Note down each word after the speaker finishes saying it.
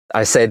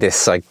I say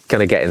this, I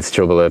kind of get into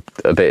trouble a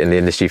bit in the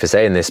industry for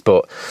saying this,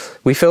 but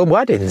we film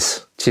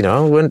weddings. You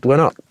know, we're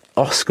not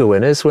Oscar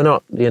winners. We're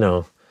not, you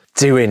know,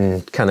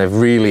 doing kind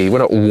of really, we're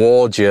not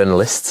war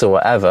journalists or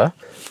whatever.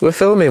 We're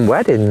filming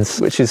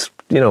weddings, which is,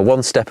 you know,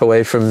 one step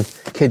away from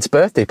kids'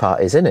 birthday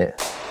parties, isn't it?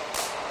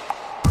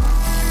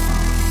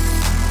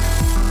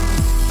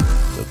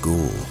 The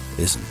goal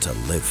isn't to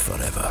live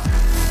forever.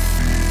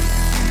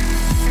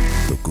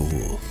 The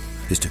goal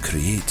is to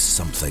create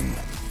something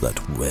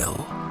that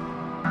will.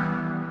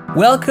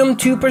 Welcome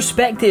to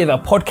Perspective, a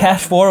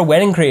podcast for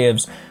wedding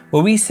creatives,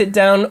 where we sit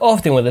down,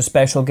 often with a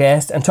special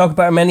guest, and talk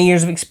about our many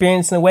years of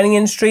experience in the wedding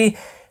industry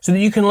so that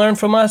you can learn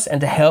from us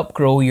and to help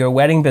grow your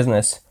wedding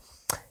business.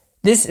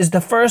 This is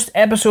the first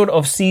episode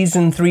of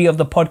Season 3 of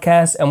the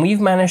podcast, and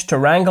we've managed to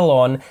wrangle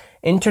on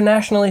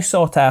internationally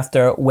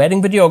sought-after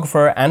wedding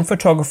videographer and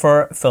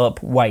photographer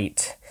Philip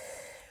White.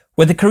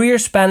 With a career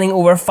spanning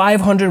over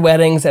 500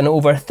 weddings in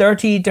over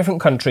 30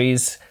 different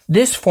countries,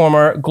 this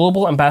former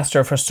global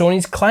ambassador for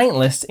Sony's client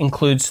list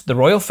includes the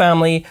royal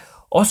family,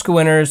 Oscar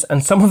winners,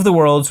 and some of the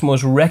world's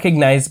most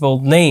recognisable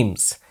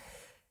names.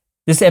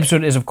 This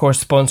episode is, of course,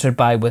 sponsored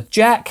by With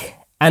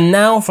Jack, and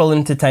now, for a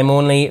limited time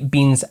only,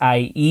 Beans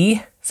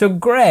IE. So,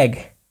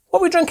 Greg, what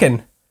are we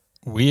drinking?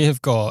 We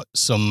have got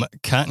some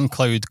Cat and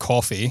Cloud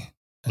coffee,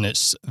 and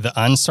it's the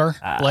Answer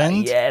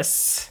blend.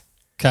 Yes.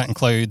 Cat and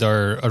Cloud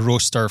are a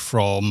roaster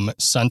from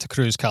Santa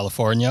Cruz,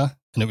 California,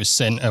 and it was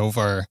sent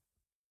over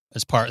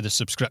as part of the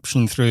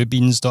subscription through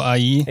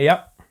beans.ie.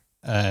 Yep.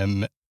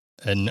 And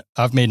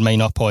I've made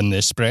mine up on the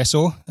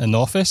espresso in the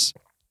office,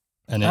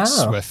 and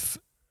it's with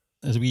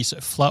a wee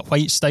sort of flat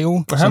white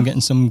style, so I'm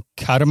getting some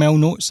caramel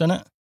notes in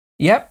it.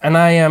 Yep, and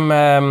I am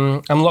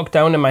I'm locked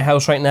down in my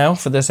house right now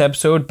for this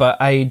episode,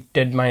 but I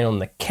did mine on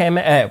the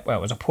it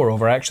was a pour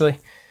over actually,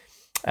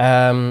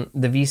 the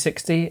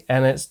V60,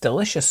 and it's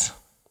delicious.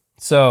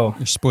 So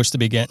you're supposed to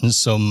be getting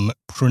some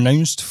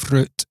pronounced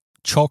fruit,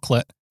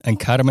 chocolate, and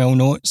caramel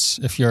notes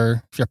if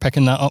you're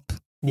picking that up.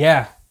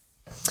 Yeah.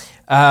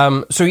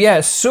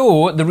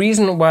 So the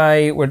reason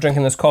why we're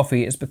drinking this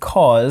coffee is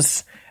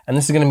because, and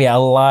this is going to be a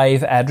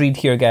live ad read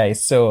here,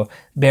 guys, so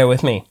bear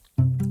with me.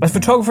 As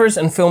photographers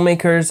and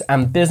filmmakers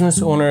and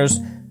business owners,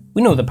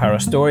 we know the power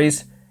of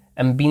stories,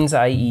 and Beans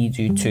IE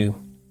do too.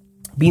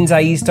 Beans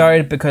IE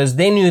started because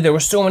they knew there were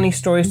so many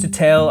stories to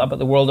tell about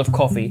the world of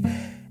coffee,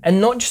 and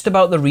not just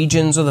about the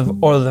regions or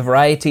the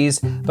varieties,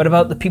 but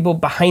about the people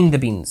behind the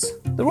beans,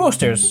 the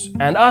roasters,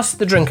 and us,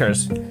 the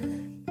drinkers.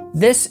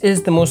 This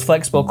is the most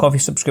flexible coffee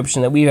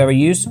subscription that we've ever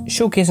used,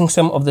 showcasing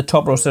some of the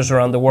top roasters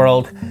around the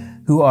world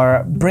who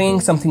are bringing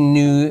something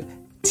new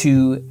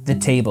to the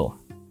table.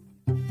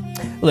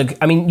 Look,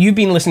 I mean, you've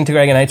been listening to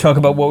Greg and I talk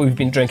about what we've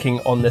been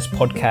drinking on this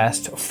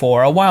podcast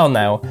for a while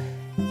now,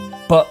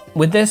 but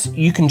with this,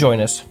 you can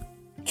join us.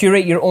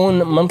 Curate your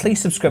own monthly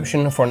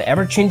subscription for an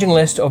ever-changing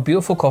list of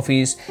beautiful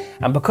coffees,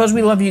 and because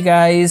we love you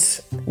guys,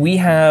 we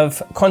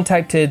have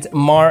contacted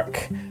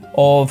Mark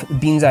of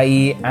Beans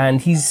IE,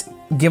 and he's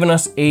given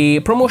us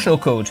a promotional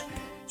code.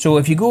 So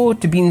if you go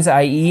to Beans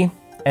IE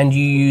and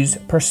you use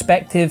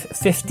Perspective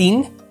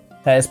 15,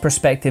 that is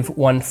Perspective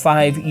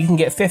 15, you can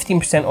get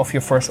 15% off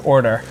your first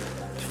order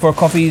for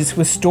coffees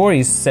with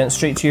stories sent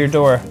straight to your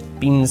door.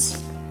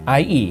 Beans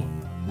IE.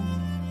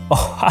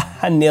 Oh,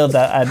 I nailed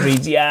that ad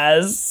read,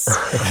 yes.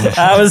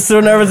 I was so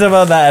nervous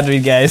about that ad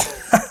read, guys.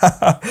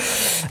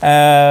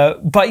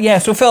 But yeah,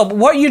 so Phil,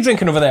 what are you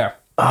drinking over there?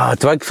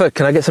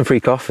 Can I get some free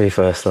coffee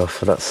first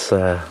off? That's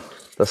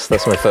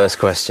my first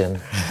question.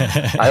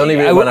 I'm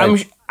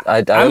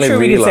sure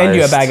we could send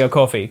you a bag of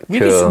coffee.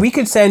 We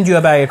could send you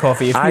a bag of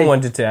coffee if you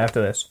wanted to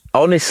after this.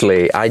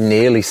 Honestly, I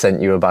nearly sent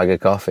you a bag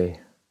of coffee,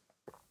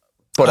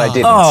 but I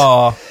didn't.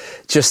 Oh,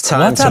 just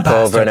time to pour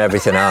over and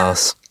everything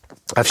else.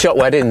 I've shot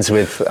weddings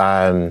with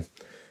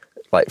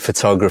like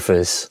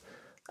photographers,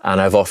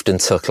 and I've often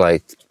took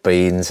like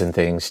beans and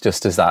things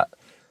just as that,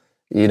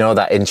 you know,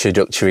 that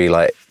introductory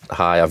like,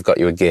 hi, I've got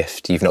you a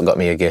gift. You've not got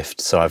me a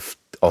gift, so I've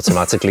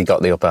automatically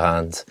got the upper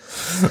hand.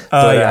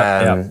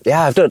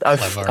 I've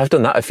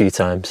done that a few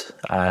times.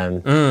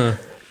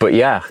 But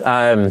yeah,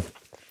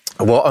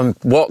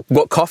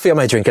 what coffee am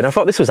I drinking? I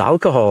thought this was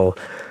alcohol.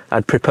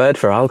 I'd prepared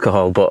for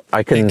alcohol, but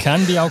I can. It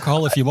can be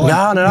alcohol if you want.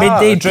 No.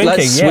 Midday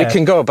drinking. We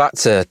can go back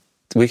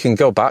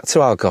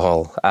to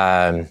alcohol.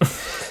 The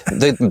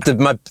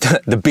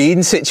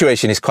bean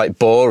situation is quite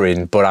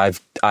boring, but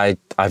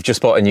I've just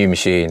bought a new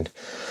machine,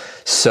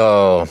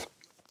 so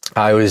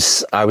I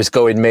was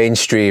going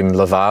mainstream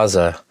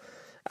Lavazza,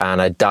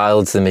 and I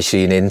dialed the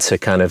machine into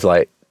kind of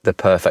like the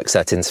perfect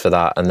settings for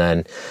that. And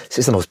then this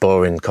is the most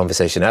boring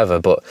conversation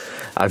ever, but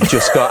I've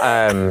just got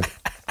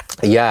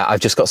I've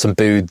just got some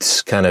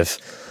Booth's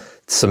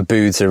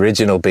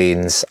original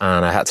beans,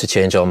 and I had to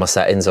change all my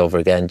settings over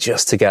again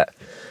just to get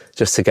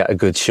a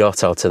good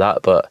shot out of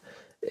that. But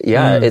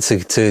yeah, it's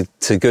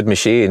a good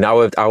machine.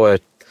 Our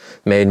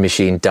main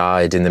machine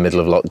died in the middle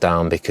of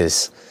lockdown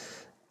because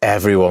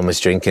everyone was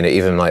drinking it.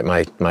 Even like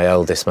my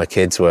eldest, my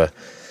kids were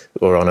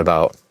on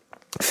about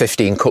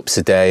 15 cups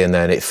a day, and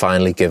then it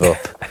finally gave up.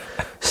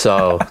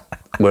 So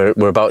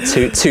We're about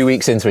two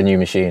weeks into a new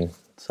machine,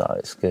 so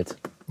it's good.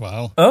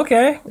 Wow.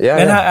 Okay. Yeah.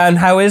 And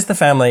how is the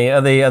family?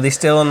 Are they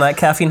still on that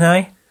caffeine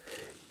high?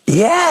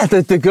 Yeah,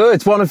 they're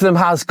good. One of them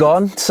has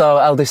gone. So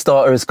eldest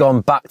daughter has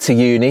gone back to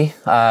uni.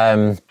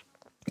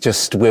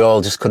 We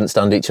all just couldn't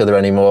stand each other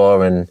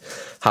anymore, and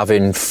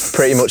having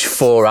pretty much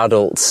 4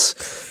 adults,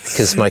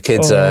 because my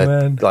kids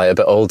are like a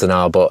bit older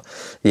now. But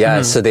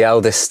yeah, so the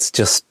eldest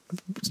just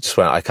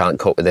went, I can't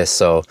cope with this.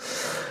 So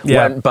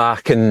went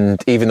back,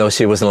 and even though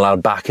she wasn't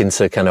allowed back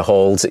into kind of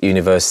halls at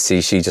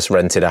university, she just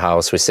rented a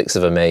house with 6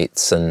 of her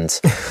mates. And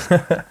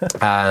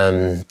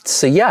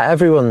so yeah,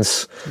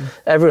 everyone's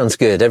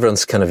good.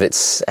 Everyone's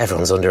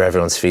under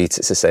everyone's feet.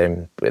 It's the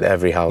same with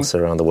every house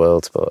around the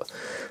world, but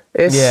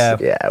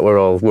we're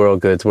all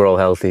good. We're all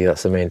healthy.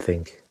 That's the main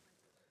thing.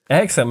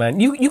 Excellent, man.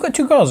 You got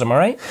 2 girls, am I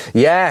right?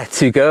 Yeah,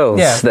 2 girls.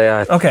 Yeah. They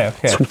are okay.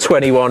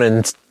 21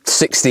 and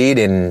 16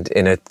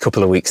 in a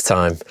couple of weeks'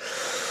 time.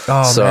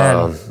 Oh, so,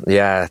 man.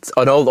 Yeah.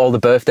 And all the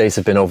birthdays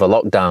have been over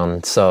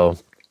lockdown, so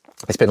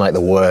it's been like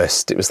the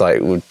worst. It was like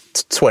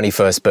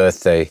 21st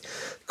birthday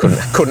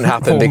couldn't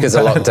happen because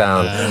of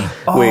lockdown.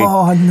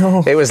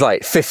 No. It was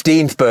like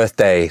 15th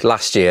birthday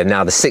last year.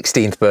 Now the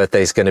 16th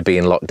birthday is going to be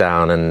in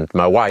lockdown, and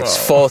my wife's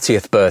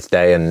 40th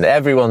birthday, and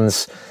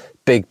everyone's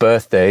big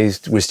birthdays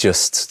it's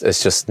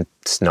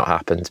just not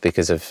happened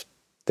because of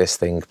this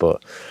thing.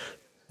 But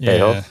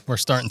yeah, we're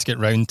starting to get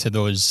round to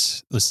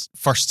this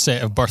first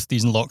set of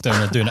birthdays in lockdown.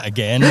 We're doing it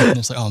again, and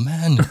it's like, oh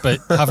man! But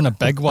having a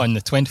big one,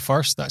 the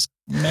 21st, that's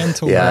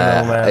mental.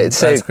 Yeah, man.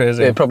 That's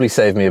crazy. It probably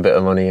saved me a bit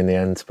of money in the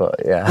end, but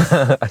yeah.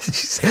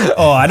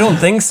 I don't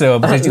think so,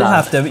 because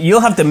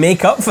you'll have to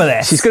make up for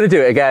this. She's going to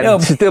do it again.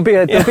 There'll be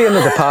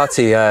another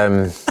party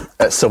at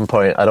some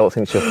point. I don't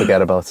think she'll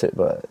forget about it,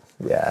 but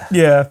yeah.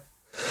 Yeah.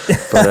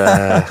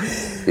 But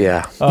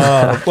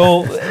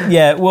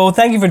yeah. Well,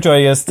 thank you for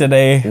joining us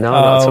today. No,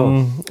 not at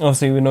all.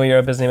 Obviously, we know you're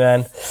a busy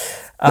man.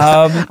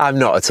 I'm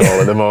not at all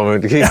at the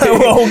moment.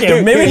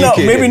 Okay,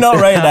 maybe not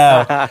right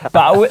now.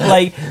 But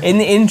in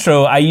the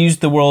intro, I used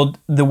the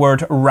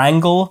word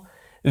wrangle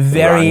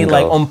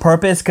on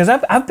purpose, because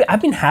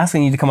I've been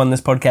hassling you to come on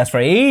this podcast for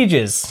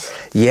ages.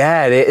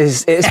 Yeah,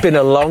 it's been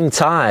a long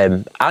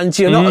time, and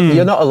you're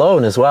not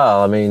alone as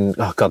well. I mean,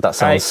 oh god, that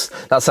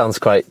sounds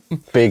quite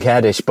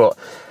big-headish, but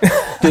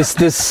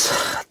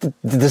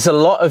there's a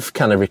lot of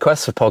kind of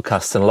requests for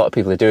podcasts, and a lot of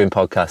people are doing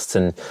podcasts,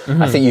 and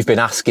I think you've been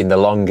asking the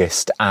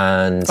longest.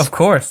 And of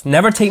course,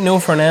 never take no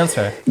for an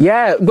answer.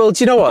 Yeah, well,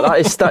 do you know what?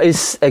 That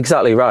is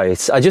exactly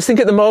right. I just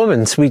think at the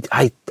moment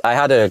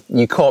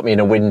you caught me in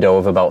a window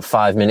of about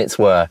 5 minutes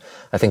where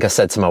I think I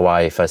said to my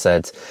wife,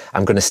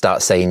 I'm going to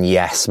start saying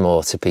yes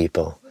more to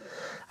people.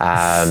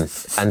 And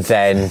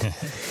then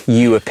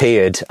you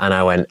appeared, and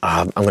I went,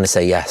 I'm going to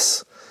say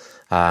yes.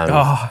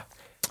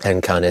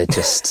 And kind of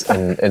just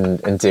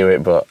and do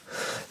it. But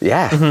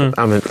yeah,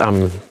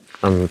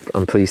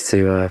 I'm pleased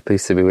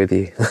to be with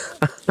you.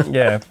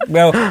 Yeah.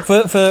 Well,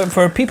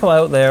 for people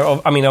out there,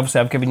 I mean,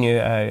 obviously I've given you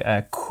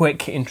a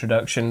quick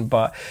introduction,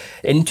 but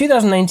in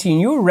 2019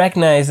 you were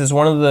recognized as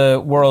one of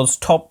the world's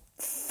top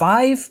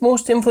 5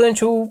 most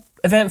influential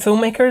event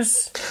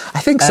filmmakers.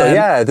 I think so.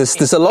 Yeah.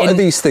 There's a lot of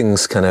these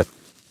things kind of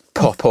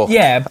pop up.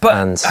 Yeah,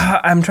 but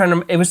I'm trying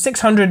to. It was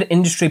 600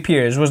 industry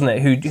peers, wasn't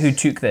it? Who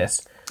took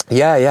this?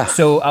 Yeah.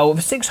 So out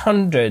of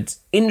 600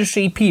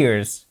 industry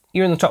peers,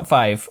 you're in the top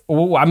 5.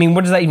 I mean,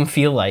 what does that even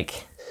feel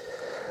like?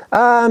 Do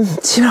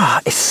you know,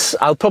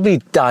 I'll probably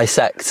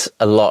dissect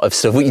a lot of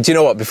stuff. Do you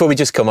know what? Before we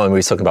just come on, we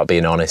were talking about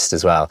being honest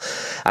as well,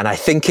 and I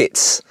think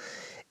it's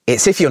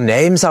if your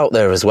name's out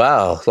there as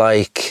well.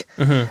 Like,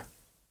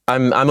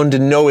 I'm under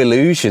no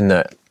illusion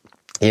that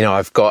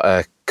I've got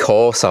a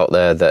course out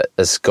there that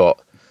has got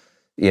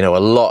a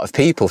lot of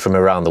people from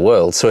around the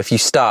world. So if you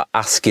start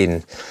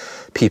asking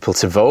people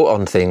to vote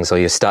on things, or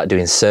you start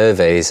doing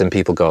surveys and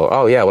people go,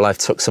 oh yeah, well I've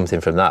took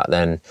something from that,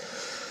 then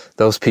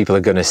those people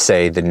are going to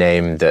say the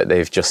name that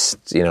they've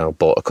just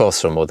bought a course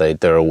from, or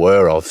they're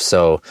aware of.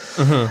 So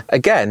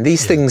again,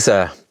 these things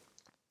are,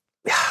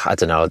 I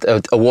don't know,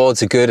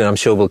 awards are good, and I'm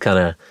sure we'll kind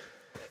of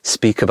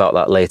speak about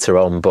that later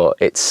on, but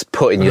it's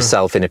putting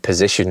yourself in a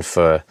position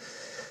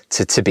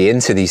to be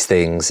into these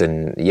things,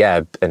 and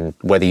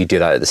whether you do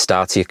that at the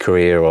start of your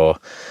career or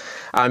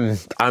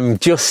I'm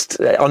just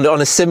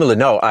on a similar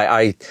note.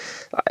 I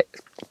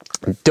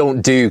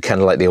don't do kind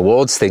of like the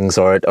awards things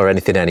or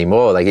anything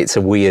anymore. Like, it's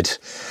a weird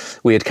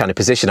kind of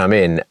position I'm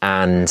in,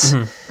 and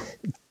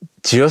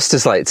just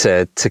as like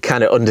to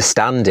kind of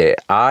understand it,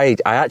 I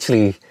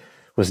actually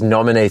was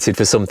nominated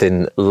for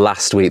something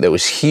last week that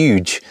was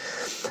huge,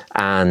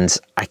 and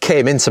I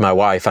came into my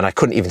wife and I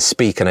couldn't even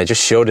speak, and I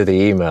just showed her the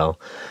email,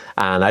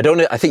 and I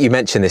think you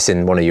mentioned this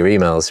in one of your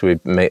emails. We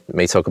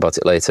may talk about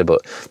it later,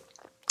 but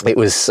it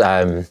was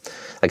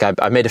like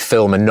I made a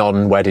film, a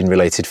non-wedding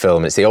related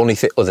film. It's the only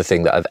other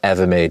thing that I've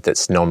ever made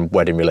that's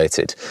non-wedding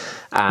related.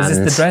 And is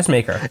this The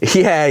Dressmaker?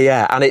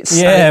 Yeah. And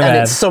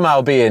it's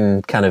somehow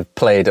being kind of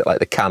played at like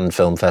the Cannes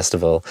Film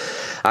Festival.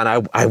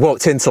 And I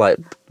walked into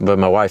with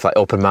my wife,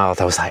 open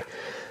mouth. I was like,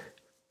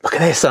 look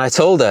at this. And I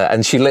told her,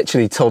 and she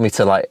literally told me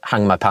to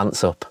hang my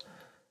pants up.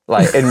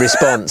 Like in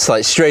response,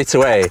 like straight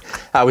away,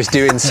 I was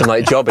doing some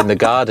like job in the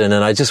garden,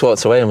 and I just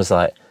walked away and was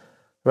like,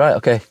 right,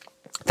 okay,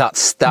 that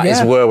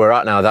is where we're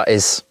at now.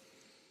 That's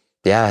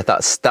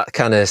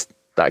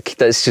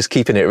just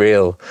keeping it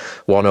real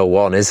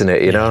 101, isn't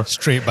it? You know,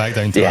 straight back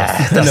down to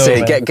earth. That's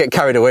it. Get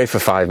carried away for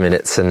 5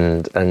 minutes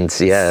and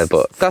yeah,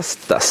 but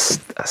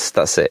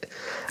that's it.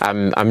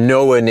 I'm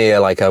nowhere near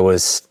like I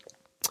was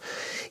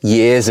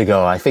years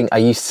ago. I think I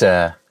used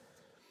to.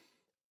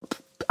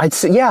 I'd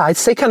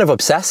say kind of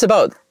obsess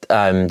about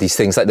these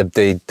things, like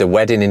the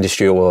Wedding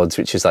Industry Awards,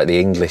 which is like the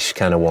English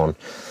kind of one.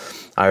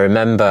 I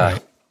remember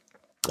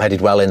I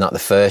did well in that the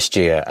first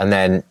year, and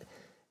then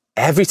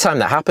every time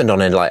that happened on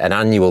an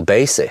annual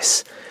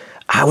basis,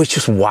 I was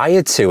just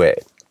wired to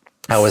it.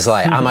 I was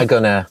like, am I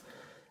gonna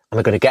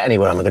get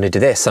anywhere? Am I gonna do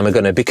this? Am I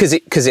gonna, because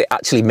it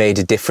actually made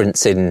a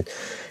difference in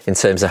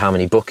terms of how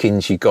many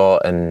bookings you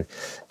got and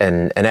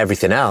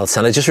everything else.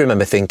 And I just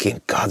remember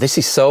thinking, God, this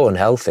is so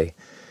unhealthy.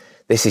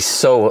 This is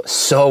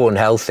so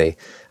unhealthy.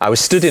 I was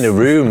stood in a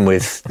room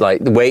with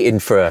like waiting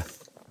for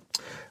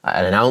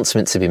an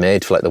announcement to be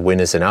made for like the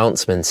winner's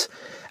announcement,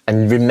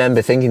 and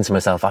remember thinking to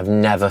myself, I've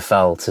never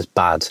felt as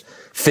bad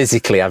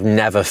physically. I've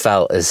never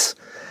felt as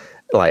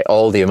like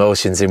all the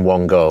emotions in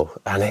one go.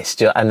 And it's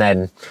just, and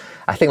then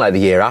I think like the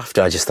year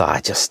after, I just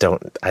thought,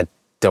 I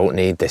don't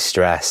need this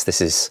stress.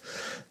 This is,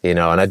 you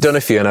know, and I'd done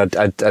a few, and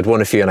I'd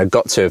won a few, and I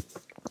got to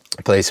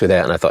a place with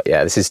it, and I thought,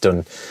 yeah, this has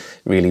done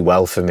really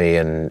well for me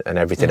and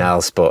everything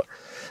else. But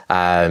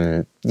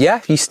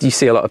you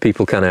see a lot of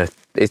people kind of,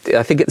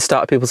 I think at the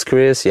start of people's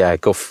careers,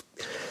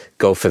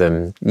 go for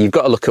them. You've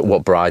got to look at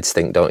what brides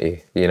think, don't you?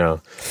 You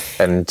know,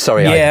 and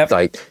I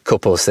like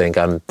couples think.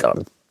 I'm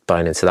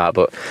buying into that,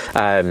 but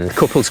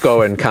couples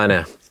go and kind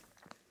of,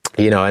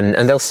 you know,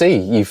 and they'll see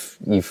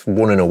you've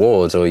won an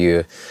award,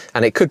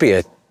 and it could be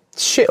a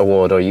shit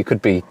award, or you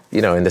could be,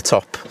 you know, in the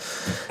top,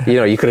 you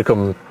know, you could have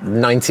come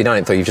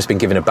 99th, or you've just been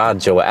given a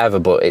badge or whatever,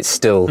 but it's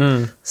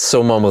still,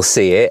 someone will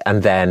see it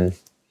and then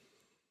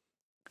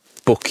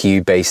book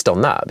you based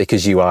on that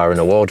because you are an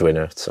award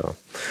winner. So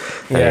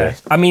yeah,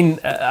 I mean,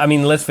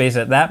 let's face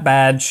it, that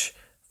badge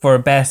for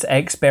best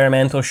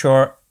experimental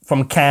short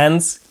from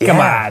Cannes, come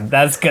on,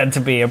 that's got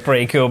to be a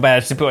pretty cool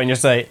badge to put on your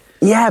site.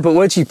 Yeah, but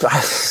where'd you,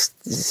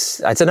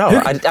 I don't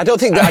know. I don't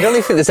think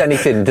there's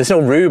anything, there's no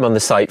room on the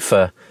site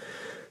for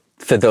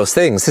those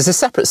things. There's a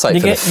separate site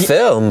for the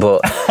film,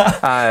 but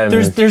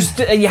there's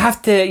you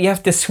have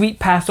to sweep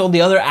past all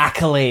the other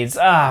accolades.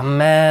 Ah,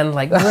 man,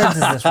 like where does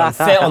this one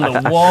fit on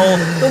the wall?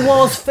 The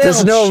wall's filled.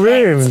 There's no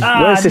room.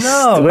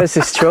 Where's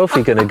this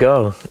trophy gonna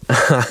go?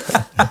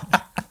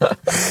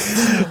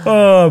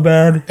 Oh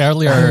man!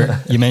 Earlier,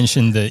 you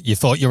mentioned that you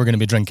thought you were going to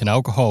be drinking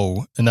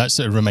alcohol, and that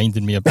sort of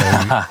reminded me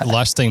about the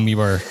last time we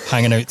were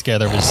hanging out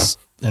together was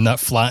in that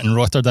flat in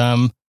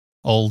Rotterdam.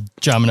 All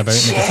jamming about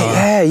in the guitar.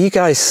 Yeah, you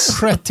guys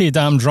pretty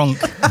damn drunk.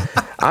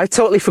 I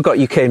totally forgot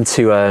you came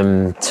to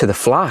the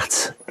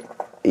flat.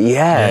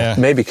 Yeah,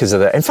 maybe because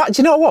of that. In fact,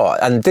 you know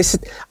what? And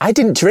I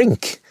didn't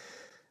drink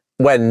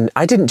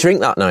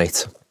that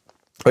night.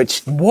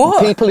 Which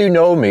people who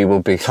know me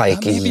will be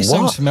like, maybe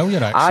sounds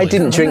familiar. Actually, I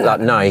didn't drink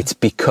that night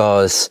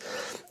because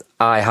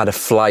I had a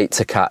flight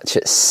to catch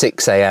at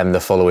 6 a.m.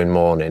 the following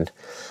morning,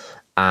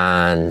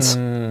 and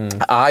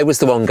I was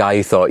the one guy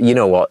who thought, you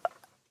know what?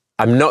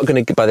 I'm not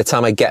going to, by the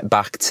time I get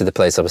back to the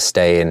place I was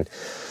staying,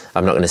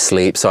 I'm not going to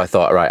sleep. So I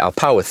thought, all right, I'll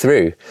power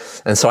through.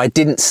 And so I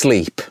didn't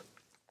sleep.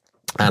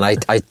 And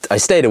I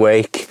stayed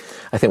awake.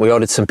 I think we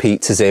ordered some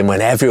pizzas in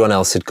when everyone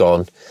else had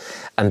gone.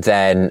 And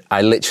then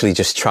I literally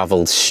just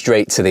travelled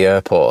straight to the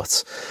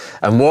airport.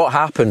 And what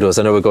happened was,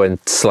 I know we're going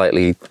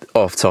slightly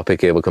off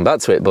topic here, we'll come back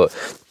to it, but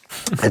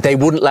they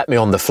wouldn't let me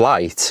on the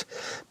flight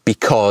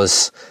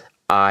because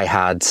I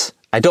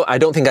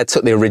don't think I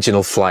took the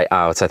original flight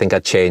out. I think I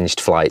changed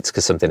flights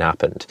because something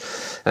happened.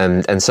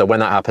 And so when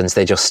that happens,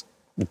 they just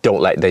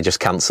they just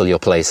cancel your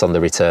place on the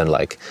return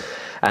leg.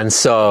 And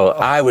so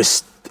I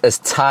was as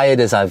tired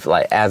as I've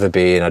like ever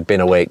been. I'd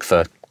been awake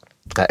for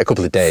a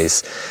couple of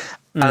days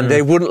and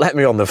they wouldn't let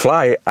me on the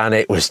flight. And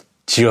it was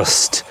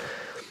just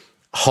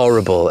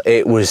horrible.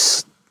 It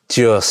was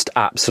just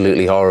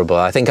absolutely horrible.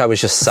 I think I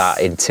was just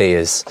sat in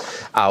tears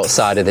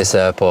outside of this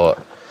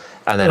airport.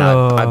 And then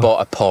I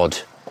bought a pod.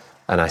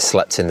 And I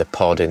slept in the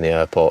pod in the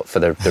airport for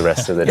the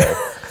rest of the day.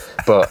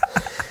 But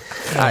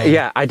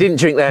I didn't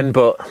drink then,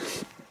 but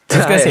I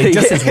was going to say,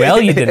 just as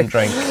well you didn't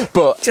drink.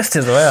 But just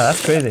as well,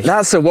 that's crazy.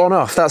 That's a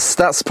one-off.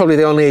 That's probably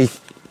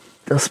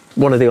that's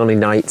one of the only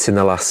nights in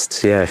the last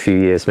few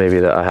years maybe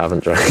that I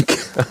haven't drank.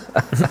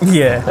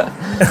 Yeah.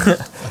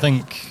 I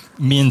think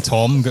me and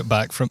Tom got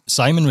back from,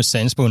 Simon was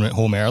sensible and went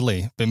home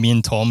early, but me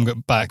and Tom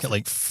got back at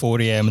like 4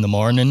 a.m. in the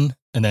morning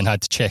and then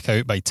had to check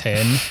out by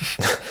 10.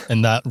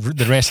 And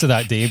the rest of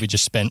that day we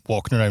just spent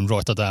walking around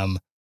Rotterdam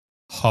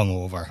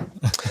hungover.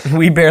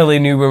 We barely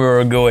knew where we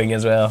were going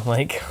as well.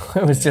 Like,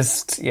 it was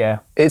just,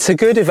 It's a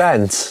good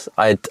event.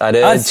 I'd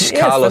urge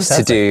Carlos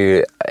to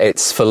do,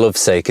 it's for love's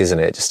sake, isn't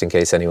it? Just in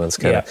case anyone's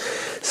kind of...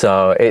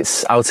 So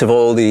it's out of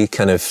all the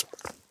kind of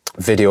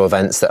video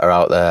events that are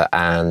out there,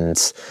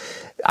 and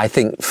I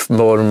think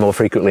more and more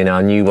frequently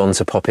now, new ones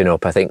are popping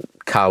up. I think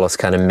Carlos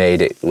kind of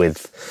made it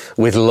with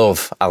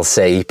love, I'll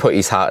say. He put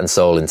his heart and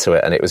soul into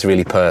it, and it was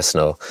really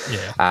personal.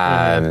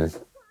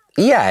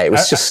 Yeah, it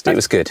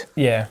was good.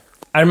 Yeah.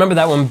 I remember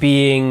that one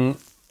being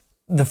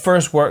the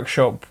first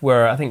workshop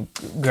where I think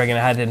Greg and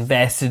I had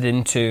invested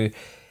into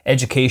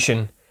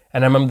education.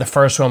 And I remember the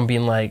first one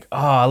being like,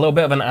 a little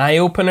bit of an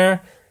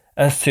eye-opener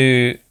as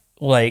to,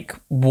 like,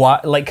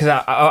 what... Like,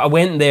 because I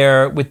went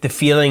there with the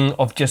feeling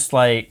of just,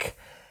 like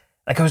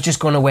I was just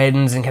going to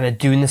weddings and kind of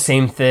doing the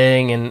same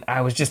thing, and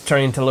I was just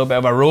turning into a little bit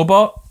of a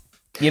robot,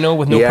 with no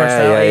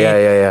personality.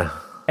 Yeah.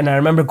 And I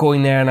remember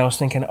going there and I was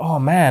thinking, oh,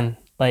 man,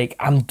 like,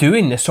 I'm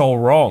doing this all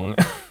wrong,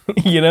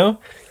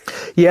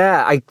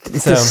 Yeah,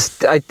 there's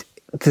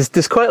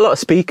quite a lot of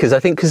speakers. I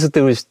think because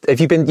there was...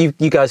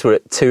 you guys were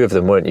at 2 of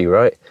them, weren't you,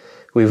 right?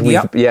 We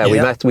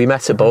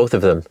met at both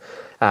of them.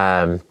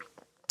 And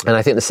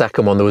I think the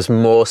second one, there was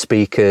more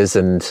speakers,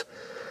 and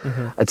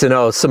I don't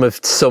know, some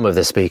of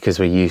the speakers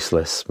were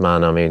useless,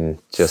 man. I mean,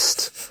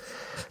 just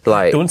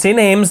like... Don't say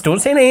names.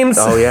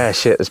 Oh, yeah,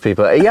 shit, there's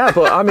people... Yeah,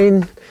 but I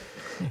mean,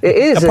 it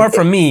is... Apart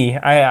from me,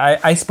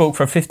 I spoke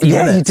for 15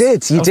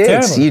 minutes. Yeah,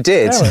 you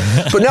did.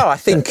 But no, I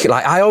think,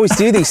 like, I always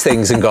do these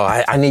things and go,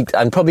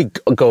 I'd probably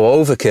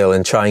go overkill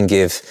and try and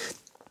give,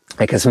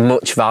 like, as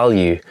much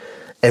value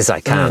as I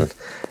can.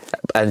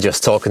 And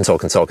just talk.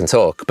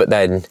 But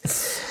then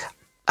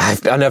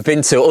I've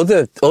been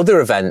to other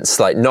events,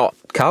 like not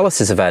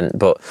Carlos's event,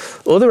 but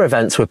other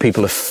events where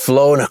people have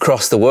flown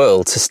across the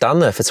world to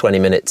stand there for 20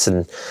 minutes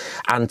and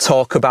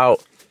talk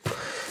about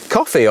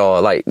coffee,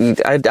 or like,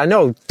 I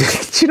know, do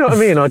you know what I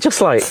mean? Or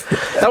just like,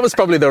 that was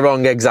probably the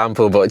wrong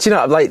example, but do you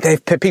know, like,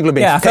 people have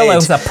been I felt like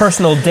it was a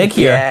personal dig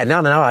here. Yeah,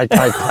 no, I love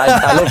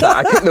that.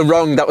 I picked the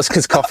wrong, that was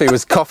because coffee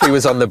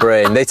was on the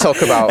brain. They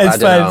talk about,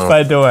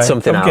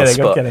 something else,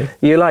 but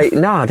you're like,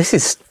 nah, this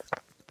is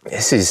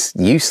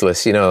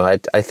useless, I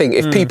think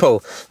if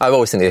people, I've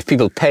always think if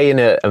people paying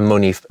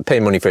money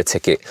for a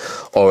ticket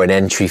or an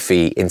entry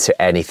fee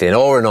into anything,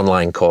 or an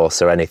online course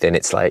or anything,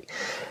 it's like,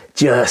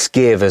 just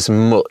give as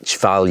much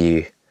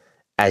value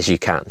as you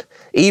can.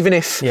 Even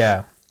if,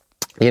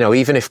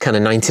 even if kind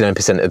of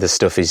 99% of the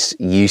stuff is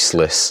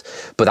useless,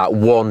 but that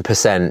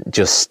 1%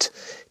 just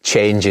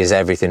changes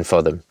everything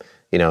for them,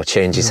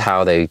 changes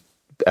how they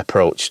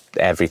approach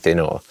everything,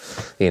 or,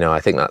 I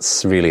think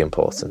that's really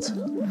important.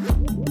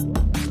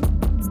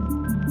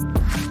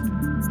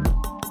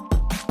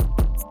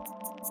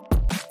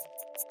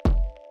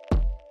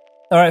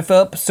 All right,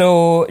 Philip,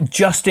 so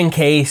just in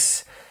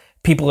case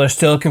people are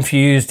still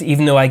confused,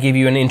 even though I gave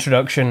you an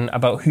introduction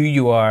about who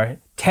you are,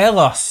 tell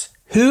us,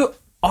 who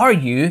are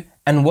you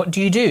and what do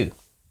you do?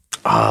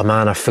 Oh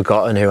man, I've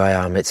forgotten who I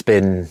am. It's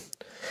been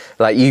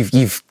like you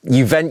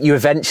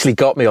eventually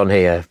got me on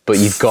here, but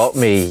you've got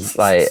me,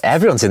 like,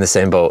 everyone's in the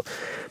same boat,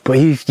 but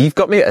you've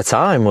got me at a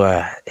time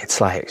where it's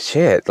like,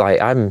 shit,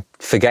 like, I'm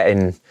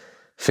forgetting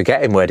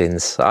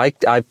weddings. I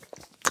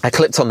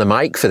clipped on the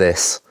mic for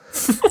this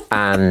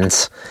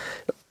and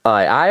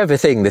I have a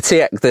thing, the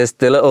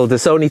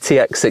Sony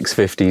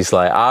TX650s,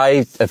 like,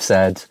 I have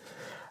said,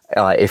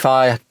 like, if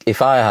I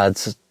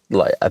had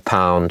like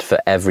 £1 for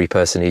every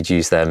person who'd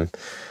use them,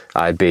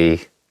 I'd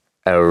be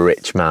a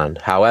rich man.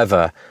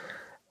 However,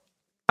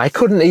 I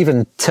couldn't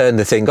even turn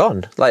the thing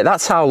on. Like,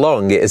 that's how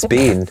long it has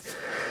been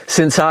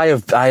since I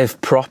have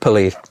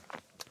properly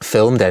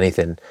filmed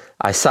anything.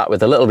 I sat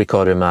with a little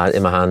recorder in my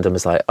hand and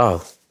was like,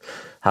 oh,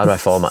 how do I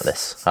format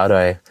this?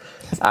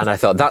 And I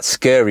thought, that's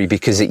scary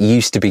because it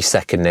used to be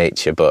second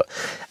nature, but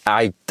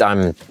I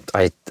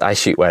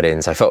shoot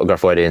weddings, I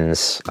photograph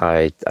weddings,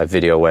 I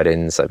video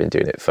weddings. I've been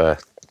doing it for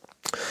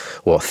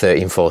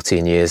 13,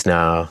 14 years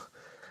now.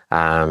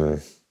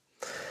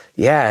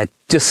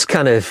 Just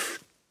kind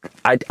of,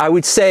 I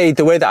would say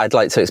the way that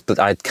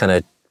I'd kind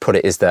of put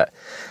it is that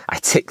I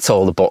ticked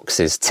all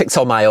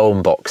my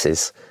own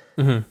boxes.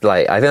 Mm-hmm.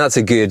 Like, I think that's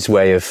a good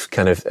way of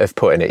kind of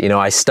putting it.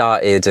 I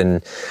started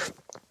and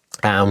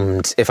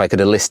if I could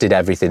have listed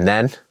everything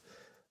then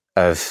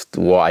of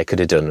what I could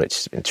have done, which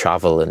has been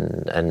travel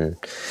and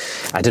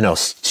I don't know,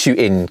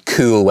 shooting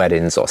cool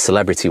weddings or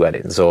celebrity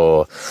weddings,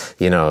 or,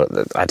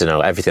 I don't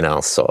know, everything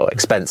else, or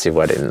expensive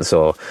weddings,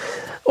 or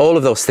all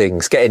of those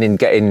things,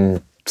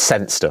 getting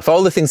sent stuff,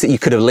 all the things that you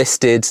could have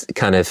listed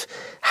kind of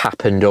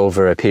happened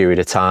over a period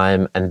of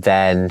time. And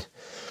then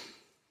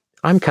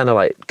I'm kind of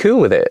like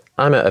cool with it.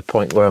 I'm at a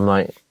point where I'm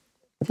like,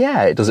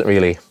 yeah, it doesn't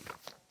really,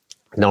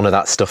 none of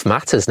that stuff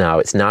matters now.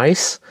 It's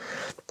nice.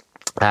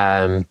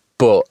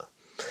 But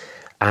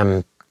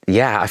I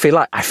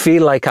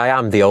feel like I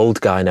am the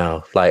old guy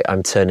now. Like,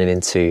 I'm turning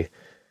into,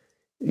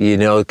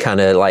 kind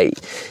of like,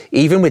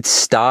 even with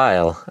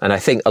style. And I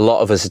think a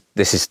lot of us,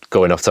 this is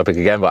going off topic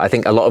again, but I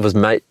think a lot of us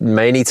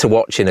may need to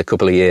watch in a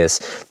couple of years.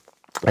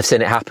 I've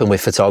seen it happen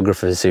with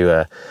photographers who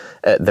are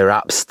at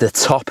the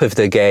top of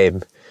the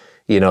game,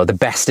 the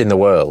best in the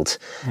world.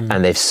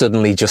 And they've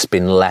suddenly just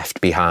been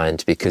left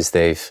behind because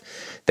they've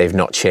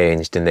not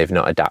changed and they've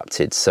not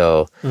adapted.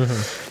 So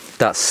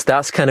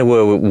that's kind of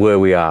where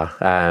we are.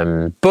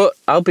 But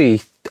I'll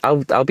be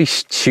I'll be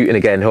shooting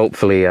again.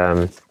 Hopefully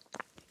in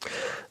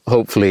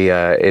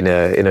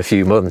a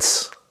few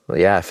months.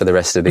 Yeah, for the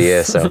rest of the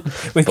year. So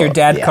with your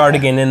dad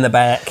cardigan in the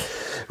back.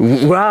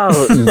 Well,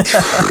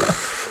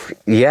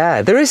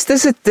 yeah,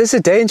 there's a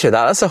danger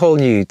that's a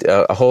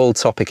whole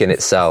topic in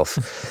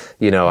itself.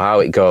 You know how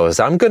it goes.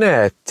 I'm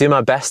gonna do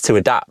my best to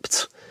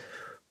adapt,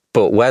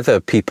 but whether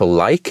people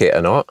like it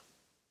or not,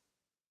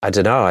 I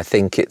don't know. I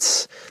think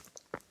it's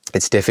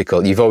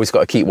difficult. You've always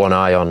got to keep one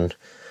eye on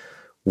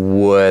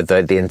where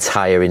the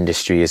entire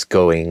industry is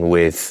going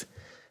with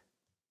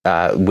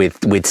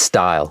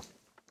style.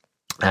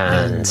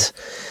 And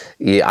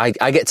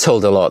I get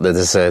told a lot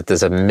that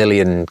there's a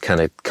million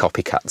kind of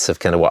copycats of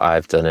kind of what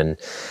I've done, and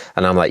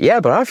I'm like, yeah,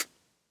 but I've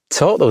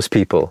taught those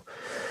people.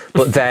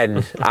 But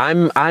then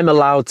I'm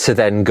allowed to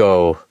then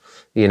go,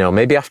 you know,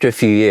 maybe after a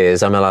few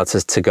years, I'm allowed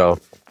to go,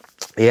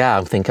 yeah,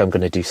 I think I'm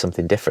going to do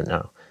something different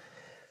now.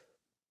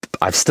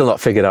 I've still not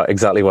figured out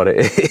exactly what it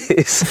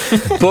is,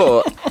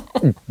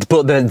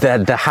 but then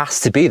there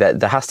has to be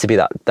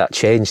that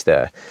change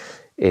there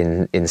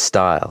in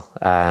style.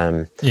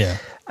 And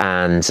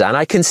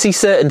I can see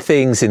certain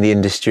things in the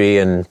industry,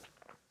 and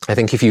I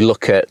think if you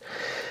look at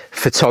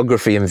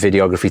photography and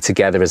videography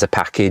together as a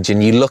package,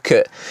 and you look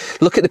at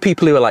the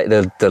people who are like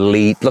the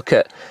lead, look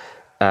at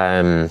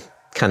kind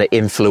of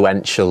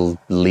influential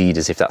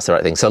leaders, if that's the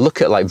right thing. So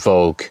look at like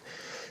Vogue,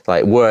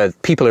 like where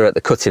people are at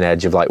the cutting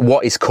edge of like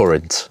what is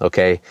current.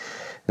 Okay,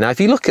 now if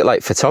you look at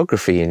like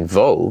photography in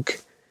Vogue,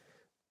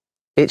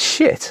 it's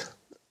shit,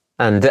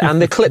 and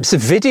the clips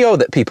of video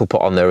that people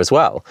put on there as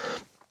well.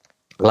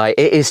 Like,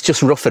 it is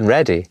just rough and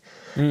ready,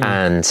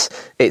 and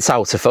it's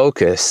out of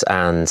focus,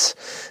 and,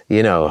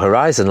 you know,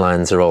 horizon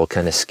lines are all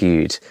kind of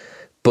skewed.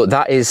 But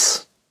that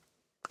is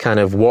kind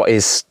of what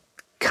is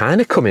kind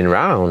of coming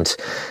round,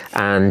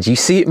 and you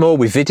see it more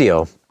with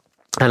video.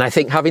 And I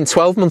think having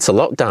 12 months of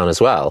lockdown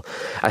as well,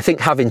 I think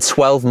having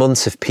 12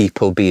 months of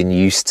people being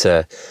used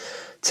to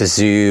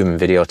Zoom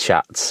video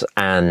chats,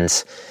 and,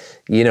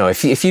 you know,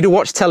 if you'd have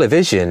watched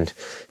television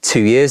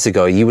 2 years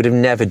ago, you would have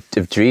never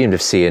have dreamed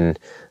of seeing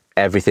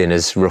everything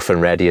as rough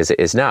and ready as it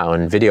is now,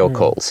 and video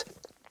calls.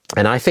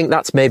 And I think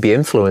that's maybe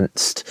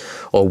influenced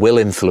or will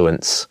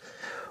influence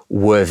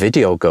where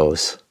video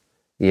goes.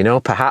 You know,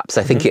 perhaps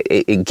I think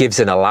it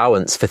gives an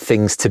allowance for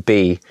things to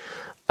be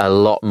a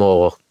lot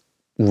more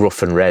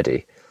rough and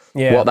ready.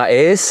 Yeah. What that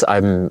is,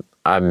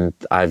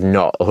 I've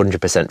not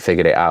 100%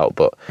 figured it out,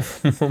 but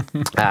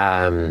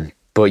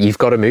you've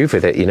got to move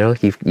with it. You know,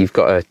 you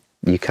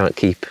can't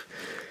keep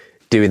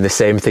doing the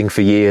same thing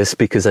for years,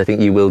 because I think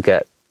you will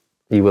get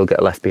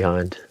left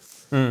behind.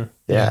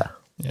 Yeah.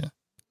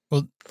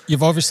 Well,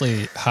 you've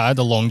obviously had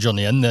a long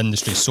journey in the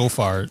industry so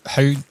far.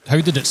 How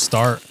did it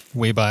start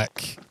way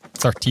back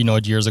 13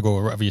 odd years ago,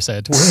 or whatever you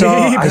said?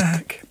 Way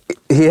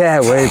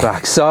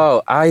back.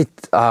 So I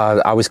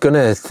was going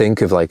to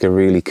think of like a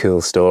really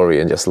cool story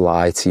and just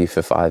lie to you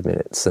for 5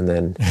 minutes, and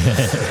then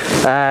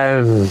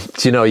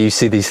you know, you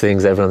see these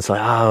things, everyone's like,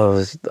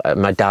 oh,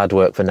 my dad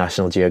worked for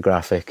National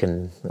Geographic,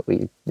 and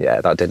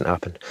that didn't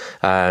happen.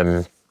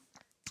 I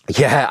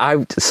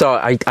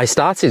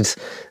started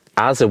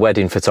as a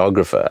wedding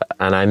photographer,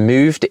 and I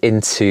moved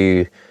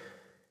into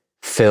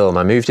film.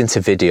 I moved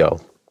into video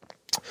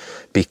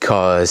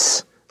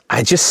because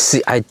I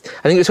think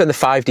it was when the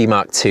 5D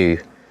Mark II,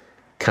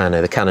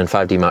 the Canon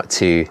 5D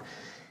Mark II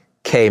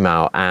came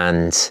out,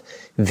 and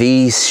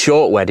these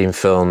short wedding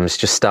films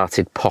just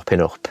started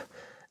popping up.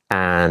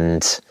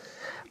 And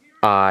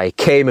I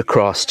came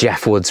across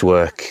Jeff Wood's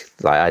work.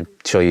 Like, I'm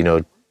sure you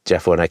know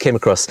Jeff Wood. I came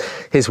across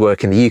his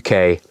work in the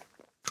UK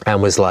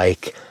and was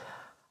like,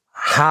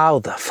 how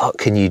the fuck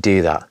can you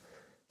do that?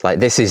 Like,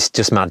 this is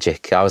just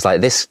magic. I was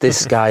like,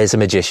 this guy is a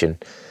magician.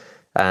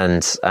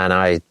 And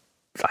I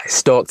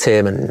stalked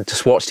him and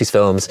just watched his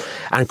films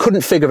and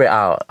couldn't figure it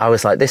out. I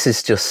was like, this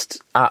is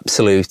just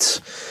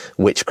absolute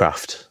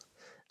witchcraft.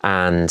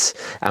 And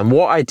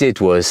what I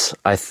did was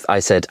I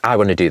said, I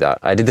want to do that.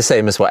 I did the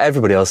same as what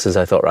everybody else does.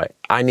 I thought, right,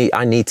 I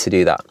need to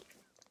do that.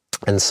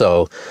 And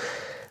so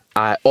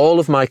all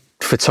of my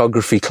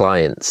photography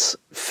clients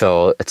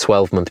for a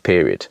 12-month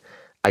period,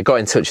 I got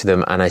in touch with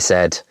them and I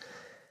said,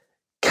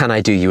 can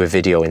I do you a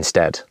video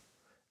instead?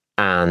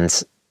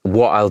 And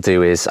what I'll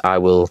do is I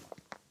will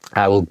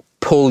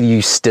pull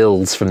you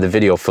stills from the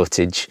video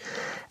footage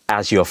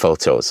as your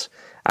photos.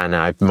 And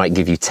I might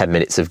give you 10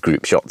 minutes of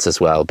group shots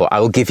as well, but I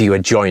will give you a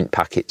joint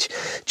package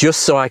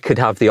just so I could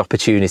have the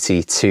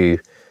opportunity to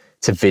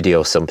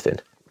video something,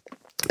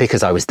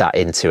 because I was that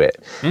into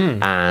it.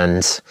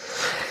 And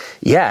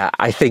yeah,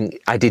 I think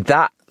I did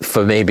that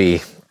for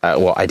maybe,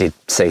 I did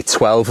say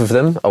 12 of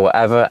them or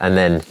whatever. And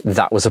then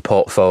that was a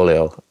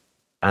portfolio.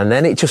 And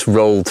then it just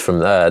rolled from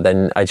there.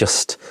 Then I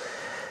just,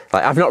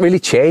 I've not really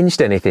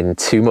changed anything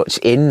too much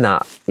in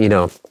that,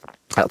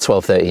 at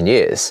 12, 13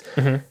 years.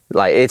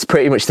 Like, it's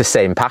pretty much the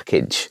same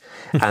package.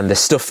 And the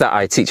stuff that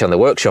I teach on the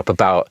workshop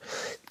about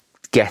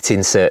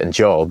getting certain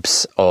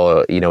jobs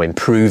or,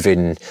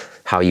 improving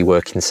how you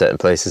work in certain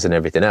places and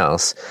everything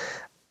else,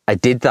 I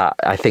did that,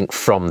 I think,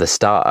 from the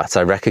start.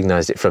 I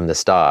recognized it from the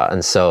start.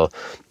 And so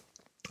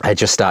I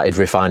just started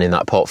refining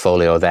that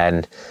portfolio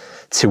then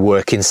to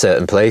work in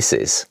certain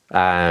places.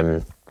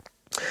 And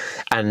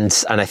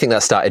I think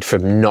that started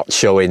from not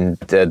showing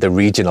the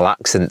regional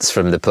accents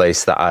from the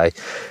place that I,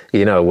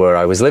 where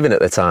I was living at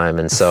the time.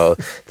 And so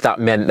that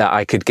meant that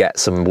I could get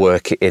some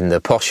work in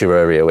the posher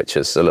area, which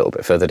was a little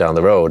bit further down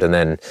the road. And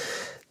then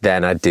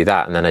I'd do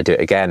that, and then I'd do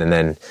it again.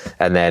 And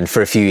then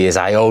for a few years,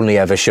 I only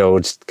ever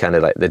showed kind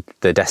of like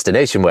the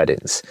destination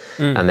weddings.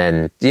 And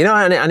then,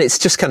 and it's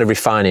just kind of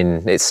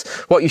refining. It's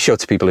what you show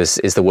to people is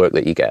the work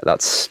that you get.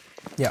 That's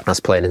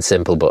plain and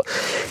simple. But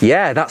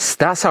yeah,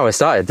 that's how I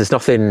started. There's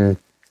nothing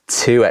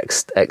too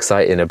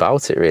exciting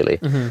about it, really.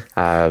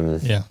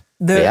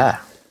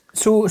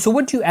 So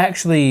what do you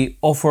actually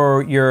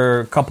offer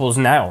your couples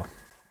now?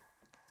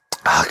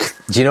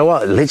 Do you know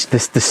what?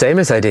 The same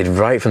as I did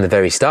right from the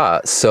very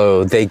start.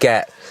 So they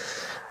get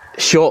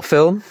short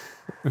film,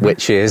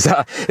 which is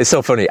it's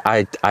so funny.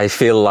 I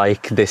feel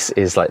like this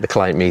is like the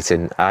client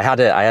meeting. I had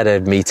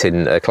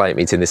a client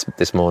meeting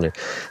this morning,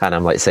 and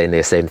I'm like saying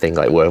the same thing,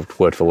 like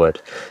word for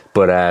word.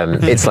 But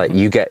it's like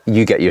you get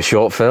your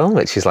short film,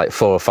 which is like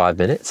 4 or 5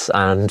 minutes,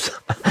 and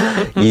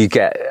you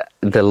get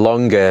the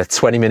longer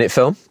 20-minute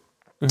film.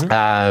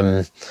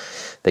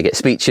 They get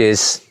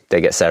speeches, they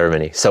get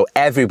ceremony. So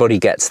everybody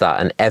gets that,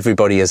 and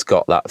everybody has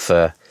got that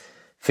for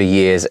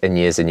years and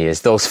years and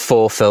years. Those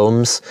 4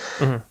 films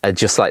are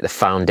just like the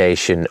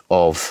foundation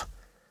of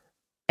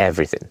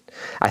everything.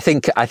 I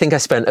think I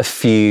spent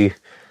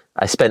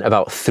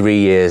about 3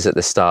 years at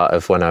the start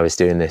of when I was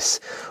doing this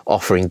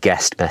offering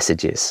guest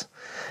messages.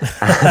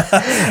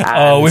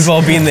 We've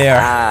all been there.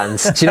 And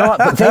do you know what?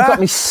 But they got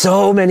me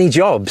so many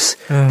jobs.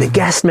 The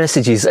guest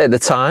messages at the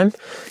time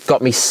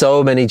got me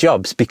so many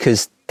jobs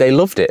because they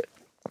loved it.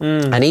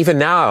 And even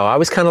now, I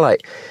was kind of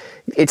like,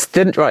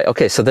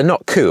 okay, so they're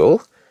not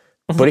cool.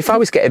 But if I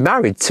was getting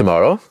married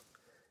tomorrow,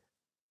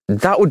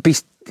 that would be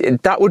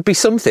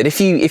something. If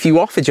you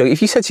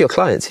said to your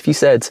clients, if you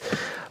said,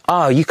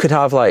 you could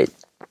have like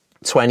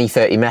 20,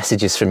 30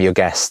 messages from your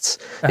guests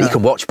that you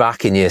can watch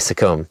back in years to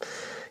come,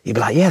 you'd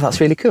be like, yeah,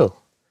 that's really cool.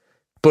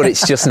 But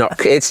it's just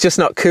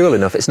not cool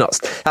enough. That's not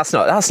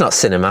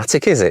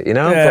cinematic, is it?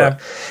 Yeah.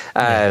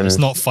 But it's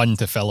not fun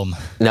to film.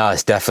 No,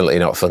 it's definitely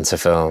not fun to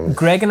film.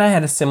 Greg and I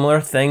had a similar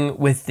thing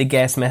with the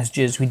guest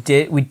messages. We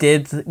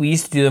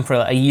used to do them for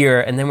like a year,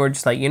 and then we're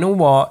just like, you know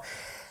what?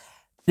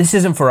 This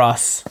isn't for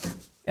us.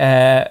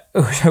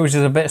 Which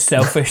is a bit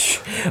selfish,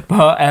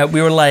 but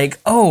we were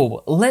like,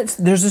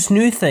 there's this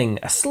new thing,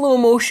 a slow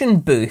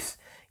motion booth.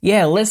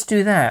 Yeah, let's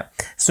do that.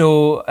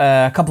 So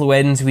a couple of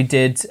weddings we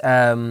did.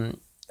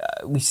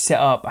 We set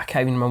up, I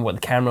can't even remember what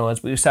the camera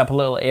was, but we set up a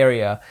little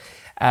area,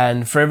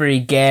 and for every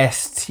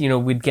guest,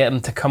 we'd get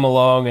them to come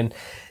along and,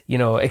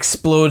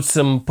 explode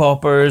some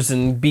poppers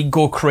and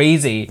go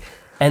crazy.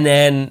 And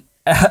then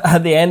at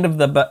the end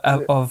of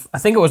I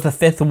think it was the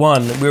 5th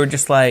one, we were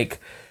just like,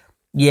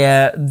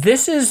 yeah,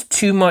 this is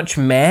too much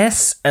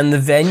mess, and the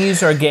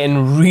venues are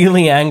getting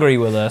really angry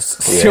with us.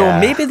 Yeah. So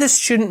maybe this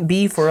shouldn't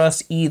be for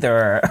us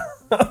either.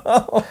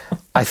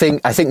 I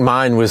think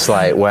mine was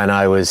like when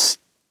I was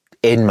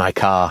in my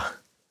car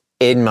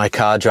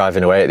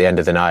driving away at the end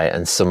of the night,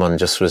 and someone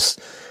just was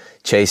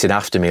chasing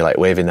after me, like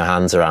waving their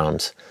hands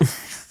around.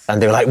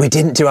 And they were like, we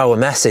didn't do our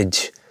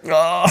message.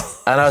 Oh.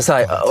 And I was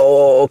like,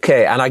 oh,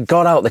 okay. And I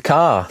got out the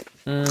car.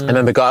 I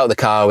remember got out the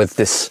car with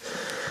this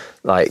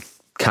like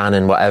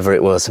Canon, whatever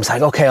it was. I was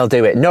like, okay, I'll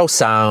do it. No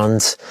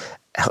sound,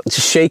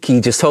 just shaky,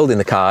 just holding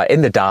the car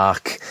in the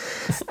dark,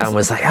 and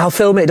was like, I'll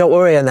film it, don't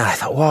worry. And then I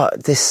thought,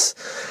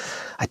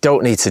 I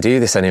don't need to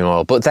do this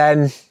anymore. But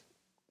then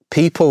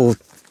people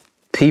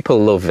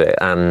love it,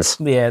 and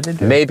yeah, they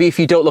do. Maybe if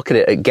you don't look at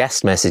it at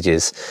guest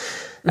messages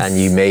and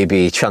you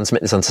maybe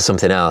transmit this onto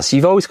something else,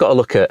 you've always got to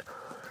look at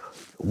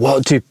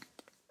what's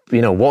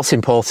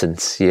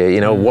important.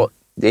 What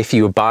if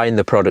you were buying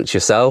the product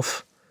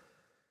yourself,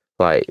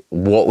 like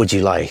what would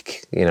you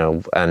like,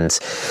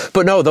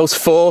 but no, those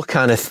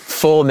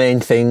 4 main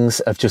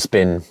things have just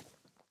been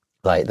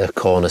like the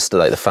cornerstone,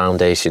 like the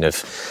foundation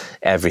of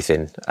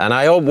everything. And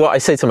what I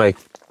say to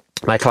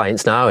my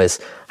clients now is,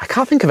 I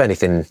can't think of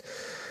anything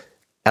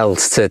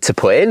else to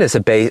put in as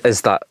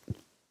that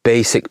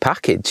basic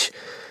package.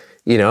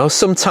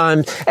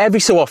 Sometime, every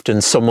so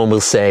often, someone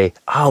will say,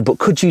 but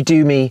could you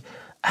do me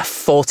a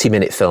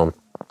 40-minute film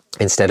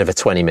instead of a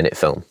 20-minute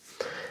film?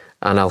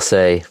 And I'll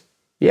say,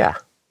 yeah.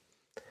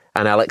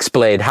 And I'll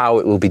explain how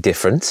it will be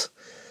different,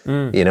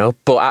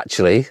 but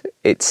actually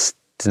it's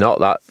not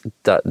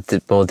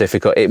that more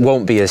difficult. It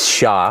won't be as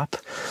sharp,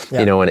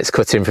 when it's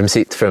cutting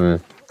from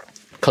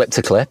clip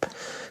to clip.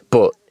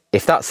 But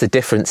if that's the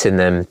difference in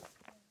them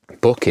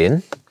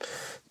booking,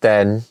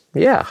 then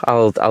yeah,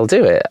 I'll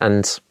do it.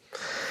 And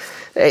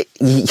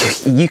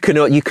you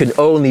can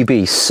only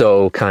be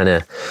so kind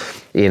of,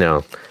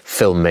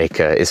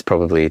 filmmaker is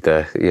probably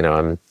the,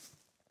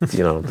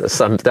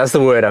 that's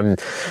the word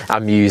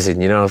I'm using,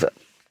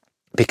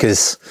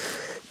 because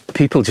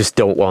people just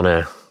don't want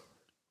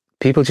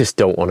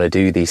to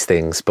do these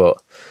things.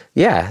 But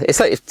yeah, it's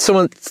like if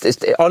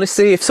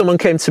someone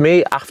came to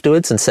me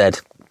afterwards and said,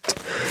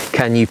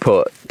 can you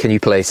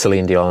play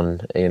Celine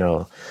Dion, you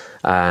know,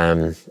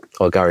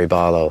 or Gary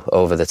Barlow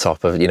over the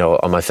top of, you know,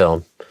 on my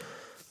film?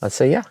 I'd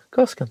say, yeah, of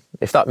course I can.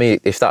 If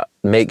that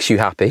makes you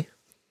happy,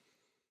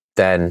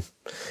 then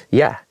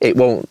yeah, it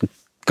won't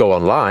go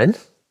online,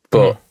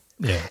 but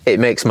it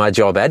makes my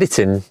job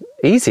editing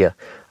easier.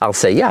 I'll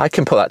say, yeah, I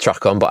can put that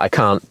track on, but I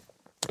can't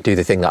do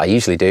the thing that I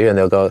usually do. And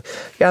they'll go,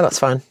 yeah, that's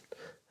fine.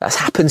 That's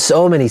happened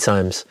so many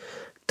times,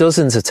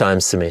 dozens of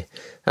times to me.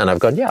 And I've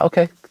gone, yeah,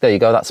 okay, there you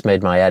go. That's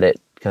made my edit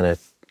kind of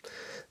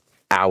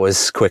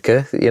hours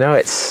quicker. You know,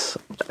 it's,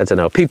 I don't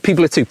know,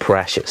 people are too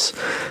precious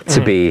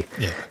to be,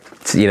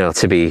 you know,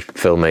 to be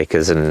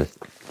filmmakers. And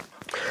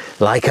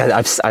like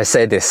I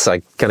say this,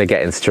 I kind of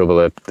get into trouble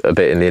a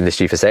bit in the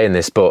industry for saying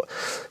this, but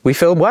we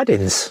film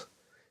weddings.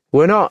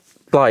 We're not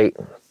like,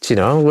 you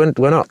know,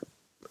 we're not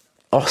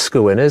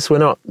Oscar winners. We're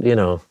not, you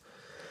know,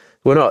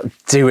 we're not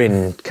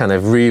doing kind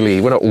of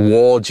really, we're not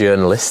war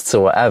journalists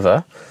or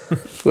whatever.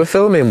 We're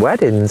filming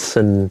weddings,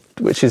 and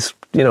which is,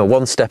 you know,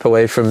 one step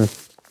away from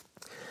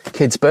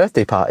kids'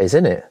 birthday parties,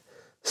 isn't it?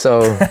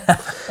 So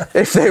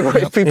if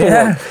people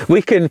want,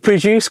 we can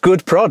produce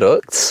good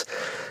products,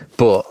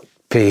 but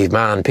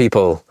man,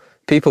 people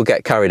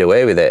get carried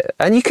away with it,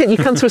 and you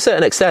can to a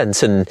certain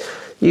extent. And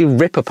you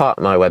rip apart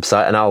my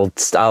website, and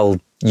I'll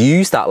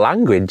use that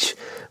language.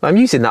 I'm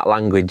using that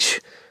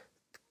language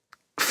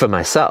for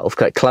myself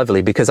quite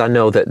cleverly, because I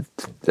know that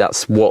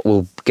that's what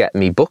will get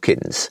me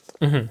bookings,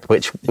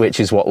 which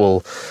is what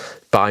will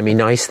buy me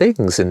nice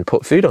things and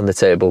put food on the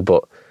table.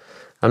 But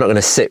I'm not going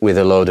to sit with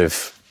a load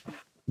of,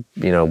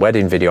 you know,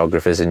 wedding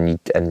videographers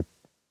and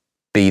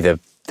be the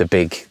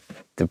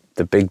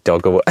big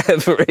dog or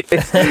whatever it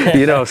is.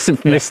 You know,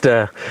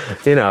 Mr.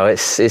 You know,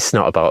 it's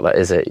not about that,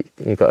 is it?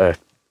 You've got to,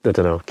 I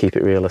don't know, keep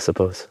it real, I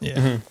suppose.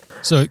 Yeah.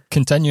 So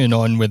continuing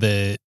on with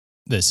the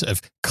sort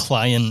of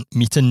client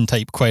meeting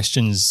type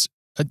questions,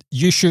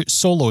 you shoot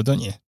solo, don't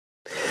you?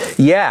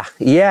 Yeah.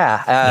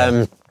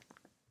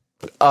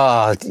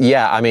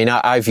 I mean,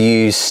 I've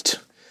used.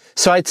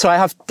 So I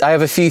have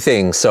a few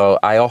things. So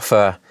I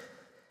offer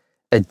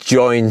a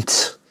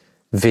joint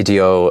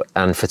video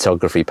and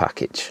photography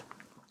package.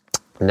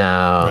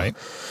 Now,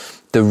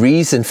 the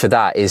reason for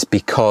that is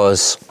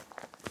because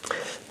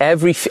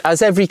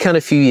as every kind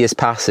of few years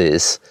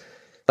passes,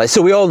 like,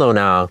 so we all know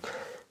now,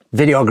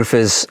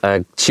 videographers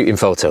are shooting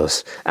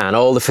photos, and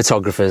all the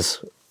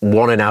photographers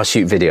want to now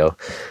shoot video.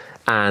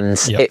 And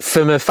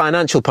from a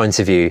financial point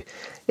of view,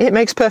 it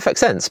makes perfect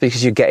sense,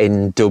 because you're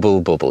getting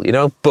double bubble, you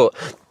know? But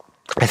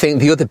I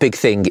think the other big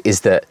thing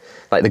is that,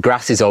 like, the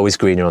grass is always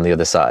greener on the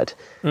other side.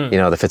 You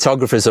know, the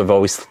photographers have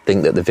always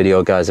think that the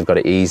video guys have got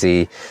it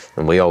easy,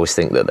 and we always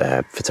think that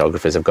the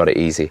photographers have got it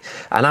easy.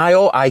 And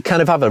I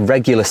kind of have a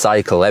regular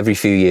cycle every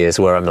few years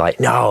where I'm like,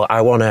 no,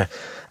 I want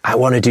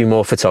to do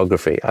more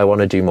photography. I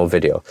want to do more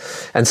video.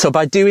 And so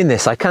by doing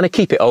this, I kind of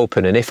keep it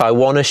open. And if I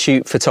want to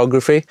shoot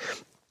photography,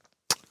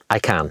 I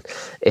can.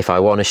 If I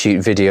want to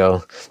shoot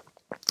video,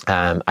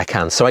 I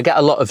can. So I get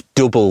a lot of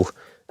double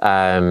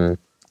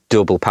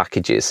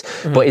packages.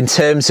 But in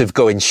terms of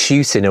going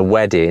shooting a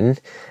wedding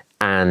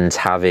and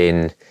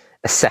having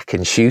a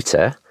second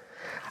shooter,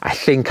 I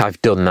think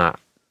I've done that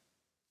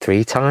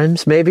 3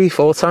 times, maybe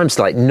 4 times,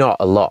 like not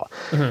a lot.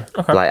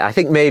 Okay. Like, I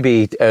think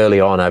maybe early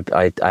on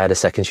I had a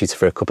second shooter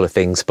for a couple of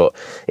things, but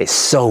it's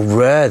so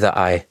rare that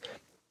I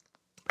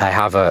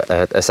have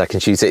a second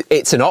shooter.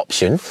 It's an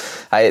option.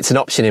 It's an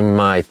option in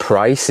my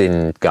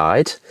pricing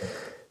guide,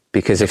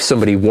 because if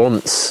somebody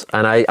wants,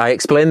 and I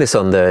explain this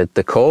on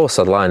the course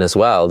online as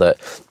well, that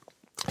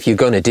if you're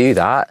going to do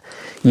that,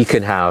 you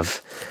can have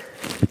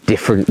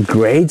different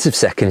grades of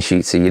second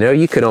shooter. You know,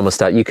 you can have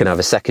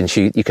a second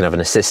shoot, you can have an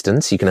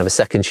assistant, you can have a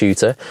second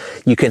shooter,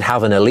 you can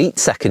have an elite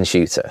second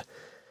shooter.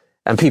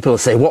 And people will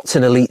say, what's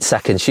an elite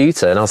second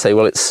shooter? And I'll say,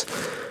 well, it's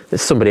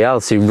somebody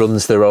else who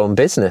runs their own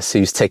business,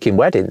 who's taking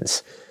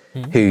weddings,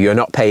 who you're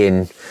not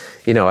paying,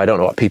 you know, I don't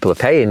know what people are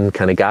paying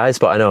kind of guys,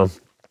 but I know,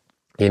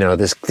 you know,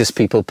 there's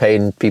people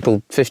paying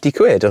people 50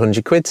 quid,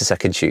 100 quid to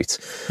second shoot.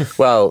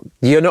 Well,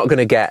 you're not going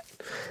to get,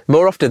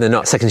 more often than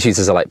not, second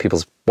shooters are like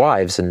people's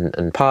wives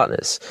and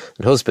partners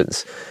and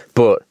husbands.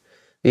 But,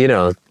 you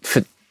know,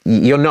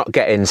 you're not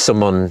getting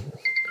someone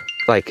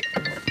like,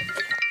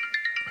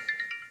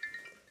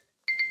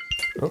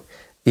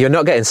 you're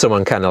not getting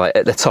someone kind of like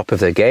at the top of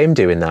their game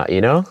doing that,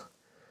 you know?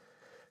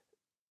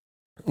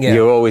 Yeah.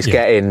 You're always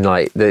getting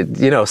like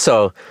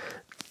so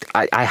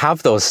I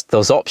have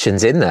those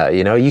options in there,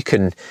 you know. You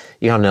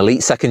have an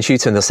elite second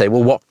shooter, and they'll say,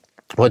 well,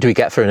 what do we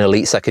get for an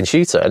elite second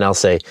shooter? And I'll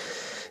say,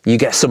 you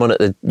get someone at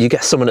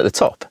the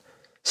top.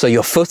 So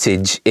your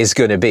footage is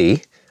going to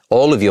be,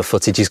 all of your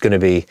footage is going to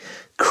be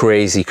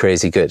crazy,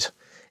 crazy good.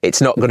 It's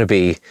not going to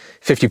be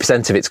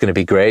 50% of it's going to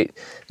be great,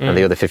 and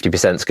the other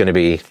 50% is going to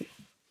be,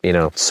 you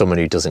know, someone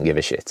who doesn't give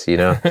a shit, you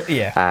know.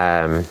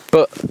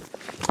 But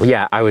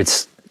yeah, I would,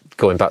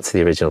 going back to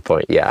the original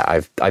point,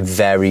 yeah, I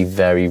very,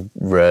 very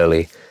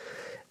rarely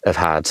have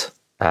had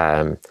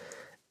a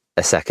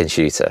second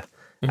shooter.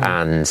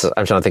 And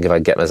I'm trying to think if I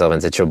can get myself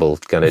into trouble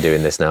kind of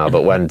doing this now.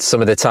 But when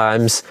some of the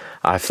times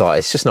I've thought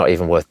it's just not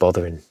even worth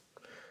bothering.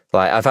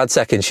 Like I've had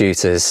second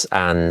shooters,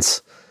 and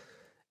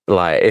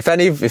like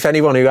if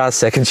anyone who has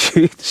second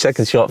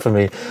shot for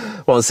me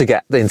wants to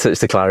get in touch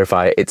to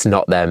clarify, it's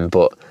not them,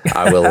 but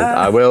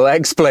I will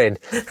explain.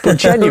 But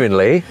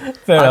genuinely,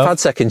 I've had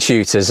second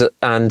shooters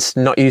and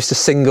not used a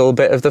single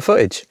bit of the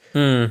footage.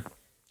 And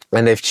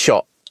they've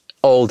shot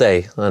all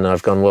day, and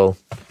I've gone, well,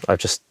 I've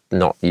just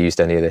not used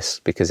any of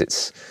this because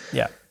it's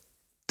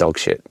dog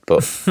shit.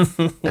 But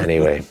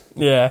anyway.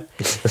 Yeah.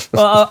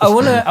 Well, I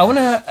want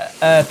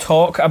to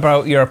talk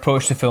about your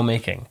approach to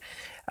filmmaking.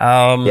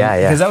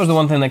 Because that was the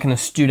one thing that kind of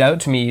stood out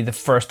to me the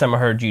first time I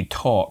heard you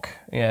talk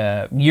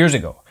years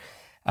ago.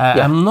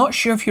 I'm not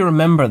sure if you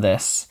remember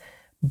this,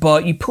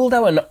 but you pulled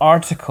out an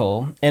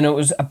article, and it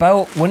was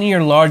about one of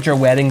your larger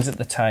weddings at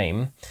the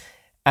time.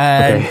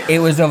 And it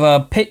was of a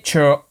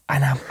picture,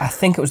 and I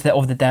think it was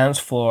of the dance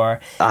floor.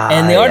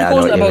 And the article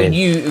wasn't about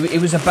you. It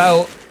was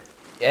about...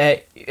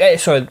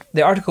 sorry,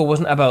 the article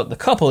wasn't about the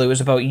couple. It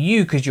was about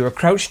you, because you were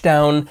crouched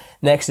down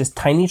next to this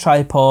tiny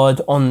tripod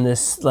on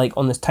this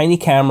tiny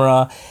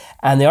camera.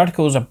 And the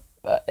article was,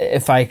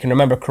 if I can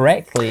remember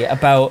correctly,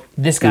 about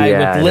this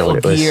guy with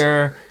little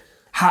gear.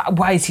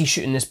 Why is he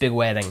shooting this big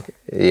wedding?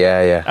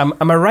 Yeah.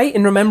 Am I right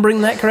in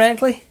remembering that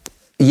correctly?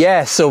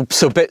 Yeah. So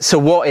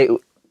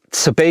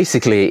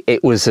basically,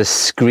 it was a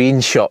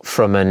screenshot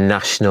from a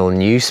national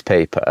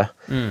newspaper.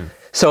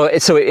 So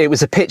it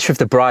was a picture of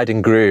the bride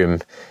and groom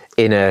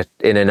in a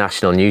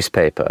national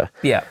newspaper.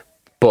 Yeah.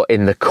 But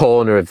in the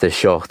corner of the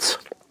shot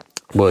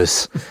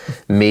was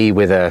me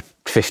with a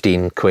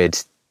 15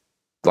 quid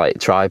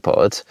like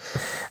tripod,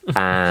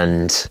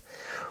 and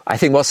I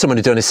think what someone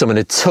had done is someone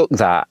had took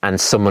that and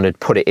someone had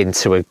put it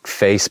into a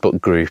Facebook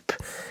group,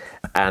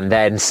 and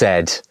then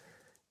said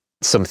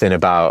something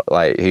about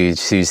like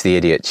who's the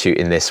idiot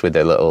shooting this with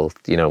the little,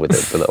 you know, with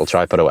the little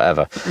tripod or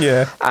whatever.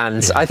 Yeah.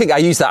 And I think I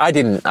used that. I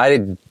didn't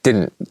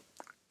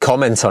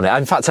comment on it.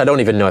 In fact, I don't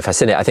even know if I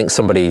seen it. I think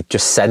somebody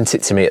just sent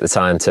it to me at the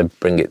time to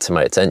bring it to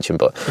my attention.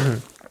 But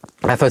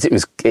I thought it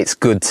was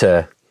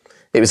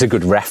a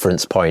good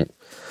reference point.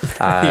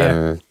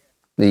 For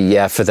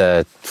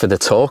the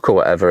talk or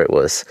whatever it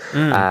was.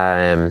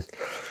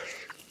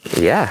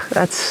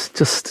 That's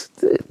just,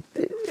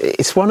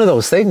 it's one of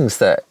those things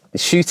that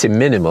shooting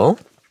minimal,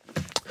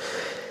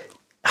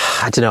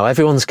 I don't know,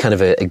 everyone's kind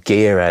of a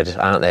gearhead,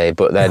 aren't they?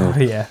 But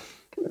then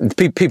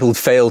people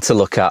fail to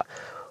look at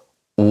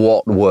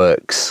what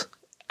works.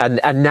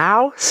 And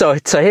now, so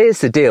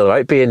here's the deal,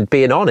 right?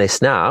 Being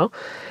honest now,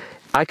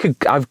 I could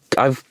go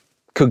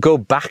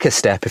back a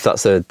step, if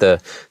that's the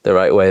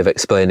right way of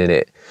explaining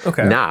it.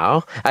 Okay.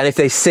 Now, and if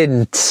they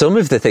seen some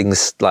of the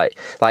things, like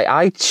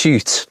I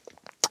shoot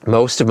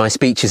most of my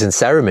speeches and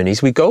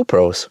ceremonies with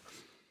GoPros.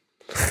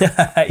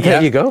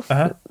 There you go.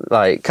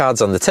 Like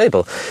cards on the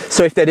table.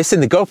 So if they'd have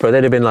seen the GoPro,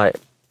 they'd have been like,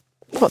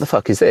 what the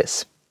fuck is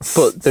this?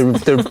 But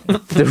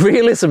the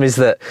realism is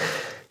that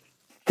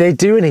they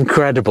do an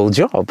incredible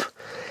job.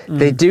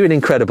 They do an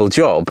incredible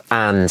job,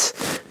 and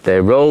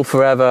they roll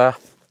forever,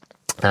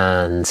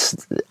 and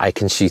I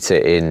can shoot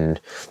it in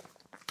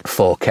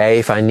 4K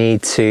if I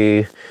need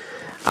to.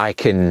 I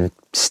can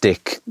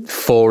stick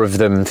 4 of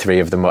them, 3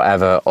 of them,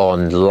 whatever,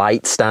 on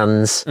light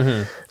stands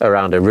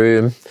around a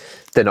room.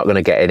 They're not going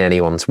to get in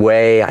anyone's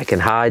way. I can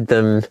hide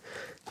them.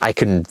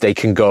 They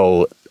can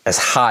go as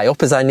high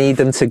up as I need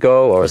them to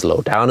go, or as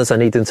low down as I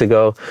need them to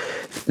go.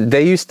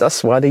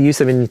 That's why they use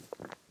them in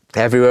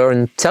everywhere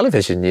in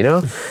television, you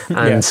know?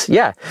 And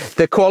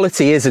the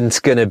quality isn't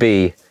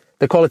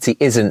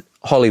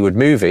Hollywood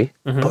movie,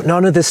 but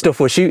none of the stuff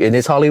we're shooting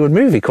is Hollywood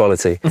movie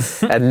quality.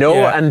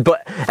 And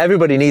but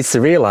everybody needs to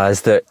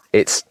realize that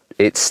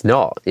it's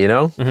not, you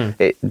know?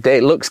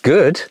 It looks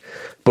good,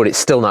 but it's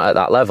still not at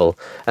that level.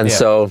 And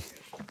so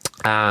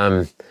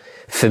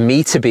for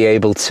me to be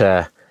able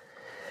to,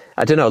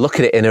 I don't know, look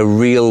at it in a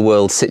real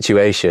world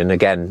situation,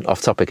 again,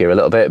 off topic here a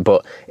little bit,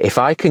 but if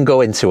I can go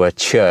into a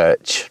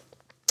church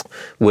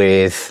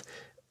with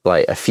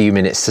like a few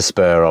minutes to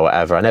spare or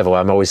whatever,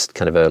 I'm always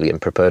kind of early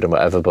and prepared and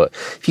whatever, but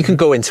if you can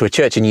go into a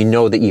church and you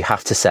know that you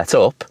have to set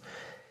up,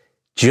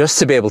 just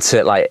to be able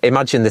to, like,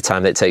 imagine the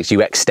time that it takes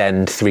you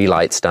extend 3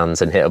 light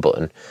stands and hit a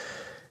button.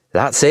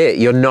 That's it.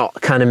 You're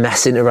not kind of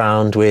messing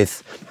around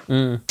with,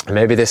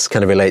 maybe this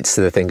kind of relates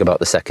to the thing about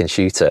the second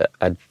shooter.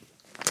 I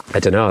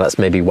don't know, that's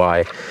maybe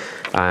why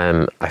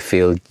I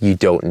feel you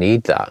don't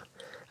need that.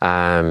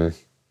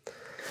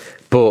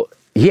 But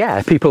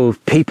yeah,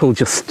 people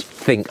just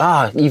think,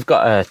 you've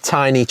got a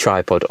tiny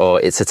tripod,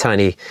 or it's a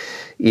tiny,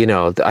 you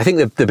know, I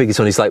think the biggest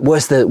one is like,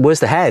 where's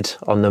the head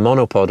on the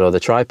monopod or the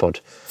tripod?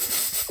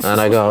 And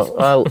I go,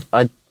 well,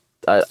 I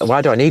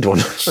why do I need one?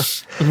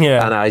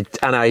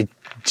 And I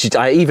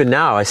even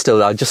now I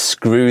just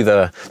screw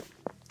the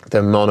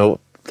mono.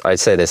 I'd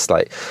say this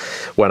like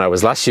when I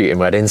was last shooting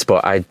weddings,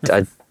 but I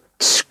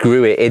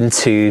screw it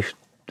into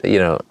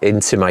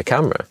my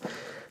camera,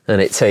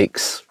 and it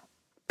takes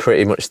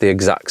pretty much the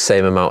exact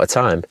same amount of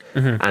time,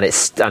 and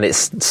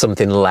it's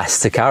something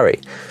less to carry.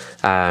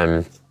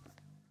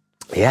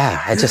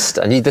 yeah,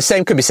 the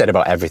same can be said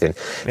about everything.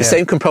 The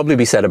same can probably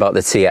be said about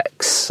the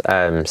TX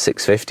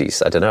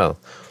 650s. I don't know.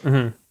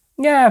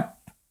 Mm-hmm. Yeah.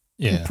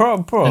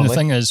 Probably. And the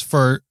thing is,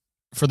 for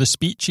the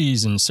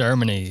speeches and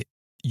ceremony,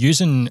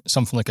 using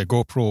something like a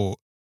GoPro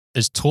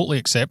is totally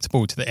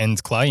acceptable to the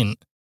end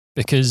client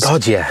because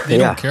they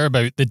don't care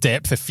about the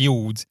depth of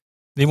field.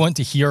 They want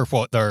to hear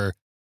what their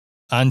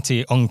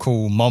auntie,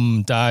 uncle,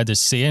 mum, dad is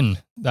saying.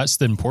 That's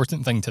the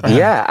important thing to them.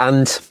 Yeah,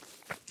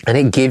 and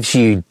it gives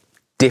you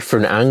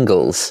different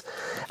angles.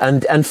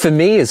 And for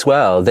me as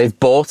well, they've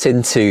bought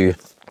into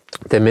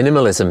the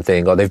minimalism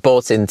thing, or they've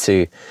bought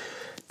into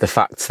the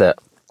fact that,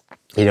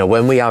 you know,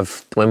 when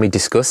we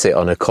discuss it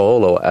on a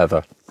call or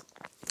whatever,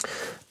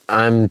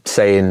 I'm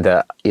saying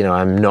that, you know,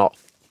 I'm not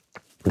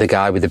the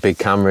guy with the big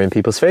camera in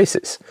people's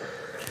faces.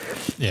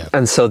 Yeah.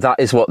 And so that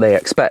is what they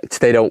expect.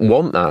 They don't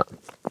want that.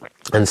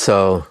 And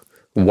so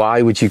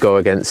why would you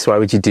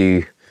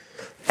do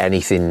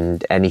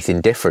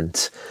anything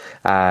different?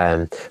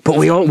 But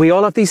we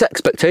all have these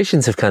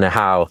expectations of kind of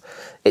how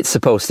it's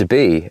supposed to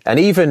be. And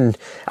even,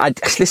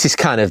 this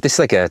is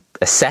like a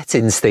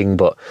settings thing,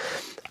 but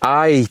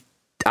I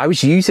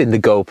was using the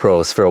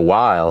GoPros for a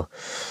while.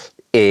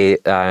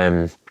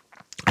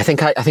 I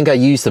think I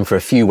used them for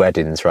a few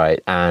weddings,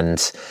 right?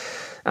 And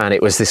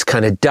it was this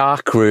kind of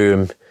dark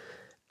room,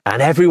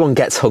 and everyone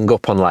gets hung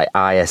up on like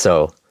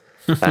ISO,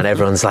 and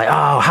everyone's like,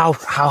 "Oh, how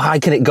high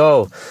can it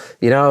go?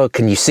 You know,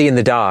 can you see in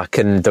the dark?"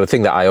 And the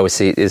thing that I always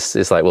see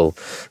is like, well,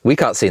 we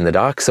can't see in the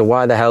dark, so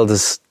why the hell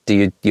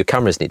do your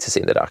cameras need to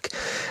see in the dark?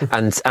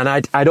 And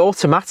I'd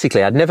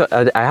automatically, I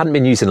hadn't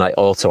been using like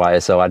auto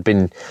ISO. I'd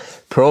been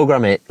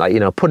programming it, like, you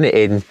know, putting it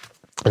in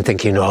and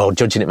thinking,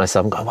 judging it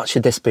myself, and going, what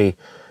should this be?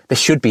 This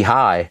should be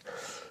high.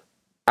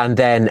 And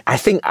then I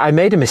think I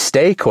made a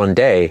mistake one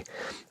day,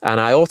 and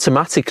I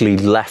automatically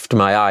left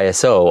my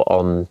ISO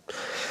on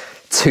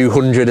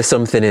 200 or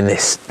something in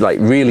this like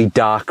really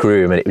dark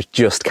room, and it was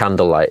just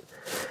candlelight.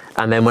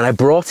 And then when I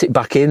brought it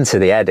back into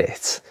the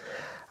edit,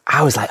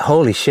 I was like,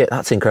 holy shit,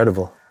 that's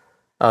incredible.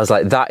 I was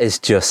like, that is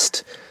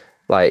just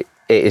like,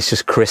 it is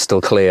just crystal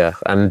clear.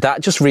 And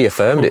that just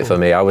reaffirmed it for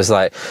me. I was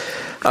like,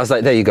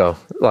 there you go.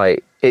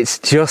 Like, it's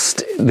just,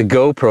 the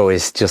GoPro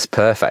is just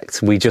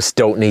perfect. We just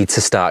don't need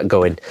to start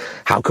going,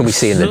 how can we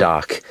see in the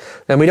dark?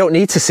 And we don't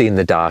need to see in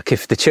the dark.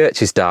 If the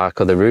church is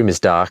dark or the room is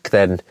dark,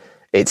 then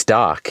it's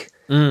dark.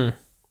 Mm.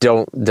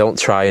 Don't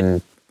try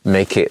and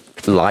make it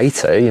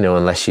lighter, you know,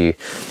 unless you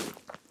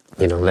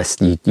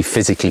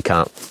physically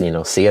can't, you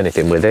know, see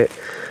anything with it.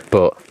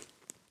 But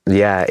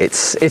yeah,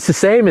 it's the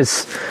same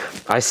as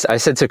I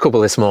said to a couple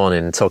this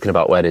morning talking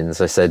about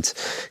weddings. I said,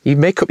 you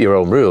make up your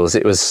own rules.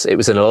 It was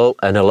an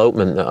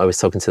elopement that I was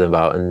talking to them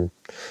about, and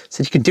I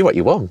said, you can do what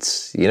you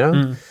want, you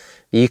know.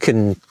 You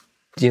can,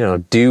 you know,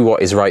 do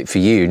what is right for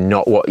you,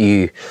 not what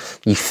you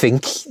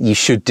think you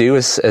should do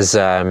as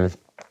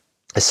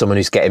someone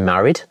who's getting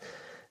married.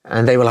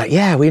 And they were like,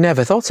 yeah, we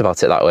never thought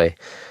about it that way.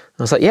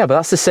 I was like, yeah, but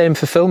that's the same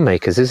for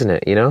filmmakers, isn't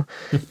it? You know,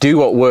 do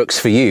what works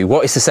for you.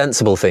 What is the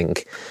sensible thing?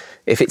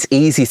 If it's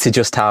easy to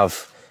just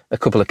have a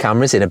couple of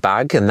cameras in a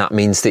bag, and that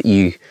means that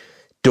you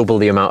double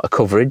the amount of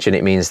coverage, and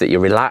it means that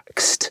you're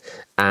relaxed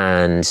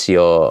and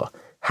you're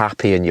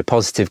happy and you're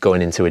positive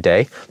going into a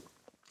day,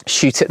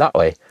 shoot it that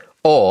way.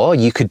 Or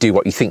you could do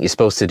what you think you're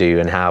supposed to do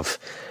and have,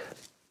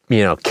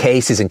 you know,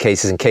 cases and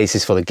cases and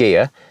cases full of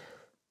gear,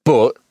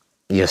 but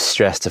you're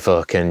stressed to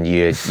fuck and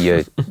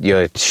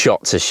you're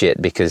shot to shit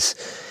because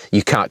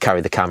you can't carry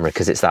the camera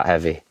because it's that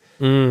heavy.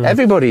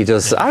 Everybody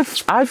does.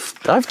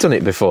 I've done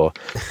it before.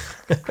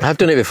 I've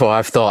done it before.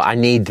 I've thought, I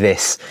need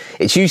this.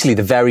 It's usually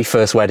the very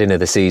first wedding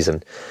of the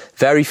season.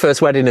 Very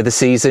first wedding of the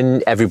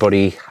season,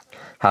 everybody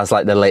has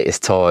like the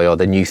latest toy or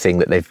the new thing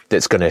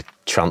that's going to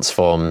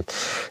transform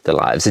their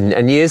lives.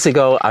 And years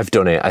ago, I've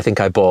done it. I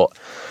think I bought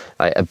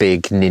like a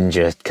big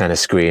Ninja kind of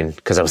screen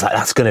because I was like,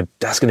 that's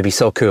gonna be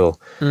so cool.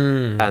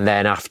 And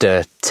then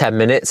after 10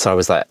 minutes, I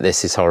was like,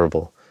 this is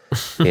horrible,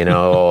 you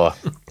know. Or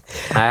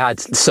I had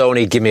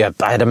Sony give me I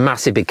had a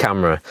massive big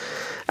camera,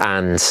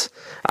 and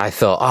I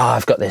thought,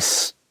 I've got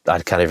this. I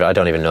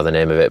don't even know the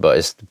name of it, but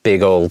it's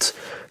big old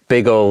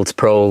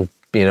pro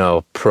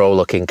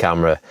looking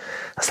camera.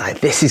 I was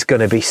like, this is going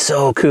to be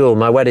so cool.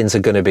 My weddings are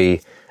going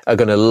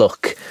to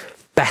look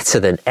better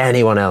than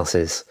anyone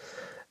else's.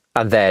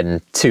 And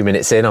then 2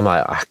 minutes in, I'm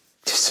like, I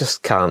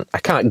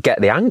can't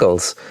get the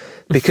angles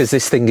because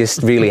this thing is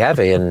really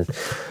heavy, and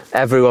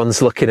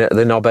everyone's looking at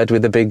the knobhead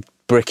with the big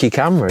bricky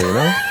camera, you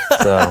know?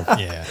 So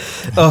yeah.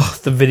 Oh,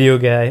 the video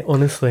guy,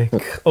 honestly,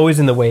 always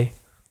in the way.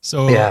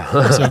 So,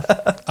 so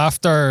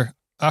after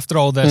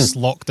all this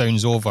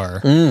lockdown's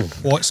over,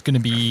 what's going to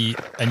be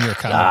in your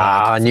camera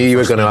bag? I knew you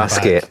were going to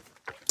ask it.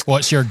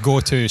 What's your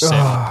go-to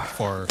setup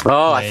for?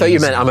 Oh, I thought you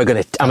meant am I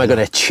going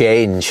to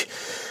change?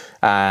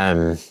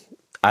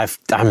 I've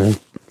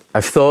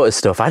thought of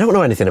stuff. I don't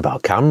know anything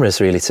about cameras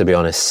really, to be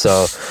honest.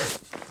 So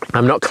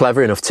I'm not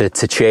clever enough to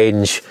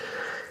change,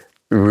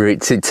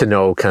 to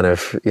know kind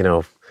of, you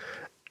know.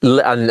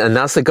 And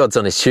that's the God's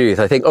honest truth.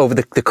 I think over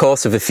the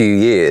course of a few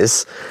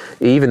years,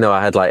 even though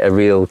I had like a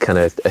real kind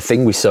of a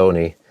thing with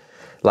Sony,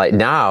 like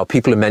now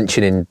people are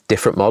mentioning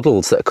different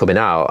models that are coming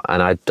out,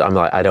 and I'm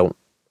like, I don't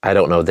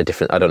know the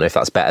different. I don't know if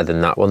that's better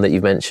than that one that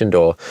you've mentioned,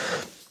 or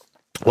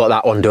what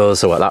that one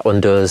does, or what that one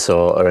does,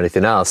 or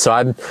anything else. So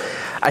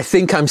I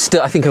think I'm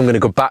going to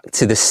go back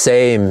to the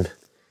same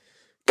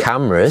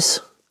cameras.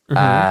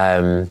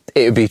 It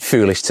would be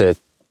foolish to,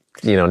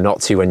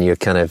 not to when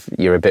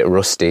you're a bit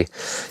rusty.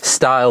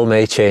 Style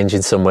may change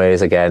in some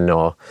ways again,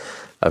 or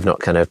I've not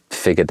kind of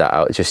figured that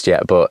out just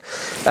yet. But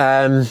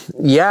I'm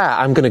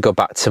going to go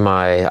back to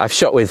I've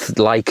shot with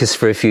Leicas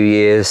for a few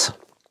years.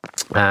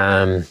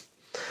 And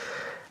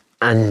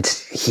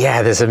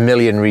yeah, there's a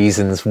million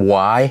reasons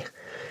why.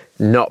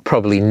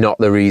 Probably not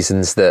the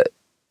reasons that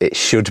it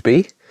should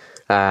be.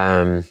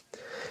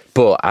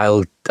 But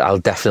I'll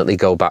definitely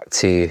go back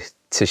to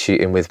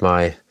shooting with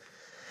my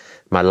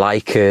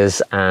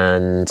Leicas,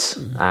 and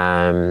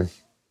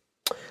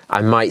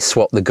I might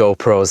swap the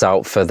GoPros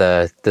out for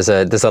there's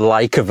a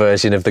Leica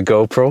version of the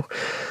GoPro.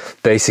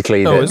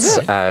 Basically, is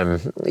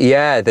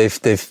it?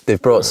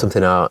 They've brought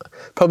something out.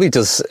 Probably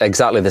does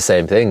exactly the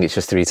same thing. It's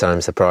just 3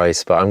 times the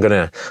price. But I'm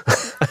gonna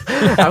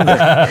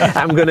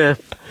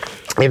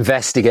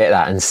investigate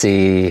that and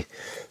see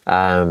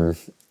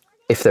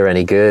if they're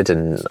any good,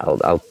 and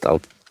I'll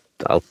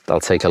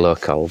take a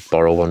look. I'll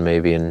borrow one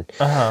maybe and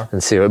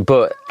see it.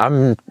 But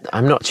I'm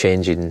not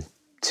changing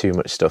too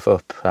much stuff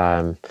up.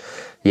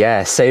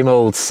 Same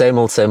old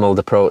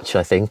approach,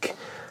 I think,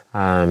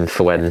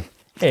 for when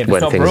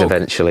things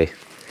eventually.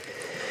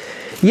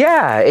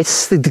 Yeah,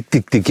 it's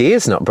the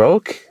gear's not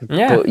broke.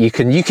 Yeah, but you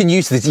can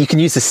use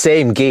the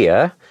same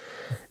gear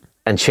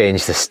and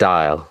change the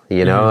style,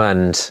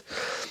 and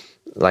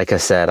like I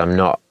said, I'm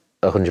not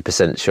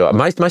 100% sure.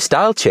 My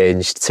style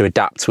changed to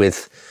adapt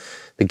with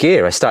the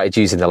gear. I started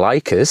using the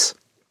Leicas,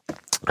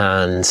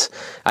 and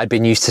I'd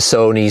been used to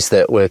Sonys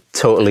that were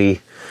totally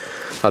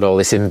had all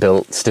this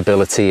inbuilt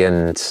stability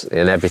and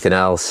everything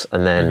else,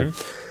 and then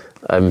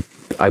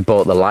I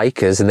bought the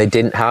Leicas, and they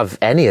didn't have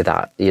any of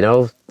that. They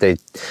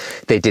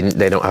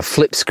don't have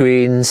flip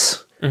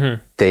screens.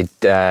 They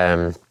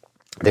don't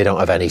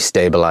have any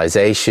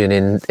stabilization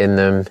in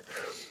them.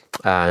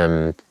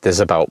 There's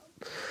about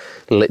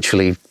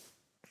literally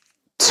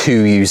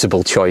 2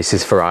 usable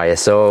choices for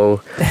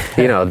ISO.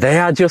 They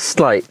are just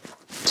like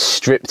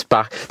stripped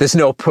back. There's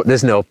no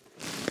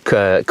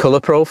color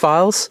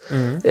profiles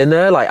in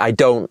there. Like, I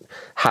don't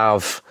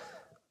have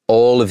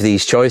all of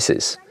these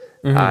choices.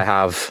 I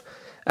have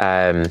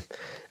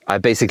I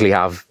basically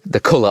have the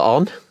color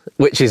on,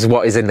 which is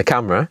what is in the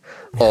camera,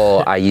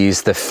 or I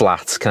use the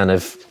flat kind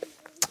of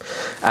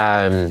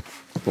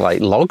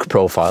like log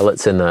profile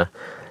that's in there.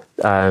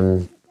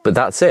 But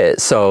that's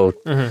it. So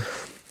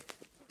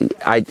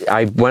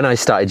I when I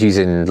started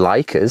using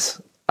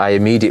Leicas, I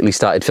immediately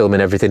started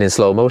filming everything in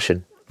slow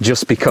motion,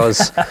 just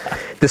because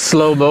the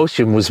slow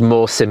motion was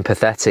more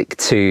sympathetic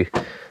to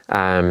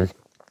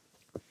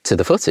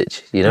the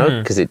footage,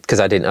 because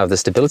I didn't have the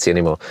stability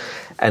anymore.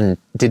 And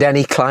did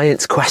any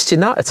clients question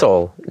that at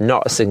all?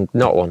 Not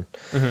one.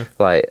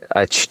 Like,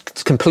 I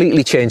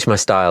completely changed my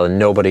style, and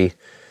nobody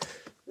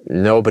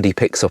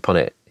picks up on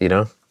it.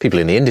 People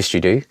in the industry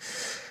do,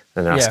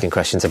 and they're asking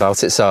questions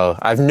about it. So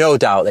I've no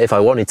doubt that if I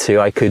wanted to,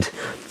 I could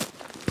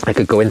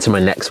go into my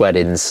next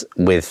weddings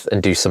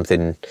and do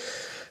something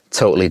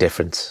totally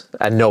different,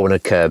 and no one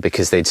would care,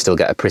 because they'd still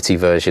get a pretty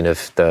version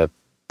of the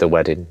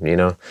wedding,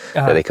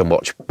 that they can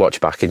watch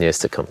back in years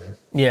to come.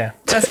 Yeah,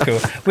 that's cool.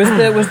 Was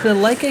the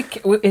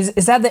Leica,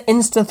 is that the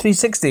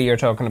Insta360 you're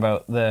talking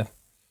about, the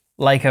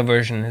Leica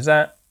version? Is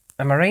that,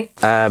 am I right?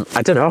 I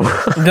don't know.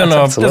 Don't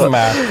know. Doesn't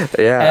matter.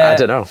 Yeah, I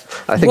don't know.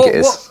 I think it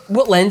is.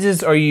 What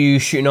lenses are you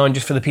shooting on,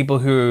 just for the people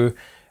who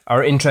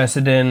are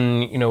interested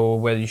in,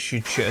 whether you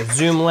should shoot a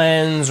zoom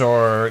lens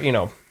or,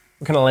 what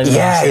kind of lens?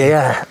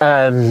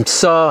 Yeah.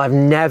 So I've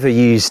never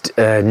used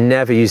a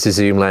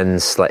zoom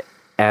lens, like,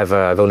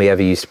 ever. I've only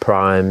ever used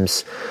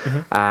primes.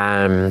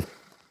 I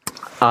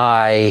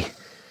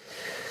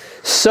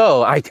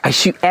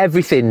shoot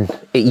everything.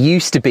 It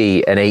used to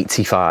be an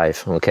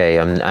 85, okay,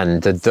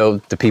 and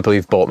the people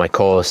who've bought my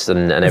course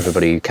and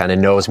everybody who kind of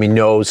knows me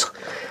knows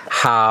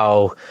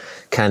how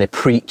kind of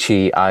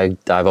preachy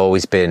I've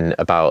always been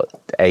about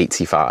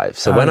 85.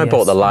 So when I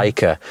bought the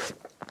Leica,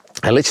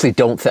 I literally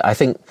I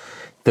think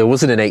there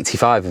wasn't an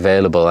 85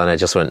 available, and I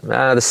just went,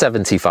 the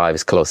 75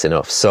 is close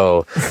enough.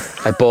 So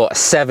I bought a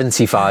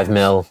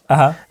 75mm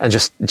and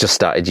just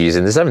started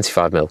using the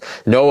 75mm.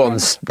 No one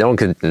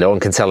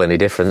can tell any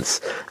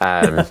difference.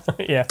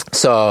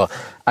 So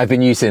I've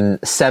been using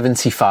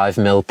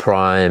 75mm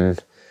prime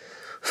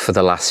for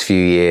the last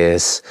few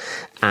years,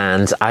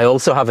 and I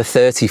also have a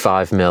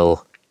 35mm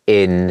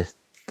in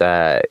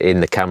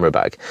the camera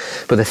bag,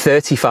 but the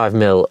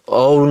 35mm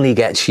only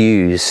gets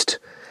used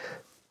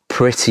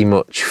pretty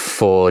much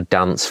for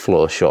dance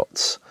floor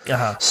shots.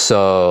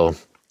 So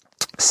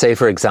say,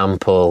 for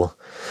example,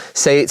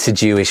 it's a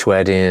Jewish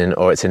wedding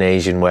or it's an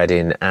Asian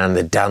wedding, and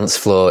the dance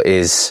floor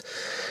is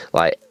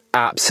like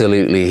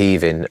absolutely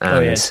heaving,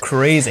 and it's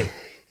crazy.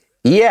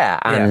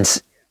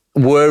 And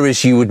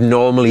whereas you would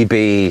normally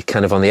be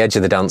kind of on the edge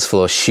of the dance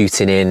floor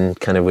shooting in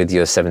kind of with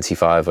your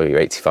 75 or your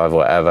 85 or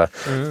whatever,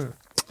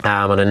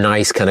 on a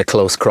nice kind of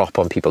close crop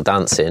on people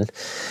dancing,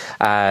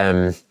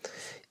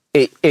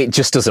 it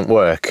just doesn't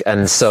work.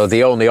 And so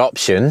the only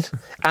option,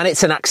 and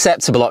it's an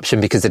acceptable option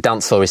because the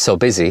dance floor is so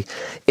busy,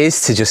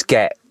 is to just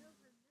get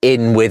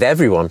in with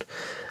everyone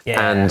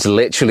and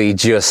literally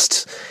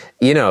just,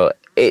 you know,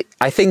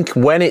 I think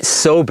when it's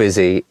so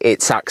busy,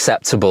 it's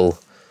acceptable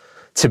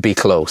to be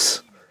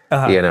close,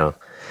 you know.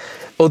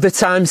 Other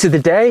times of the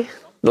day,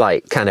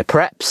 like kind of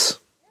preps,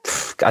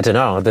 I don't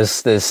know,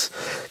 there's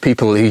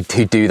people who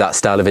do that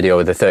style of video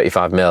with the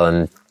 35mm,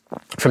 and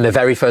from the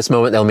very first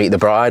moment they'll meet the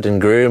bride and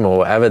groom or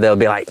whatever, they'll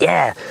be like,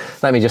 yeah,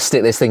 let me just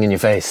stick this thing in your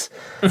face.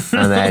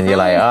 And then you're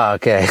like, oh,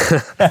 okay.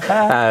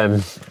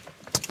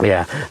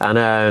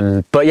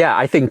 But yeah,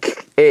 I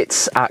think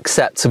it's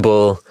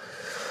acceptable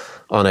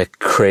on a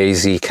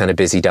crazy kind of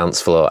busy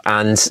dance floor,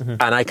 and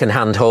I can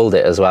hand hold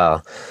it as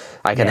well.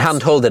 I can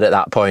hand hold it at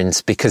that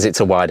point because it's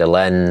a wider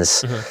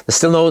lens. There's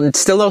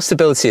still no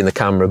stability in the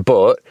camera,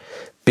 but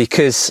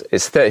because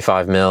it's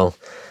 35mm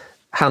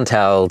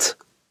handheld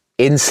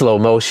in slow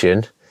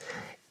motion,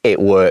 it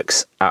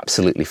works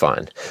absolutely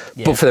fine.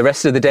 But for the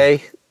rest of the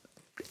day,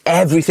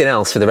 everything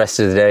else for the rest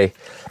of the day,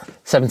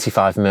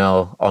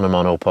 75mm on a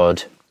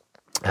monopod.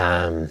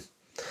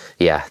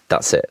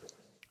 That's it.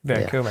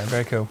 Very cool, man.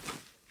 Very cool.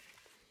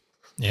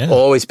 Yeah.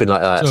 Always been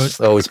like that.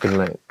 So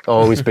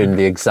always been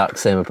the exact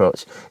same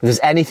approach. If there's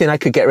anything I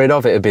could get rid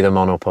of, it would be the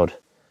monopod.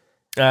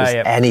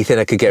 Anything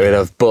I could get rid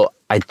of, but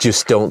I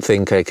just don't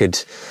think I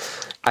could.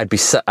 I'd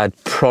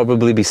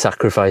probably be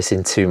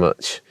sacrificing too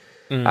much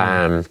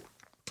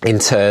in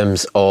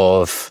terms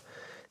of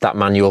that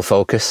manual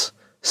focus.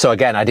 So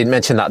again, I didn't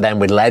mention that then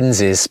with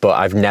lenses, but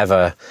I've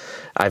never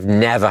used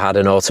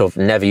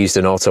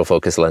an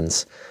autofocus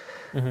lens.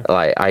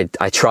 Like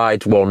I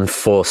tried one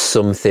for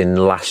something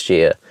last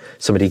year.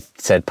 Somebody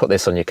said, put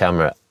this on your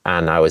camera.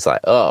 And I was like,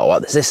 oh,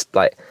 what is this?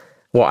 Like,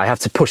 what? I have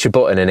to push a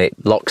button and it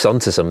locks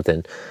onto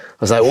something. I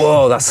was like,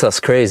 whoa, that's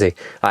crazy.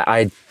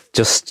 I've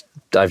just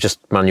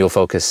manual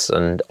focus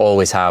and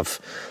always have.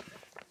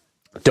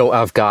 Don't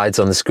have guides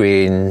on the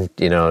screen,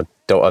 you know,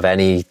 don't have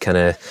any kind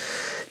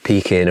of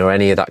peeking or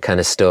any of that kind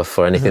of stuff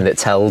or anything that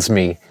tells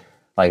me,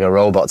 like a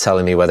robot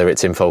telling me whether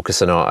it's in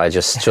focus or not. I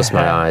just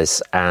my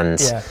eyes and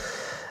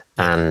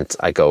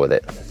I go with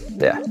it.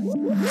 Yeah.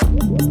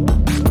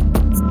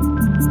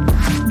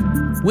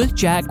 With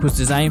Jack was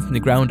designed from the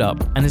ground up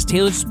and is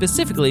tailored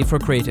specifically for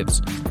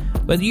creatives.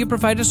 Whether you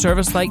provide a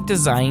service like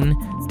design,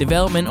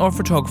 development or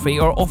photography,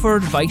 or offer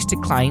advice to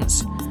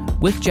clients,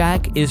 With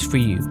Jack is for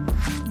you.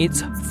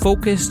 It's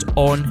focused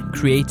on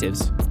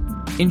creatives.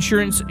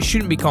 Insurance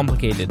shouldn't be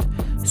complicated,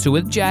 so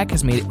With Jack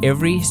has made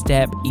every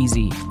step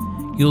easy.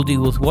 You'll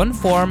deal with one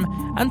form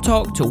and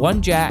talk to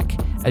one Jack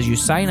as you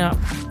sign up,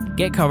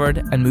 get covered,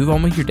 and move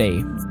on with your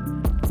day.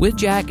 With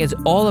Jack is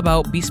all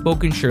about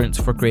bespoke insurance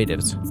for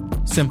creatives.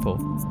 Simple.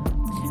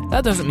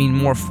 That doesn't mean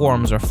more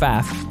forms or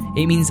faff,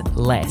 it means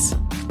less.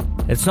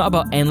 It's not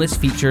about endless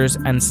features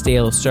and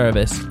stale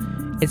service.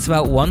 It's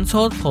about one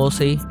solid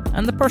policy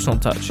and the personal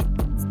touch.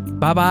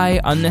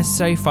 Bye-bye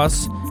unnecessary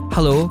fuss.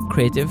 Hello,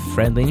 creative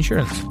friendly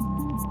insurance.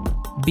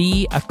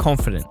 Be a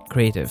confident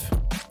creative.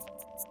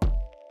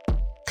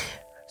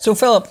 So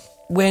Philip,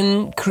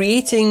 when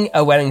creating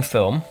a wedding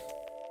film,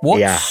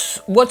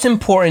 what's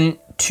important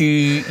to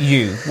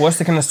you? What's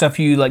the kind of stuff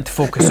you like to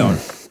focus on?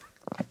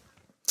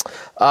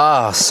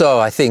 So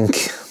I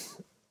think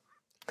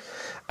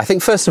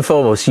first and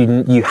foremost,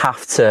 you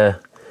have to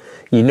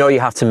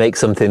make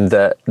something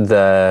that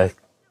the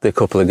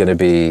couple are going to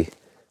be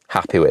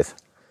happy with.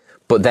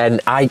 But then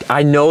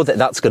I know that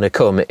that's going to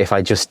come if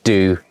I just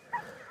do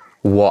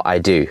what I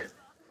do.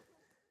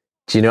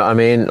 Do you know what I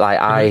mean?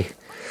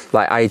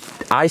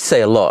 I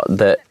say a lot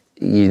that,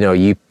 you know,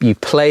 you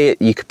could play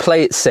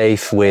it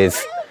safe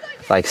with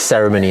like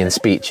ceremony and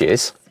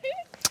speeches,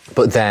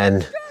 but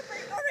then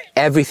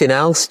everything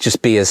else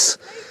just be as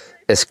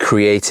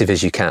creative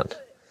as you can.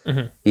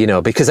 Mm-hmm. You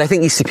know, because I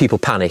think you see people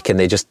panic and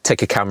they just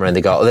take a camera and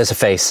they go, oh, there's a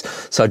face,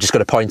 so I've just got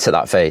to point to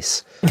that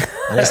face.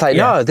 And it's like,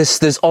 no,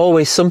 there's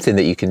always something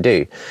that you can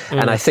do.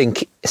 And I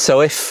think,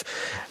 so if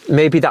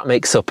maybe that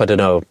makes up, I don't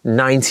know,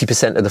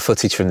 90% of the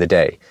footage from the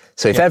day.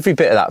 So if every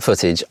bit of that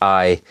footage,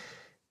 I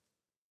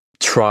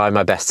try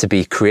my best to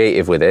be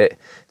creative with it,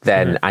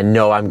 then I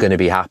know I'm going to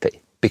be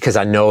happy, because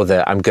I know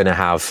that I'm going to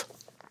have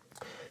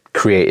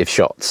creative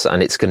shots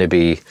and it's going to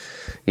be,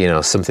 you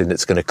know, something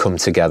that's going to come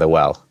together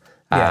well.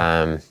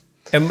 Yeah.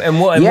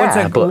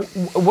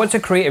 What's a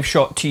creative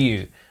shot to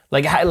you?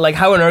 Like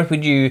how on earth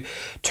would you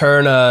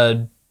turn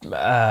a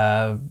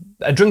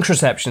drinks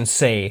reception,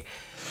 say,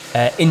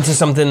 into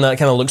something that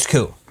kind of looks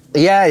cool?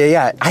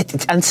 Yeah.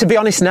 And to be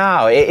honest,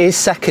 now it is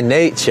second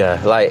nature.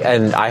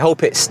 And I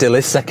hope it still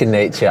is second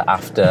nature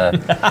after,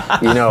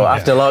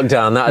 after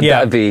lockdown.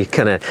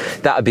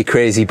 That'd be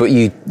crazy. But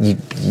you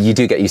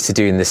do get used to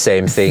doing the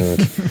same thing,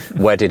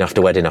 wedding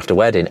after wedding after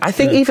wedding. I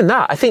think even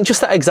that. I think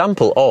just that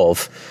example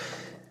of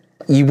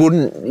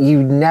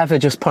you never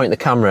just point the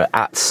camera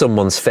at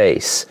someone's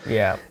face.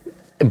 Yeah.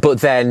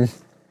 But then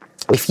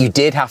if you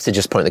did have to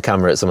just point the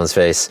camera at someone's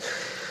face,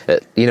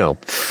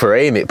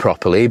 frame it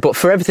properly. But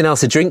for everything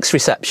else, a drinks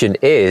reception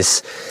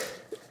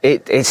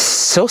it's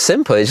so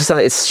simple. It's just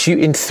like it's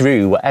shooting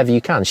through whatever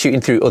you can, shooting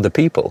through other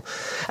people.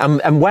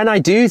 And when I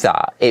do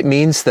that, it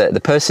means that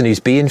the person who's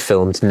being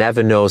filmed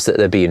never knows that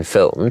they're being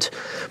filmed.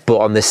 But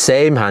on the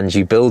same hand,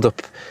 you build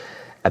up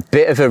a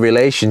bit of a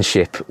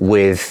relationship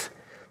with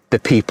the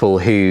people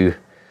who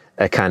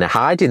are kind of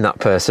hiding that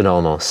person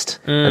almost.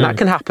 And that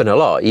can happen a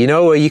lot,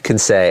 where you can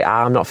say,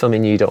 I'm not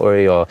filming you, don't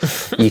worry. Or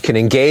you can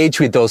engage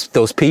with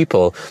those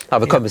people,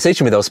 have a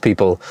conversation with those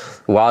people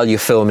while you're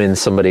filming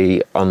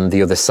somebody on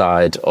the other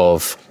side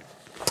of,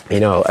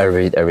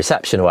 a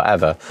reception or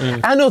whatever.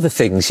 And other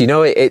things,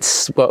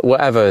 it's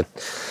whatever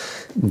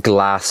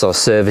glass or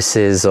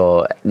services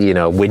or,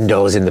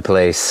 windows in the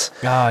place.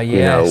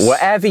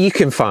 Whatever you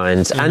can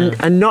find.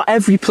 And not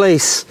every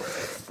place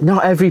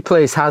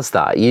has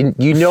that.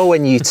 You know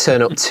when you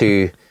turn up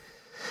to,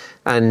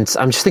 and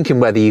I'm just thinking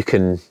whether you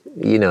can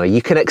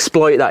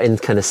exploit that in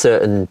kind of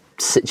certain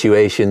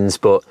situations,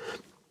 but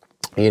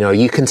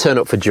you can turn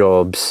up for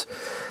jobs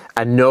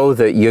and know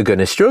that you're going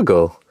to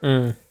struggle,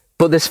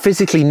 but there's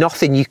physically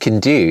nothing you can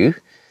do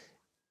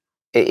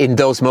in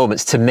those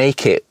moments to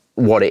make it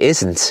what it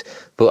isn't.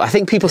 But I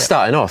think people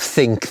starting off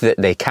think that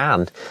they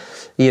can.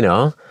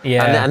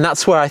 And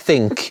that's where I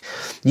think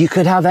you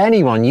could have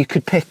anyone. You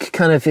could pick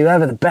kind of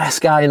whoever the best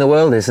guy in the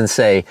world is and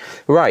say,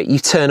 right, you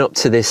turn up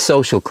to this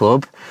social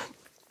club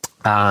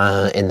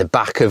in the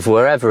back of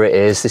wherever it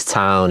is, this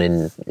town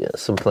in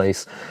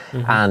someplace,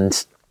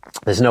 and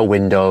there's no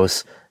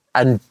windows,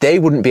 and they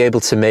wouldn't be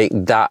able to make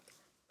that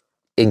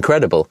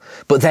incredible.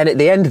 But then at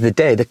the end of the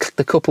day, the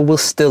couple will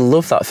still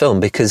love that film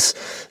because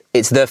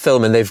it's their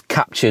film and they've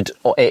captured,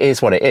 it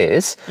is what it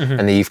is,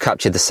 and you've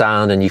captured the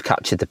sound and you've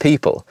captured the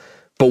people.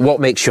 But what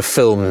makes your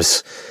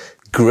films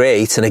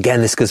great, and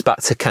again, this goes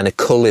back to kind of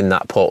culling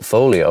that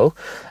portfolio,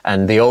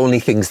 and the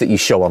only things that you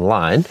show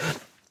online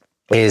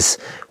is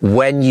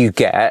when you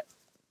get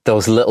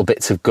those little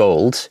bits of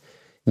gold,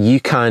 you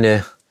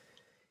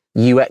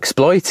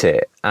exploit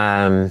it.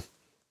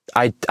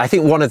 I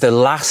think one of the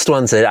last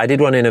ones, I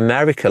did one in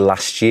America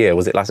last year,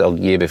 was it last or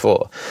year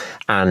before?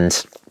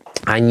 And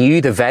I knew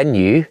the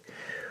venue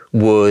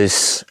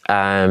was,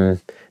 the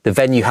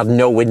venue had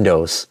no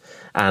windows.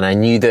 And I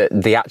knew that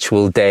the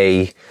actual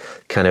day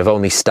kind of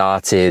only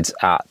started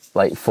at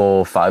like 4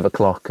 or 5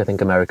 o'clock. I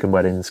think American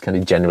weddings kind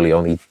of generally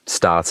only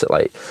start at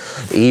like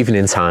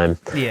evening time.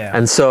 Yeah.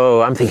 And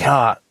so I'm thinking,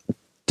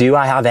 do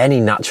I have any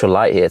natural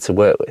light here to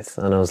work with?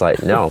 And I was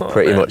like, no,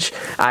 pretty much.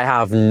 I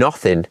have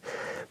nothing.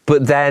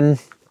 But then,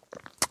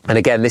 and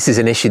again, this is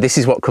an issue. This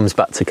is what comes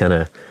back to kind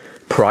of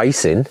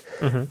pricing.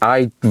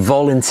 I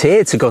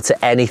volunteered to go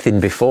to anything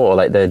before,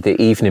 like the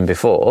evening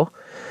before,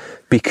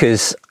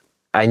 because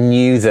I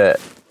knew that,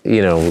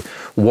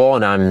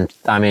 one,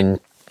 I'm in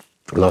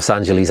Los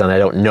Angeles and I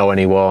don't know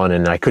anyone,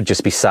 and I could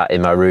just be sat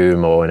in my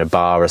room or in a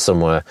bar or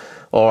somewhere,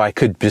 or I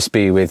could just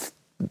be with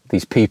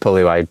these people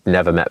who I'd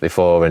never met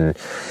before and,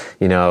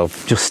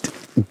 just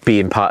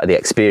being part of the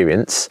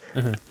experience.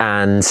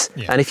 And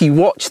if you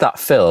watch that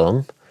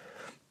film,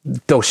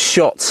 those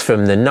shots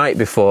from the night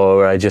before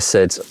where I just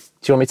said, do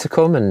you want me to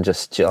come and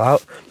just chill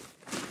out?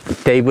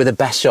 They were the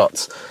best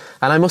shots.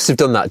 And I must have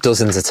done that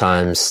dozens of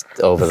times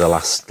over the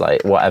last,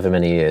 like, whatever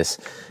many years.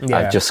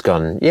 I've just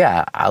gone,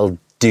 I'll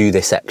do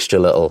this extra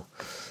little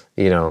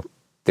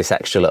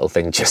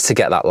thing just to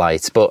get that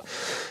light. But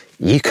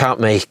you can't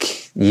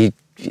make, you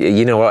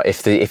know what,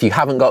 if you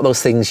haven't got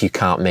those things, you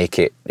can't make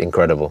it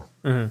incredible.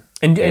 And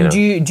do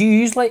you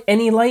use like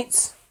any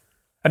lights?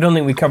 I don't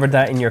think we covered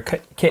that in your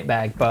kit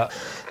bag, but...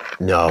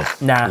 No.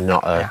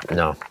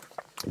 No.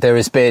 There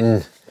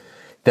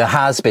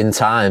has been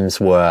times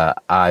where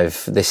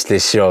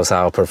this shows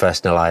how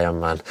professional I am,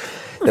 man.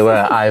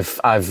 Where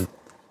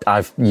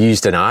I've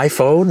used an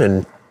iPhone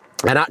and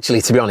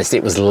actually, to be honest,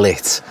 it was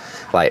lit,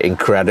 like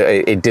incredible.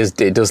 It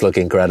does look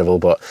incredible.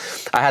 But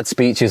I had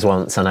speeches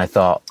once, and I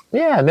thought,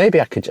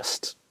 maybe I could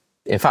just.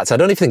 In fact, I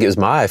don't even think it was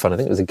my iPhone. I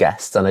think it was a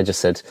guest, and I just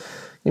said,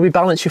 "Can we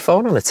balance your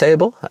phone on a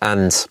table?"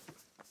 And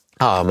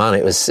oh man,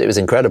 it was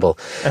incredible.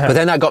 But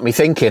then that got me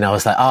thinking. I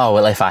was like, oh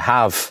well, if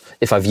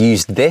I've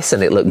used this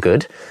and it looked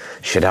good,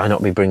 should I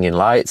not be bringing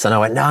lights? And I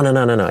went, no.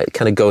 It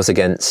kind of goes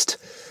against,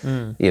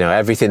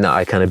 everything that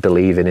I kind of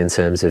believe in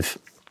terms of,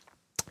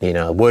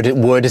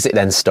 where does it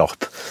then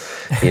stop?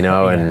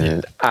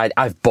 And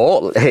I've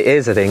bought,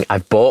 here's the thing,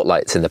 I've bought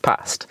lights in the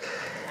past.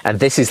 And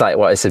this is like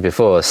what I said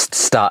before,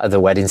 start of the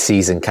wedding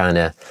season kind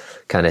of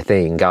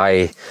thing.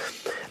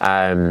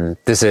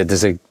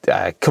 There's a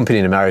company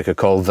in America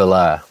called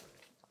Valeur.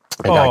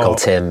 A guy called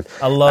Tim.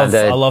 I love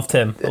Tim.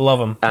 I love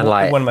him. And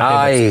like, one of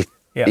my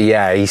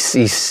favorites.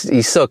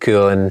 He's so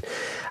cool. And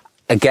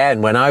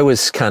again, when I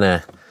was kind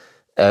of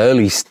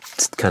early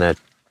kind of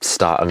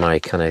start of my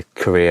kind of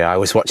career, I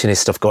was watching his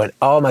stuff going,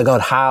 oh my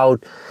God, how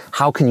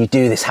can you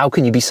do this? How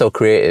can you be so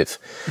creative?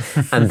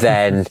 And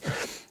then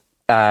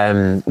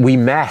we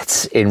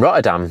met in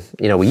Rotterdam.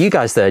 Were you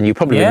guys there? And you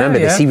probably remember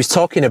this. He was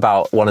talking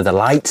about one of the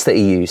lights that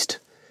he used.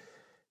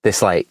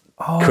 This like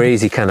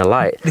crazy kind of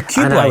light. The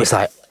cube and light. I was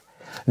like,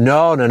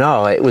 no.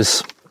 It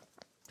was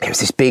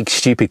this big,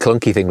 stupid,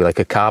 clunky thing with like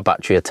a car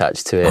battery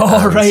attached to it.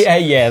 Oh,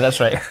 right. Yeah, that's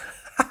right.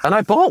 And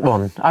I bought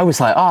one. I was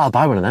like, I'll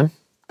buy one of them.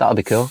 That'll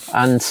be cool.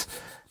 And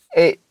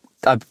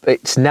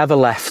it's never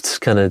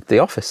left kind of the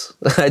office.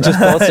 I just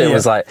bought it and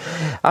was like,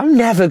 I'm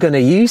never going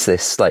to use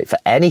this like for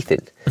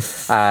anything.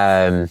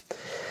 And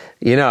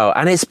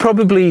it's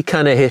probably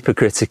kind of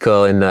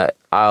hypocritical in that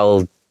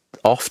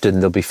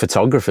there'll be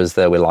photographers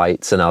there with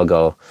lights and I'll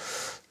go,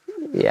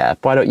 yeah,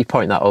 why don't you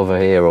point that over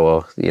here?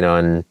 Or,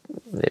 and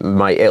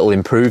it'll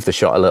improve the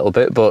shot a little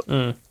bit, but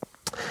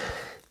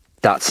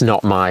that's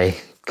not my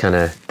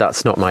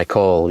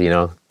call,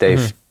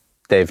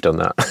 They've done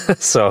that.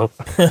 So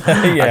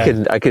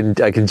I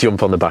can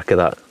jump on the back of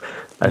that.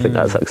 I think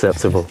that's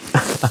acceptable.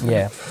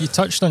 Yeah. You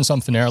touched on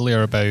something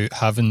earlier about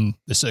having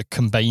this sort of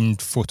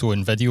combined photo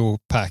and video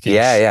package.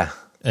 Yeah.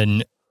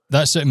 And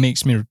that sort of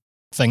makes me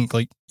think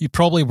like you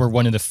probably were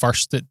one of the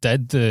first that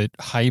did the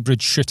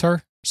hybrid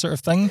shooter sort of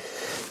thing.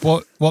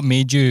 What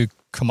made you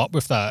come up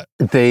with that?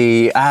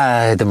 The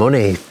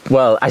money.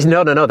 Well,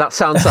 no. That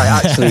sounds like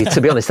actually,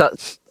 to be honest,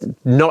 that's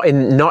not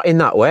in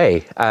that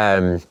way.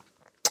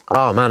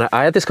 Oh man,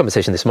 I had this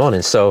conversation this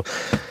morning. So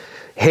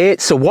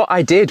what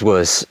I did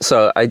was,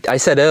 I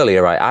said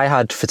earlier, right, I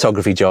had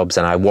photography jobs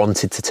and I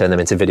wanted to turn them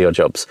into video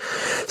jobs.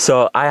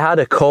 So I had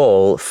a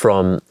call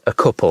from a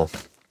couple.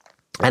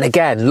 And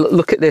again,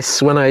 look at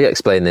this when I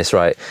explain this,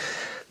 right?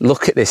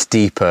 Look at this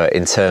deeper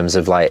in terms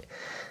of like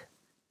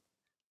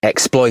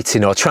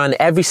exploiting or trying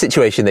every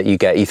situation that you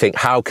get, you think,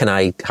 how can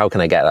I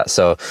get that?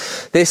 So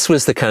this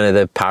was the kind of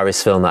the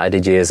Paris film that I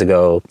did years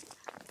ago,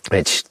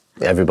 which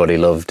everybody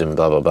loved and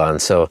blah, blah, blah.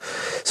 And so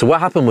what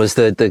happened was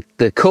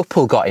the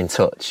couple got in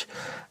touch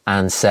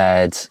and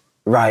said,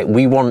 right,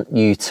 we want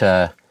you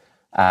to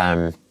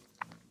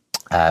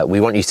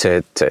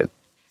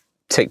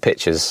take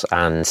pictures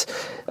and,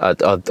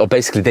 or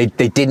basically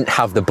they didn't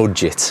have the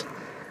budget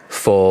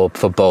for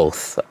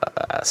both,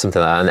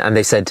 something like that. And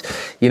they said,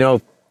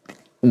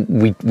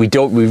 we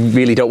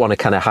really don't want to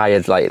kind of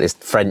hire like this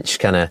French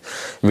kind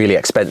of really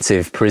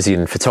expensive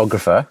Parisian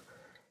photographer.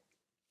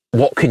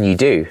 What can you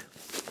do?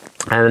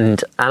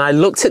 And I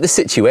looked at the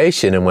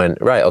situation and went,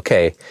 right,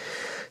 okay.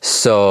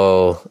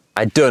 So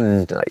I'd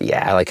done,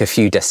 like a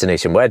few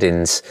destination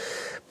weddings,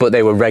 but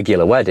they were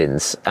regular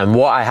weddings. And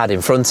what I had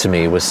in front of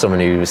me was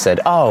someone who said,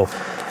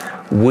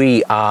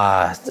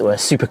 we're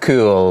super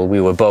cool.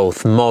 We were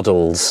both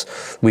models.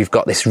 We've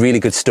got this really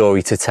good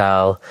story to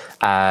tell.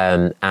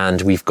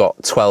 And we've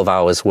got 12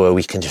 hours where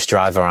we can just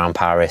drive around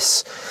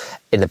Paris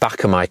in the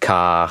back of my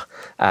car.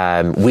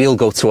 We'll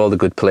go to all the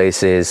good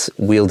places.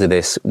 We'll do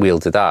this. We'll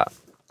do that.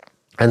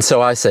 And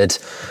so I said,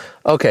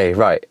 okay,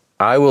 right.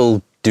 I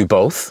will do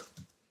both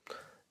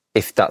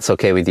if that's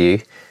okay with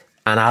you.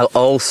 And I'll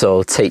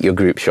also take your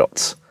group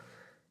shots.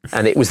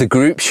 And it was the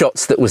group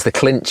shots that was the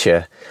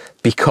clincher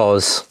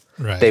because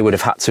they would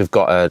have had to have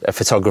got a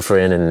photographer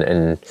in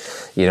and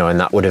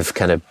that would have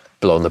kind of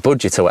blown the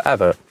budget or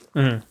whatever.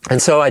 Mm.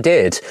 And so I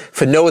did.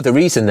 For no other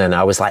reason than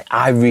I was like,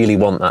 I really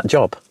want that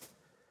job.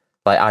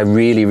 Like, I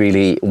really,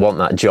 really want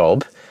that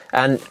job.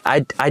 And I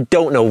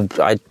don't know,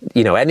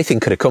 anything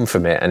could have come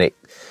from it. And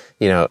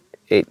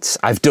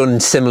I've done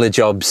similar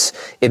jobs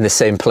in the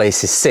same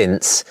places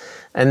since,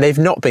 and they've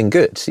not been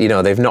good.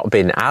 They've not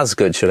been as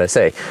good, should I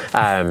say.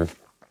 But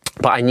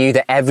I knew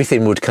that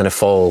everything would kind of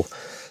fall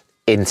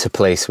into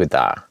place with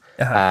that.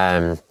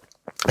 Uh-huh.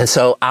 And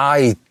so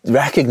I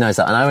recognized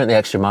that, and I went the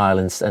extra mile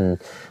and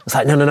was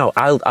like, no,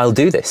 I'll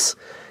do this,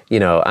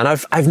 and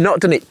I've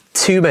not done it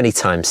too many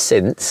times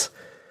since,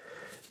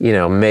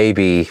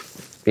 maybe,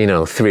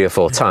 3 or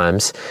 4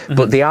 times. Mm-hmm.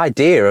 But the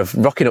idea of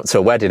rocking up to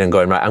a wedding and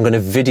going, right, I'm going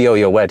to video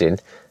your wedding,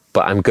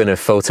 but I'm going to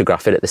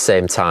photograph it at the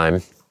same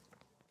time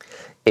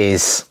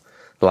is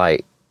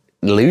like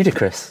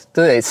ludicrous.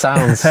 It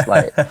sounds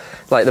like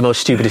the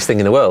most stupidest thing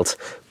in the world.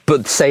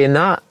 But saying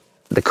that,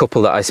 the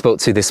couple that I spoke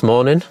to this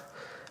morning,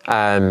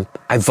 I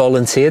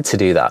volunteered to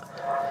do that.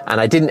 And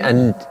I didn't,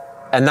 and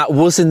that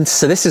wasn't,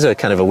 so this is a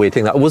kind of a weird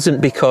thing. That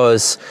wasn't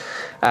because,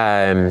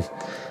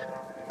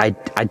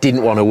 I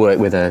didn't want to work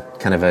with a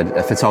kind of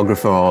a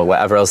photographer or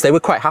whatever else. They were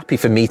quite happy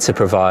for me to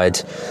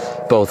provide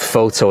both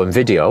photo and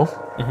video,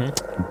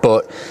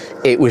 but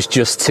it was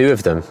just 2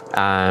 of them.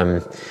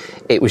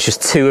 It was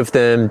just 2 of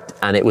them,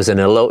 and it was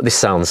this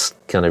sounds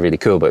kind of really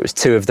cool, but it was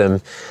 2 of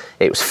them.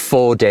 It was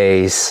 4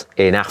 days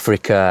in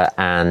Africa,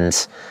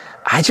 and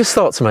I just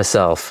thought to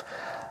myself,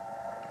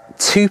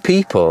 2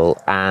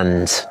 people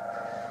and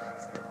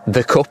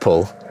the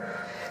couple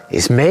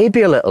is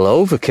maybe a little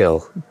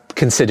overkill,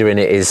 considering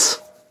it is,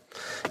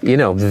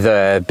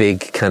 their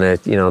big kind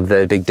of,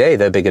 their big day,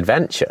 their big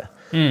adventure.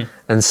 Mm.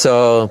 And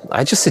so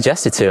I just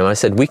suggested to him, I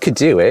said, we could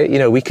do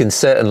it. We can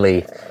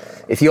certainly,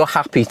 if you're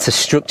happy to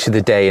structure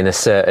the day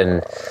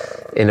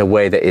in a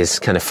way that is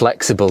kind of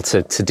flexible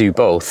to do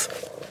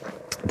both,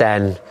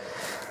 then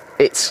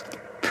it's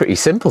pretty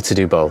simple to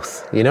do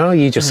both. You know,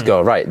 you just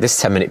go, right,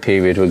 this 10-minute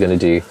period we're going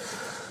to do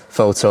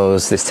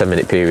photos, this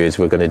 10-minute period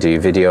we're going to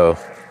do video.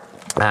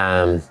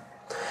 And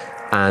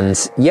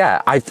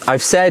yeah,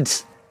 I've said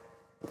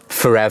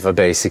forever,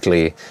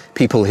 basically,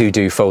 people who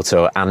do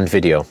photo and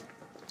video,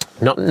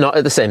 not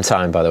at the same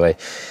time, by the way,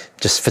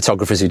 just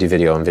photographers who do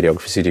video and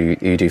videographers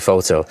who do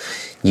photo,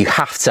 you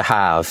have to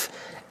have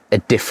a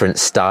different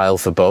style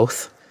for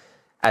both.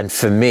 And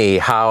for me,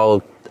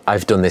 how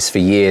I've done this for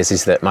years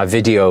is that my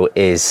video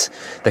is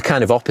the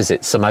kind of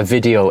opposite. So my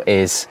video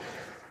is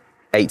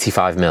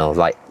 85mm,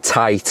 like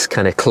tight,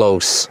 kind of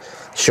close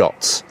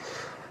shots.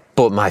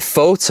 But my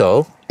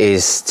photo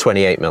is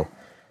 28mm.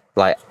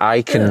 Like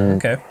I can,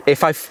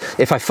 if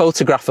I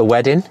photograph a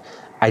wedding,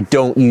 I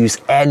don't use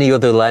any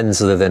other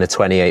lens other than a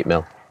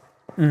 28mm.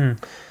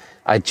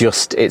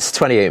 It's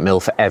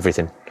 28mm for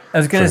everything. I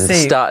was going to say, from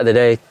the start of the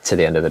day to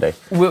the end of the day.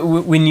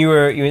 When you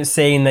were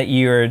saying that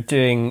you were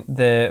doing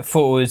the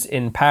photos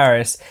in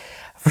Paris,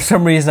 for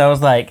some reason I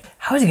was like,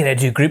 how is he going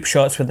to do group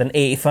shots with an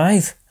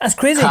 85? That's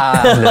crazy. No,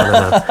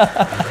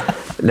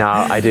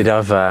 I did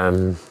have,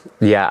 I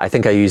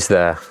think I used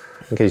the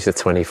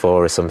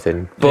 24 or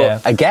something.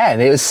 But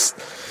again, it was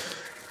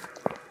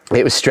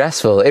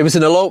stressful. It was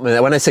an elopement.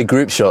 When I say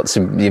group shots,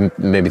 you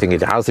may be thinking,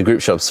 how's the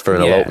group shots for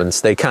an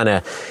elopement?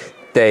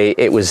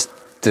 It was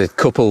the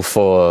couple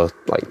for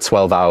like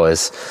 12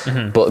 hours,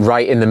 but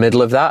right in the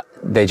middle of that,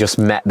 they just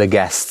met the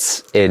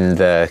guests in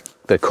the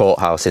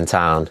courthouse in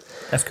town.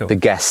 That's cool. The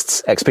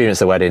guests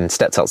experienced the wedding,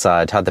 stepped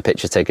outside, had the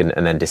picture taken,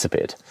 and then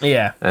disappeared.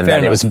 Yeah, and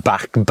then it was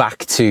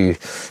back to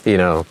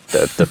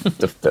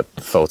the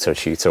photo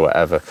shoot or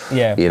whatever.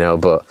 Yeah,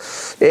 but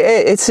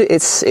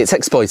it's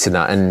exploiting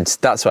that, and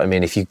that's what I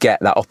mean. If you get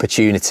that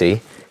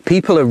opportunity,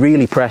 people are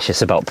really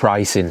precious about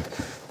pricing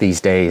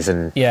these days,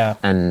 and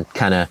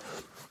kind of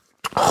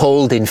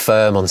holding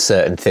firm on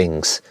certain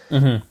things.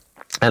 And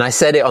I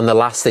said it on the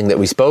last thing that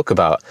we spoke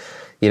about.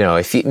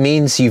 If it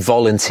means you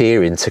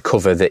volunteering to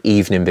cover the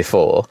evening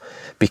before,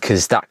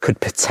 because that could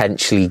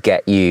potentially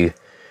get you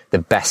the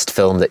best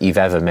film that you've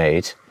ever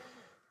made,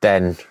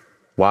 then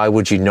why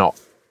would you not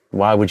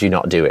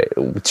do it?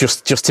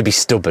 Just to be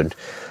stubborn,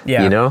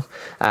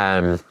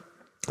 And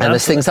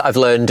there's things that I've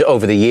learned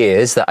over the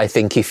years that I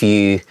think if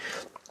you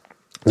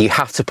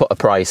have to put a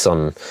price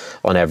on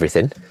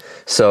everything.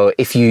 So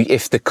if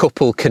the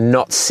couple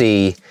cannot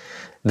see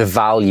the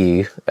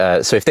value,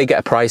 so if they get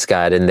a price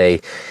guide and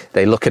they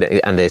look at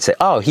it and they say,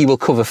 oh, he will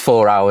cover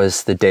 4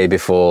 hours the day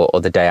before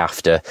or the day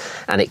after,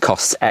 and it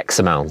costs X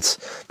amount,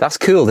 that's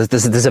cool.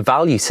 There's a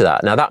value to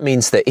that. Now that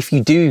means that if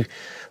you do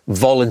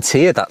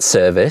volunteer that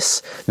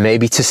service,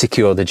 maybe to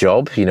secure the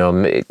job,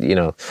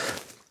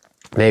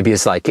 maybe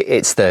it's like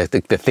it's the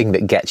thing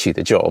that gets you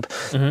the job.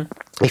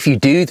 If you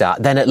do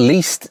that, then at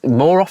least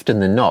more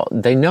often than not,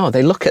 they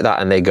look at that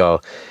and they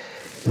go,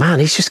 man,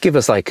 he's just give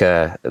us like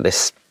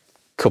this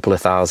couple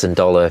of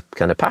 $1,000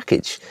 kind of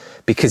package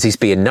because he's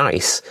being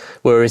nice.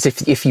 Whereas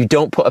if you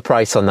don't put a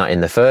price on that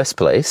in the first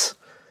place,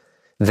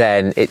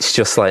 then it's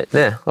just like,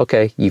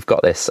 okay, you've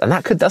got this. And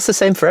that's the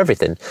same for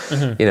everything.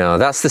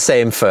 That's the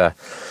same for,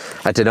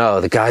 I don't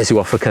know, the guys who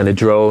offer kind of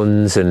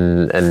drones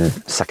and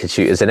second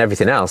shooters and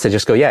everything else. They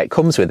just go, it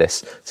comes with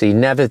this. So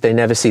they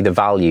never see the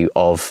value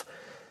of,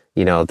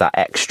 that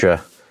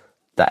extra,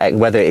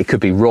 whether it could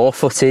be raw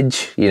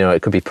footage,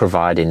 it could be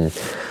providing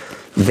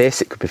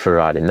this, it could be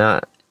providing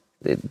that.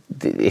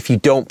 If you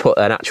don't put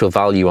an actual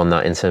value on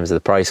that in terms of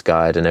the price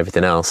guide and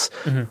everything else,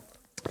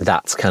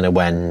 that's kind of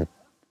when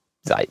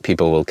like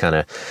people will kind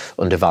of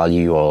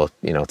undervalue or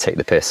take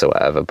the piss or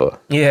whatever. But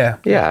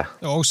it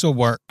also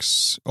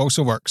works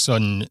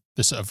on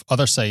the sort of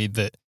other side,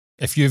 that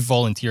if you've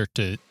volunteered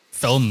to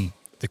film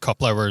the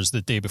couple hours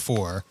the day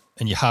before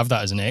and you have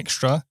that as an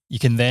extra, you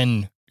can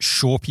then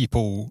show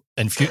people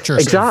in future.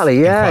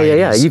 Exactly.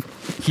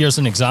 Here's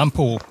an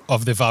example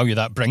of the value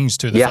that brings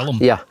to the film.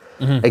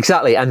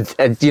 Exactly. And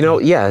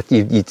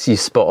you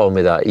spot on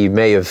with that. You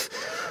may have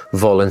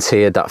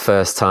volunteered that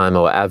first time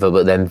or whatever,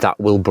 but then that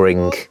will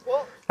bring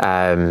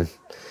more,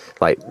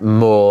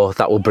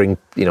 that will bring,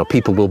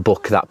 people will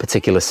book that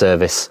particular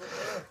service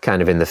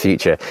kind of in the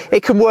future.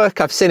 It can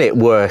work. I've seen it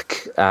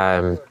work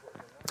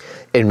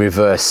in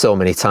reverse so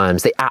many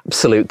times. The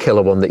absolute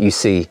killer one that you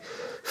see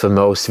for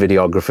most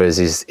videographers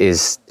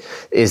is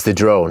the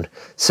drone.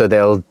 So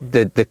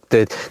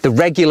the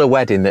regular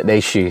wedding that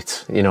they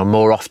shoot,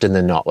 more often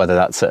than not, whether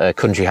that's at a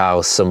country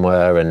house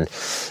somewhere and,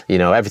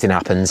 everything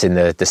happens in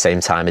the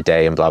same time of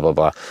day and blah, blah,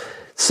 blah.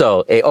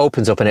 So it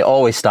opens up and it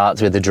always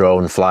starts with the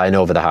drone flying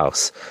over the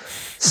house.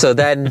 So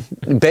then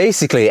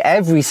basically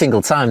every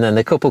single time then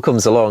the couple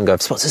comes along,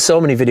 I've spoken to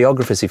so many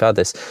videographers who've had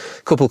this,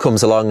 couple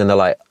comes along and they're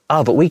like,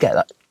 oh, but we get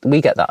that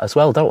as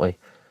well, don't we?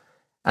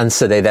 And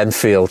so they then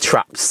feel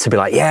trapped to be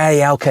like,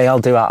 okay, I'll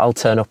do it. I'll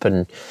turn up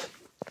and,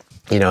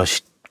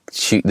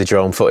 shoot the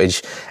drone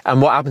footage.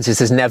 And what happens is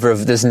there's never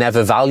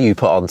value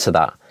put onto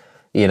that.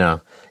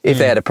 If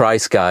they had a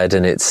price guide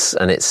and it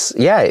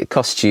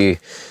costs you,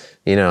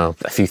 a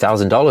few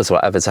 $1,000s or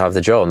whatever to have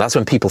the drone, that's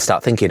when people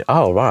start thinking,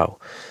 oh, wow,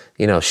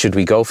 you know, should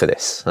we go for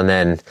this? And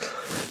then,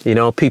 you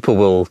know, people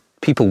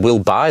will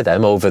buy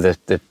them over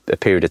a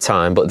period of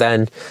time, but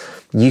then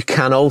you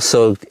can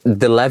also,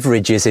 the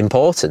leverage is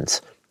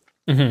important.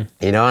 You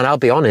know, and I'll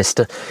be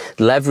honest,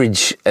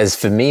 leverage, as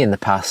for me in the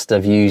past,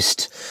 I've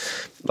used,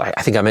 like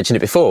I think I mentioned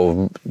it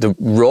before, the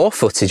raw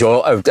footage,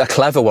 or a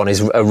clever one is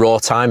a raw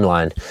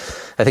timeline.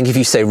 I think if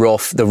you say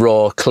the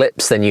raw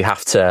clips, then you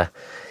have to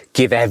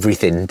give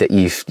everything that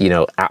you've, you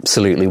know,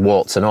 absolutely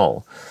warts and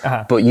all.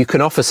 But you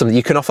can offer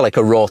like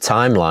a raw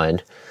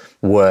timeline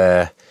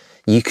where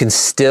you can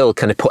still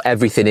kind of put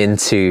everything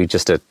into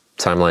just a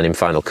timeline in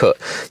Final Cut.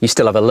 You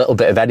still have a little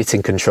bit of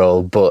editing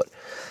control, but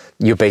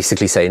you're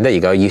basically saying, there you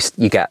go, you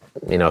get,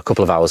 you know, a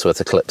couple of hours worth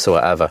of clips or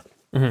whatever.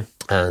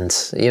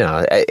 And, you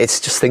know, it's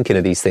just thinking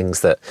of these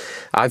things that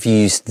I've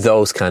used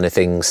those kind of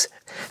things,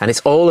 and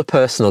it's all a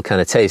personal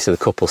kind of taste of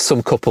the couple.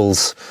 Some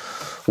couples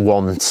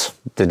want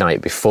the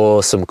night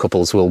before, some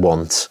couples will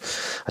want,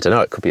 I don't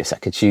know, it could be a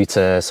second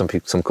shooter, some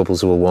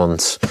couples will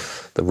want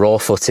the raw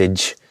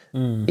footage.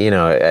 You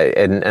know,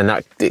 and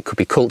that it could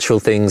be cultural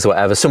things,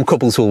 whatever. Some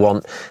couples will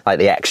want like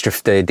the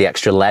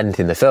extra length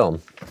in the film.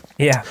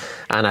 Yeah,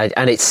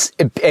 and it's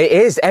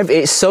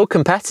so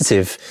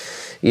competitive.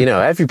 You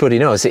know, everybody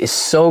knows it is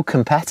so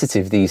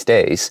competitive these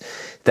days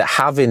that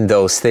having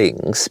those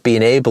things,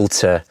 being able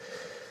to,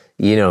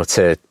 you know,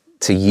 to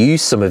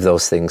use some of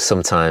those things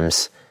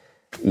sometimes,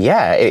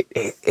 yeah,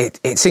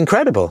 it's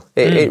incredible.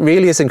 It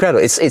really is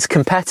incredible. It's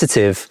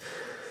competitive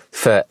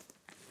for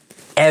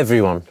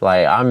everyone.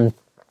 Like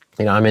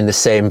I'm in the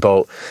same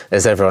boat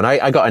as everyone.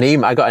 I got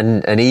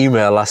an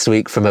email last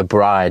week from a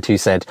bride who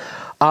said,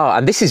 "Oh,"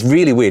 and this is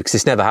really weird because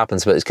this never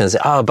happens, but it's going to say,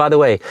 "Oh, by the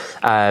way,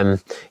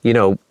 you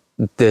know,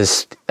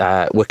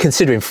 we're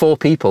considering 4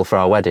 people for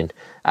our wedding.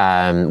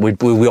 We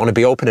want to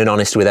be open and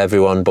honest with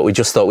everyone, but we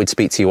just thought we'd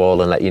speak to you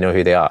all and let you know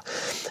who they are."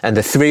 And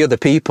the 3 other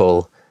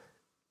people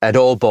had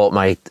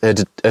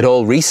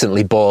all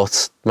recently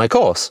bought my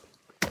course.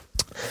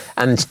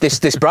 And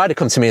this bride had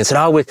come to me and said,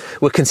 "Oh,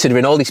 we're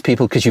considering all these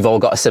people because you've all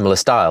got a similar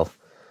style."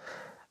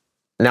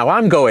 Now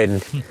I'm going,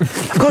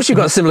 of course you've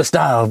got a similar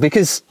style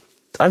because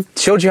I've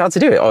showed you how to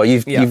do it, or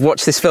you've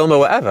watched this film or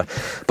whatever.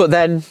 But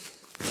then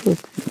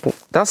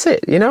that's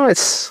it. You know,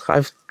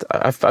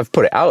 I've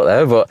put it out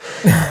there, but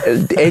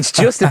it's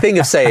just a thing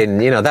of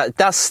saying, you know,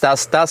 that's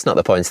not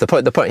the point.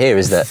 The point here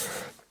is that,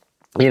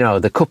 you know,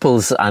 the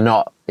couples are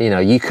not, you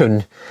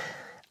know,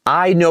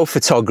 I know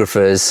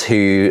photographers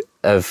who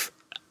have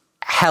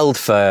held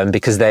firm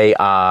because they're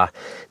a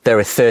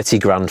 30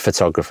 grand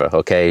photographer,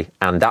 okay,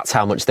 and that's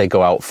how much they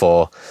go out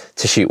for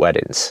to shoot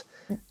weddings.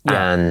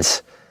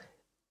 And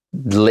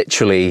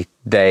literally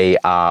they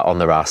are on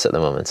their arse at the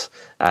moment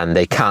and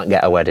they can't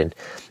get a wedding.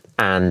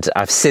 And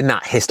I've seen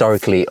that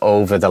historically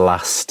over the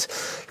last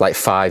like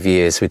 5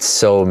 years with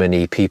so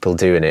many people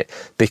doing it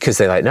because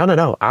they're like, no,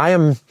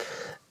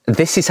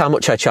 this is how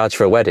much I charge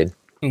for a wedding.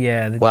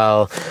 Yeah.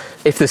 Well,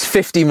 if there's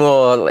 50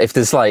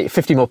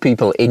 more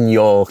people in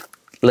your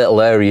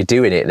little area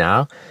doing it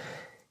now,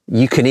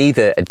 you can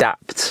either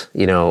adapt,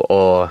 you know,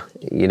 or,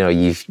 you know,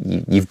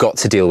 you've got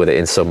to deal with it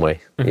in some way,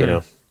 you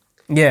know.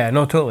 Yeah,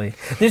 no, totally.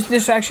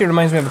 This actually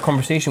reminds me of a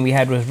conversation we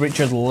had with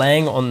Richard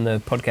Lang on the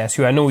podcast,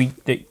 who I know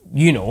that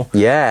you know.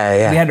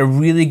 Yeah. We had a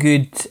really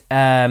good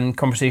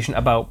conversation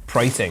about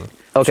pricing.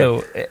 Okay.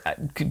 So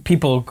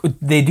people,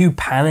 they do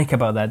panic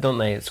about that, don't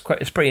they? It's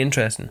pretty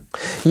interesting.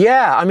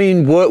 Yeah, I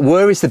mean,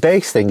 where is the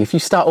base thing? If you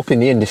start up in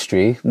the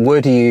industry, where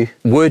do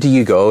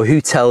you go?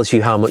 Who tells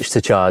you how much to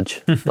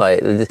charge?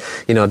 Like,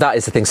 you know, that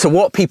is the thing. So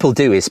what people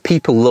do is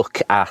people look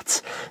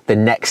at the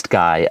next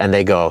guy and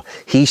they go,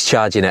 he's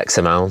charging X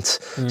amount,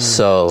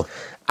 so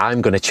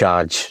I'm going to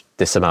charge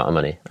this amount of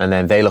money. And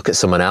then they look at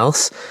someone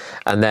else,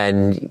 and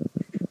then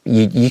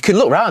you can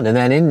look around, and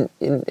then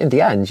in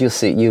the end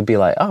you'll be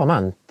like, oh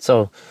man,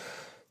 so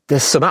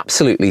there's some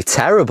absolutely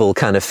terrible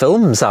kind of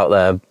films out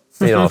there,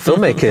 you know,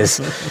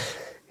 filmmakers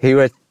who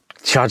are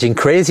charging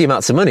crazy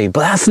amounts of money,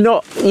 but that's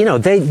not, you know,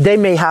 they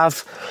may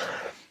have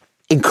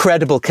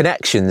incredible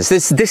connections.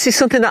 This is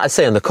something that I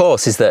say on the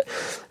course, is that,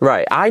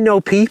 right, I know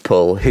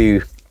people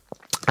who,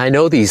 I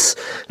know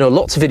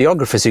lots of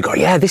videographers who go,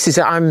 yeah,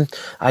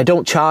 I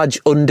don't charge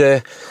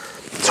under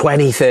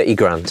 20, 30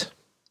 grand,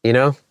 you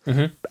know?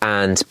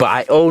 But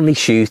I only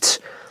shoot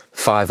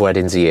 5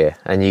 weddings a year.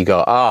 And you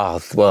go, oh,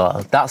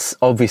 well, that's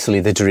obviously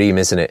the dream,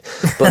 isn't it?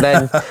 But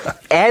then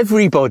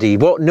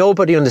what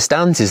nobody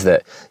understands is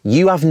that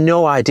you have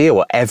no idea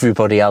what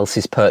everybody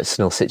else's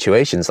personal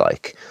situation's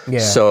like. Yeah.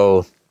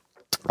 So,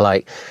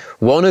 like,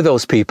 one of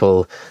those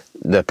people,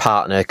 the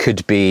partner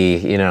could be,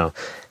 you know,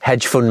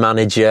 hedge fund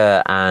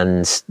manager,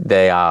 and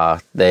they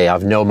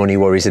have no money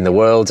worries in the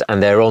world,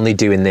 and they're only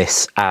doing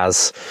this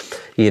as,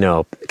 you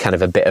know, kind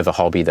of a bit of a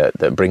hobby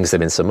that brings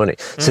them in some money.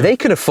 So they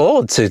can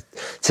afford to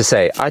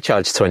say, I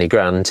charge 20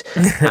 grand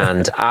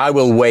and I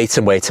will wait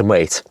and wait and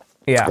wait.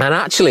 Yeah. And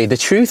actually the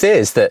truth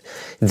is that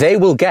they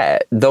will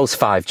get those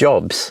 5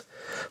 jobs.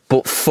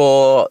 But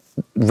for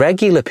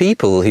regular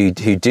people who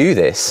do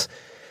this,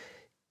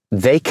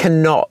 they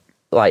cannot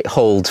like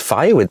hold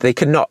fire with. They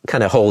cannot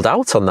kind of hold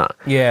out on that.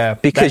 Yeah,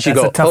 because that's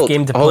a tough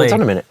game to play. Hold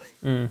on a minute.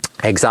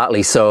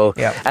 Exactly. So,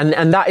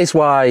 and that is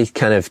why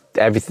kind of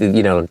everything,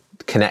 you know,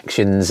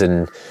 connections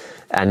and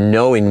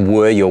knowing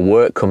where your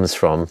work comes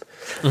from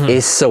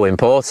is so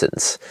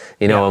important.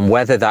 You know, and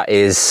whether that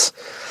is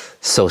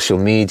social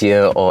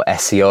media or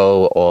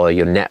SEO or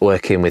you're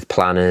networking with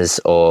planners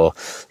or,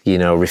 you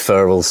know,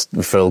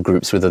 referral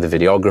groups with other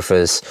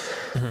videographers.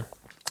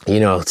 You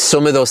know,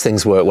 some of those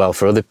things work well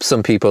for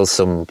some people,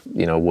 some,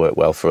 you know, work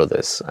well for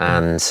others.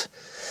 And,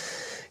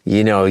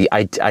 you know,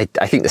 I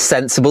think the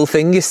sensible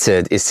thing is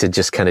to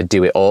just kind of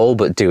do it all,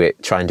 but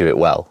try and do it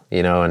well,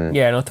 you know, and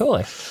yeah, no,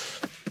 totally.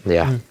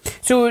 Yeah.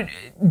 So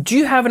do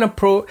you have an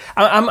approach?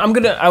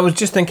 I was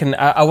just thinking,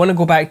 I want to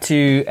go back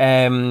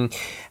to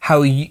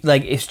how you,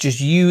 like, it's just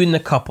you and the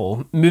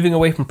couple moving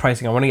away from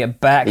pricing. I want to get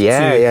back to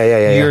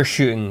your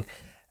shooting.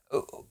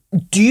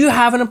 Do you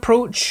have an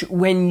approach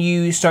when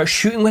you start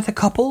shooting with a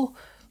couple?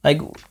 Like,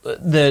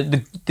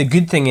 the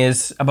good thing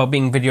is about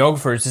being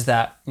videographers is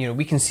that, you know,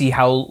 we can see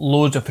how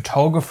loads of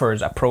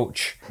photographers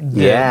approach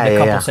the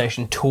couple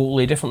session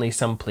totally differently.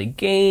 Some play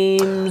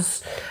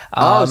games.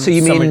 So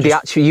you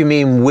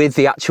mean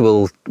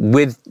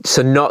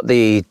so not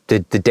the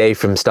day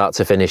from start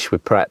to finish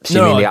with preps.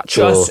 You mean the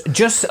actual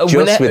just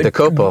with the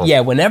couple. Yeah,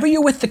 whenever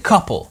you're with the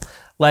couple,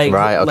 like,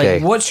 right, okay.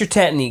 Like, what's your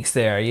techniques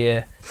there?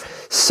 Yeah.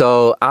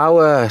 So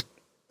our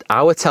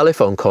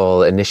telephone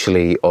call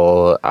initially,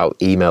 or our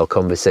email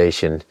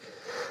conversation,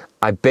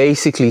 I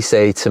basically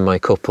say to my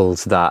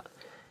couples that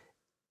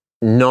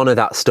none of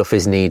that stuff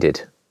is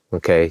needed.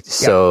 Okay.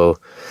 So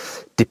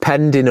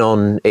depending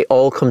on, it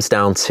all comes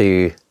down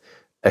to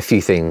a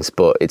few things,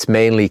 but it's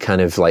mainly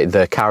kind of like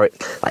their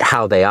character, like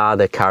how they are,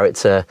 their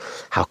character,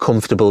 how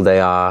comfortable they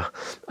are,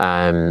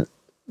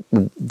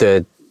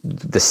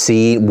 the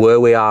scene, where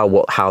we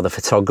are, how the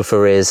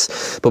photographer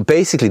is. But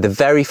basically the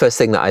very first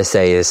thing that I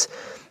say is,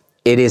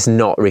 it is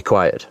not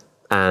required.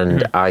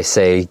 And I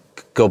say,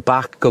 go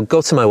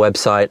to my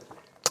website,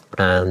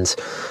 and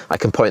I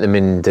can point them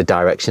in the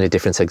direction of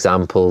different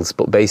examples,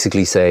 but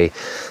basically say,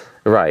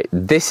 right,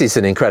 this is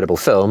an incredible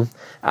film,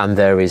 and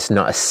there is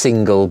not a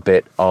single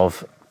bit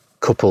of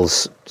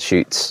couples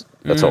shoots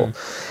at all.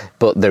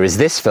 But there is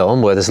this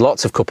film where there's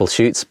lots of couple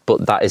shoots,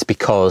 but that is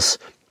because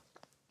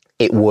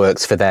it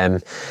works for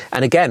them.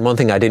 And again, one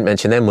thing I didn't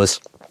mention then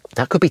was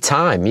that could be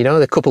time. You know,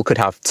 the couple could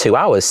have 2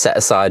 hours set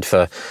aside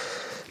for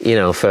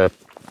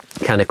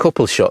kind of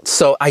couple shots.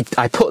 So I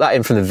put that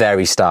in from the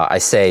very start. I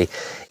say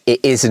it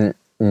isn't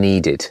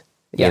needed.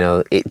 You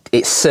know,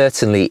 it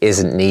certainly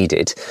isn't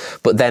needed.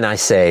 But then I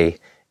say,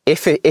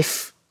 if it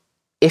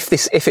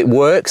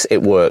works,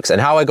 it works.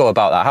 And how I go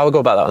about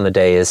that on the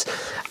day is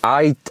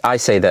I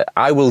say that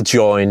I will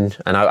join,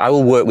 and I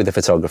will work with the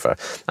photographer,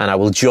 and I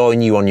will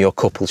join you on your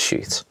couple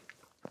shoot.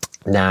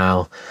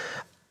 Now,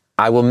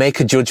 I will make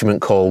a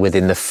judgment call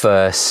within the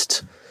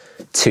first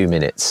 2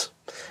 minutes.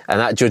 And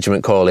that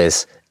judgment call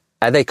is,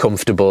 are they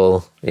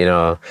comfortable? You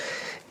know,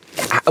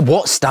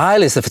 what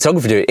style is the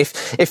photographer doing?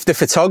 If the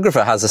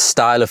photographer has a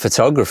style of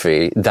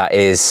photography that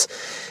is,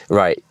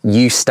 right,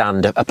 you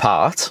stand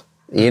apart,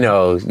 you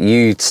know,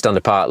 you stand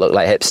apart, look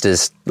like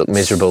hipsters, look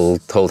miserable,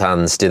 hold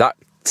hands, do that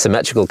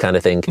symmetrical kind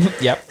of thing.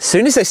 Yep. As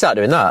soon as they start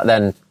doing that,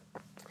 then,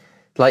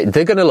 like,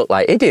 they're going to look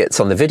like idiots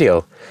on the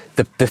video.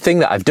 The thing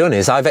that I've done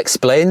is I've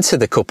explained to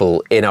the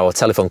couple in our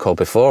telephone call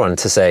before, and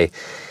to say,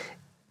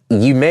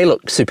 you may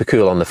look super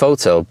cool on the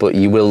photo, but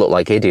you will look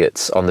like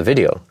idiots on the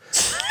video.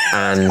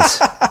 And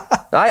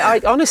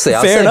I honestly,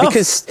 I'll say,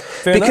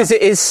 because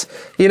it is,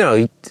 you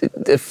know,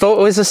 the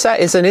photo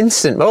is an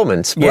instant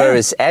moment,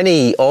 whereas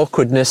any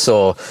awkwardness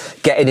or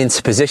getting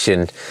into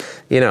position,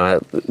 you know,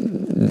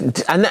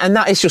 and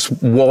that is just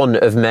one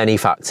of many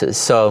factors.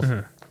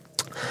 So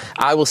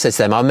I will say to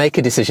them, I'll make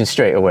a decision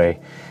straight away.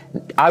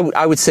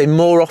 I would say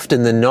more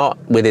often than not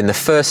within the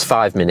first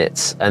 5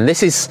 minutes. And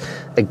this is,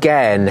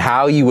 again,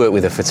 how you work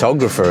with a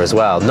photographer as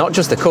well, not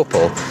just the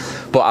couple,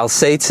 but I'll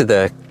say to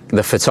the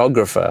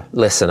photographer,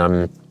 listen,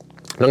 I'm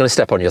not going to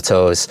step on your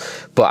toes,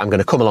 but I'm going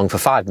to come along for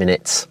 5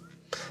 minutes.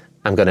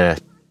 I'm going to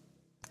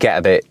get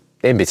a bit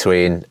in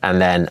between,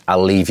 and then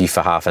I'll leave you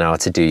for half an hour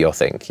to do your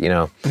thing, you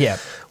know? Yeah.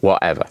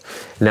 Whatever.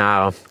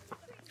 Now,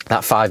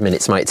 that 5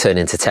 minutes might turn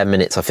into 10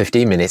 minutes or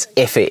 15 minutes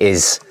if it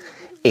is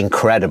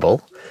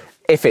incredible,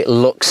 if it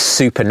looks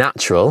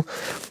supernatural.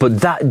 But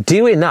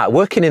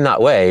working in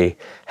that way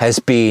has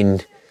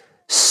been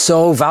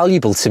so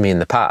valuable to me in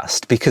the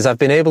past, because I've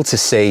been able to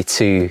say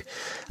to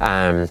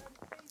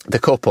the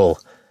couple,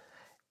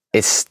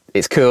 it's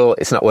cool,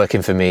 it's not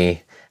working for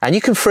me. And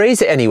you can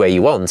phrase it any way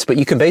you want, but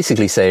you can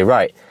basically say,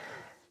 right,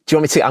 do you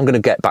want me to, I'm going to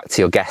get back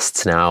to your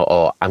guests now,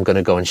 or I'm going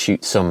to go and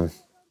shoot some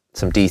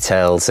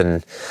details.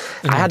 And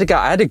I had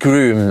a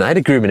groom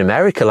in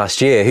America last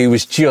year who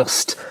was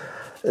just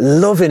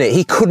loving it.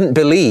 He couldn't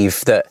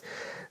believe that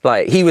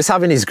Like, he was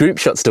having his group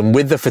shots done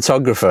with the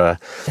photographer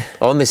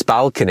on this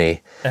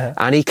balcony,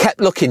 and he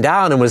kept looking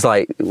down and was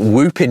like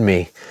whooping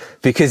me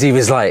because he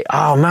was like,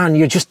 "Oh man,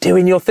 you're just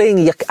doing your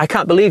thing. I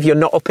can't believe you're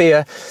not up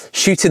here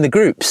shooting the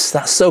groups.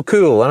 That's so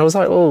cool." And I was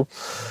like, "Well,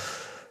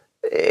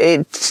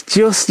 it's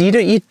just you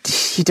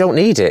don't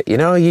need it, you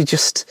know. You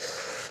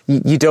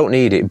don't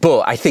need it."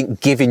 But I think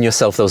giving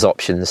yourself those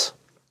options,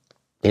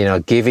 you know,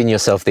 giving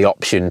yourself the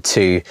option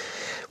to,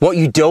 what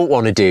you don't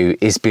want to do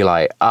is be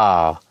like,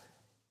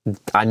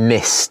 I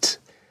missed,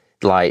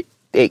 like,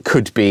 it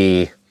could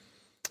be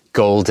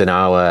golden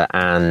hour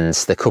and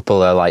the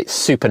couple are like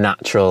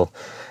supernatural,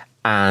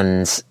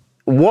 and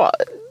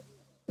what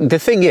the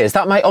thing is,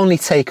 that might only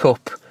take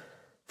up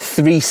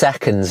 3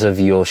 seconds of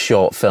your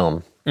short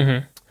film,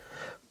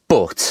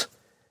 but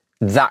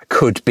that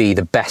could be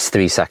the best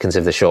 3 seconds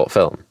of the short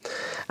film,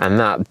 and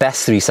that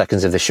best 3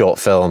 seconds of the short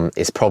film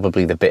is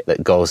probably the bit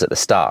that goes at the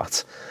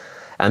start,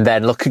 and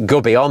then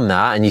go beyond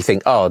that and you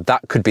think, oh,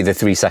 that could be the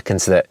 3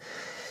 seconds that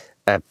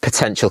a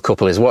potential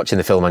couple is watching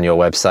the film on your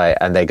website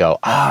and they go,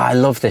 I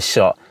love this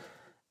shot.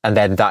 And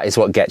then that is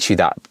what gets you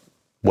that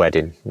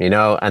wedding, you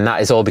know, and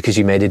that is all because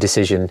you made a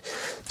decision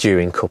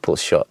during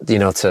couples shot, you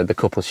know, to the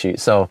couple shoot.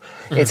 So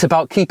it's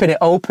about keeping it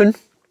open,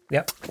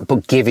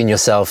 but giving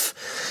yourself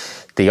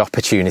the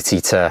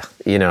opportunity to,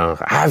 you know,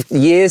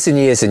 years and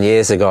years and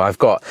years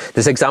ago,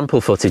 there's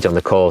example footage on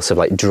the course of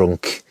like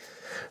drunk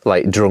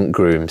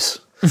grooms,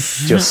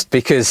 just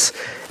because,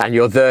 and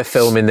you're there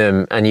filming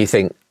them and you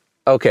think,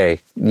 okay,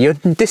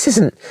 this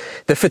isn't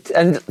feel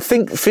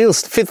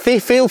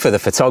for the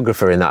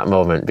photographer in that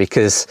moment,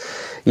 because,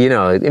 you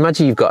know,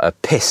 imagine you've got a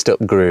pissed up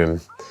groom,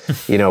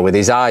 you know, with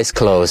his eyes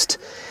closed.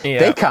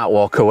 They can't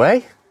walk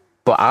away,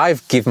 but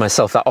I've given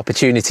myself that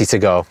opportunity to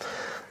go,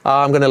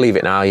 I'm going to leave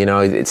it now, you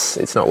know,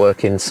 it's not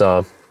working,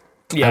 so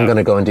I'm going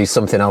to go and do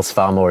something else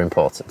far more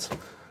important.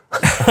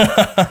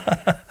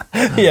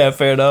 Yeah,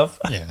 fair enough.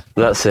 Yeah,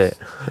 that's it.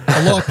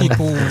 A lot of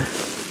people,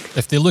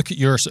 if they look at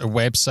your sort of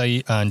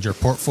website and your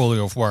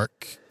portfolio of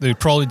work, they would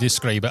probably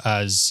describe it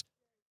as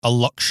a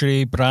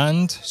luxury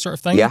brand sort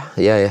of thing.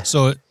 Yeah.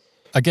 So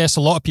I guess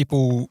a lot of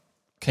people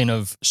kind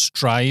of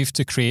strive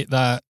to create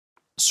that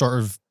sort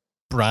of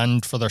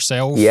brand for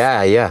themselves.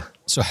 Yeah.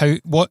 So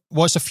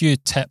what's a few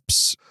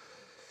tips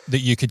that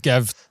you could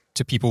give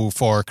to people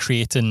for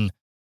creating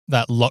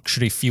that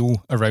luxury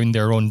feel around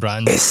their own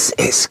brand?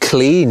 It's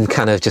clean,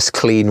 kind of just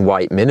clean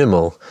white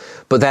minimal.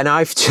 But then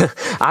I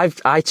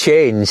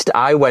changed.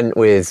 I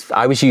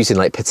was using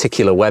like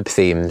particular web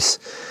themes,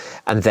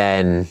 and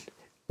then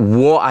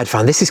what I'd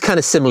found, this is kind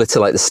of similar to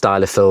like the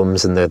style of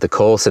films and the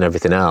course and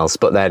everything else.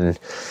 But then,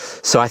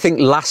 so I think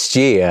last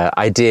year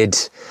I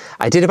did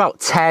about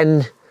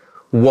 10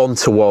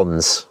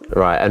 one-to-ones,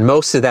 right? And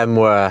most of them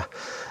were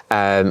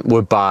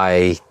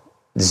by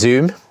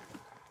Zoom.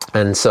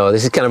 And so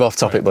this is kind of off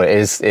topic, but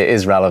it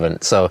is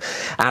relevant. So,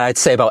 and I'd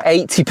say about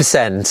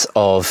 80%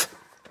 of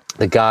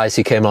the guys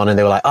who came on and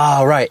they were like,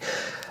 oh, right,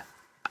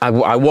 I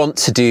want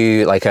to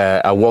do like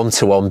a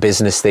one-to-one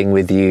business thing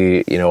with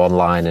you, you know,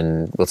 online,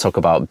 and we'll talk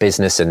about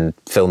business and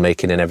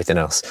filmmaking and everything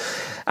else.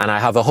 And I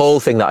have a whole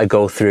thing that I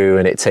go through,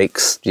 and it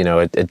takes, you know,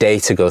 a day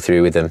to go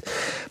through with them.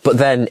 But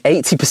then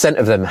 80%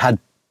 of them had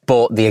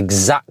bought the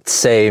exact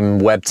same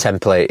web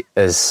template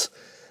as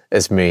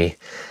me.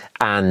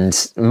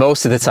 And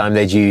most of the time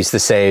they'd use the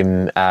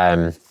same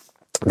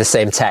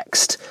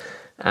text,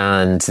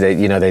 and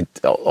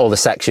all the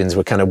sections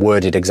were kind of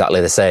worded exactly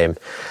the same.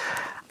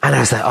 And I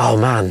was like, oh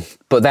man.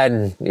 But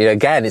then, you know,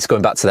 again, it's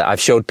going back to that. I've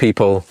showed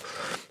people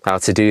how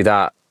to do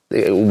that.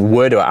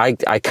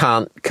 I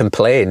can't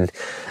complain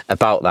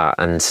about that.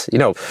 And, you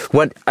know,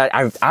 when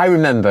I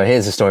remember,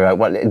 here's a story, right?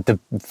 I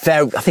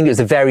think it was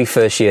the very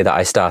first year that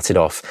I started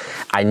off,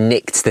 I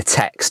nicked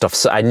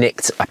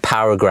a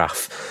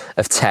paragraph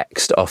of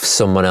text off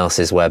someone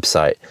else's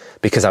website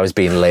because I was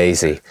being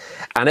lazy.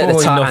 And at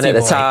the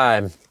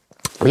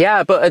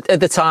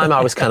time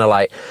I was kind of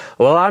like,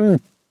 well, I'm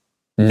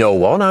no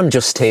one. I'm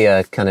just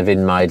here kind of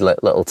in my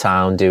little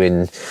town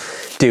doing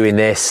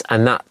this,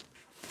 and that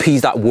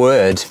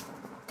word,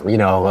 you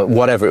know,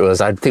 whatever it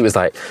was, I think it was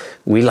like,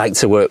 we like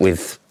to work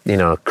with, you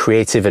know,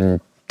 creative and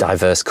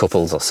diverse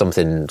couples or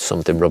something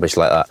rubbish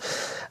like that.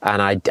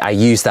 And I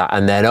used that,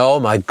 and then, oh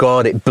my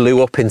God, it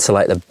blew up into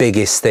like the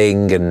biggest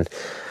thing, and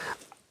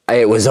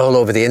it was all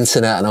over the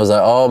internet, and I was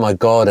like, oh my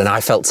God, and I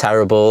felt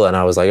terrible, and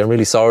I was like, I'm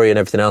really sorry and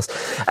everything else.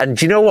 And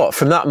do you know what?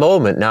 From that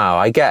moment now,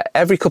 I get,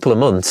 every couple of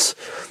months,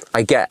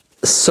 I get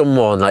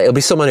someone, like, it'll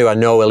be someone who I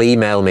know will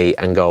email me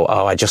and go,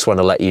 oh, I just want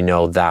to let you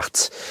know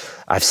that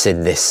I've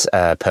seen this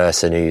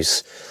person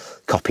who's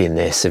copying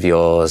this of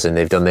yours, and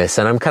they've done this.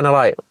 And I'm kind of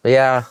like,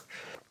 yeah,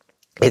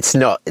 it's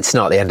not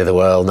the end of the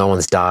world. No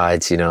one's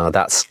died, you know,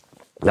 that's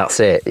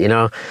it, you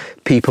know.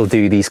 People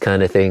do these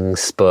kind of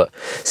things. But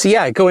so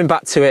yeah, going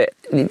back to it,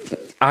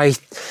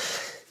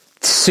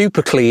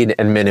 super clean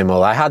and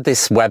minimal. I had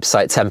this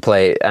website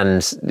template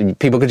and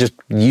people could just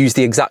use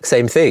the exact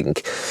same thing.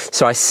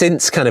 So I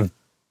since kind of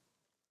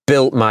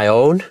built my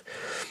own,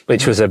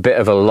 which was a bit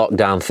of a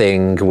lockdown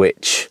thing,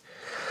 which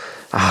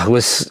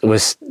was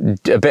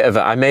a bit of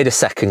I made a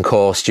second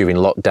course during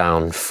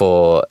lockdown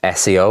for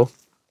SEO.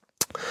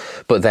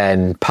 But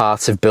then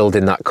part of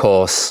building that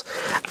course,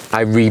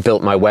 I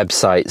rebuilt my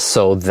website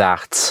so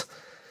that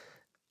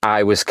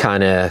I was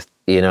kind of,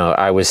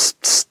 I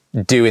was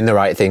doing the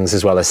right things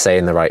as well as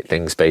saying the right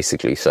things,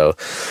 basically. So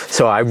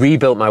I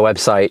rebuilt my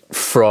website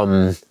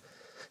from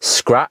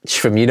scratch,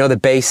 from, the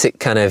basic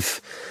kind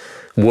of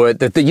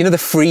the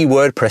free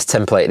WordPress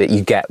template that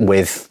you get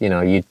with,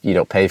 you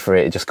don't pay for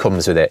it, it just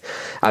comes with it.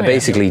 I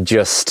basically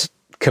just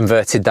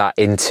converted that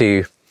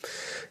into,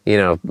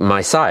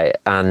 my site.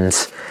 And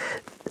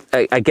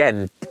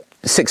again,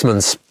 6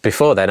 months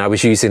before then, I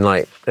was using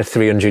like a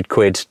 300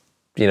 quid,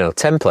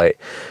 template.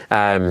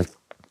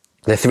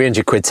 The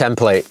 300 quid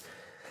template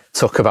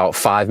took about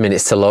 5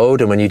 minutes to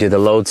load. And when you do the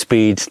load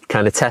speed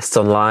kind of tests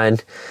online,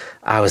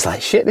 I was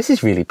like, shit, this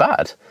is really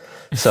bad.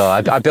 So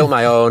I built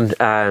my own.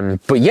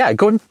 But yeah,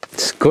 going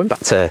back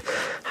to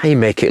how you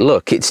make it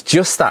look, it's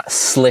just that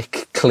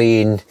slick,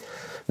 clean,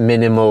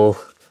 minimal.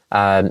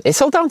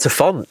 It's all down to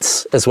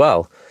fonts as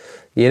well.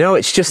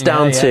 It's just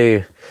down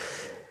to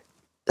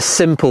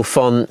simple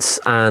fonts.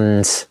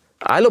 And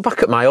I look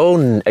back at my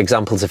own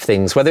examples of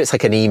things, whether it's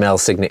like an email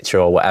signature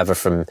or whatever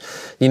from,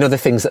 the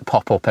things that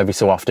pop up every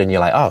so often. You're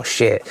like, oh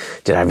shit,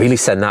 did I really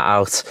send that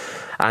out?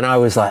 And I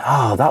was like,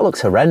 oh, that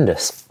looks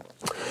horrendous.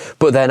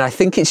 But then I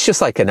think it's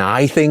just like an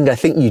eye thing. I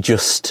think you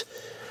just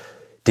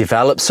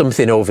develop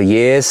something over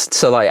years.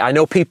 So like, I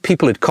know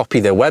people would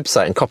copy their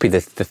website and copy the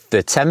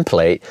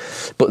template,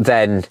 but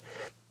then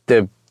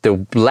the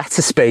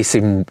letter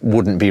spacing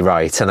wouldn't be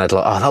right. And I'd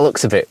like, oh, that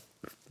looks a bit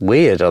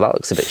weird, or that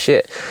looks a bit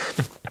shit.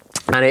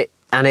 And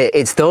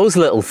it's those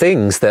little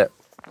things that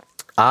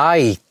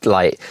I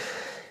like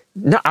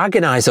not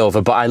agonize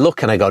over, but I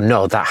look and I go,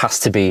 no, that has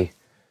to be,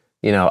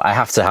 I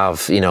have to have,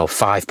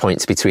 5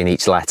 points between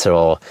each letter,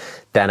 or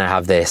then I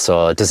have this,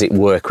 or does it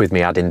work with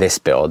me adding this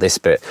bit or this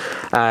bit?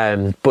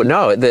 But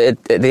no, at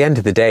the end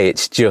of the day,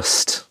 it's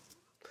just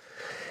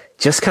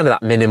kind of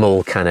that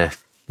minimal kind of,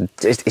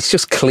 it's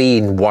just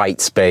clean white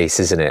space,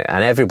 isn't it?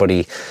 And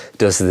everybody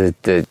does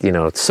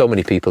so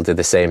many people do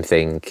the same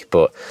thing.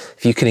 But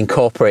if you can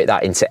incorporate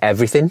that into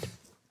everything,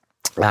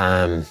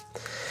 it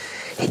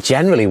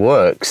generally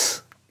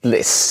works.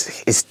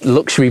 It's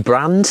luxury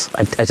brand.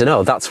 I don't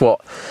know. That's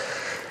what,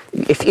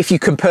 if you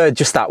compare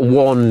just that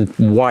one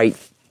white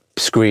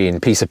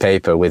screen piece of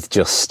paper with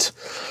just,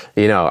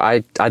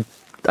 I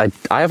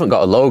haven't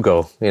got a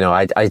logo.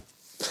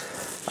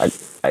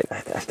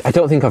 I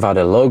don't think I've had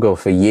a logo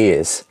for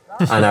years.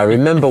 And I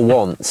remember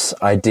once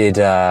I did,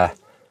 I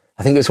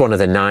think it was one of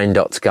the 9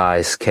 Dots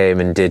guys came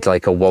and did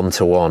like a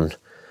 1-to-1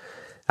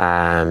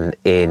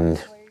 in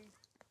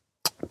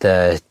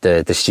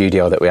the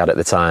studio that we had at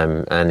the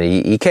time. And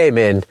he came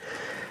in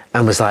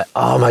and was like,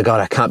 oh my God,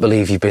 I can't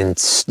believe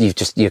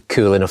you're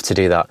cool enough to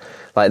do that.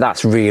 Like,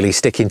 that's really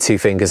sticking 2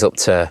 fingers up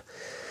to,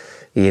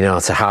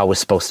 to how we're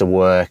supposed to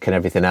work and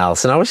everything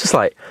else. And I was just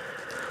like,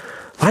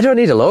 I don't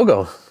need a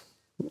logo.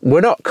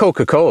 We're not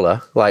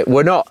Coca-Cola. Like,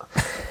 we're not,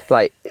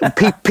 like,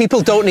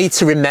 people don't need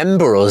to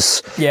remember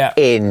us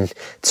in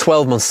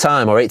 12 months'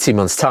 time or 18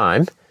 months'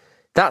 time.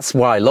 That's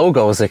why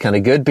logos are kind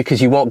of good,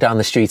 because you walk down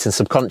the street and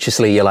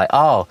subconsciously you're like,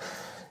 oh,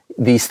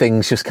 these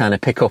things just kind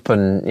of pick up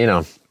and,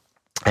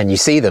 and you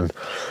see them.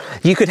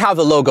 You could have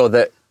a logo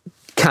that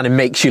kind of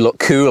makes you look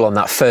cool on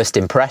that first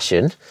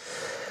impression.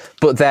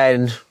 But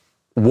then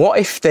what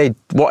if the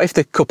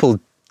couple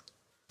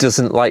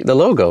doesn't like the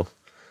logo?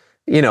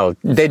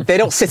 They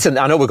don't sit and,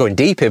 I know we're going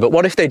deep here, but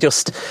what if they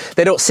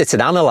don't sit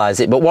and analyze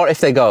it? But what if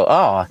they go,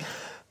 I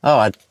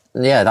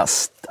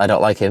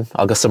don't like him,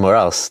 I'll go somewhere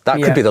else.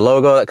 That could be the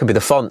logo, that could be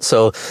the font.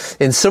 So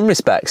in some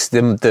respects,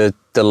 the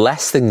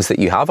less things that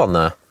you have on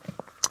there,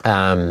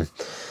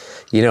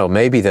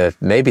 maybe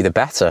the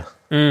better.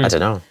 I don't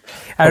know.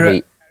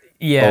 Probably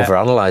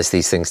overanalyze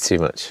these things too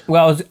much.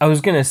 Well, I was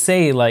going to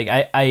say, like,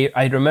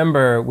 I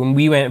remember when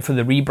we went for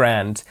the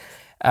rebrand,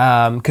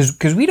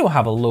 because we don't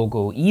have a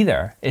logo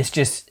either. It's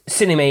just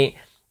Cinemate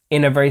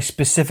in a very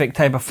specific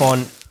type of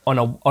font on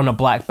a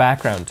black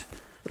background.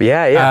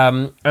 Yeah.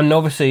 And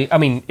obviously, I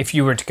mean, if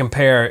you were to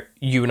compare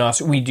you and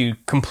us, we do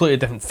completely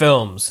different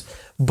films.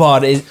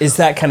 But is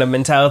that kind of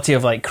mentality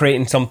of like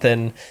creating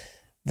something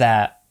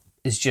that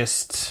is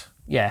just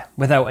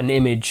without an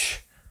image?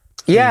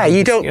 Yeah,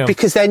 you don't,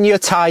 because then you're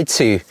tied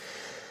to.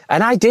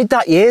 And I did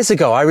that years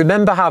ago. I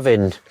remember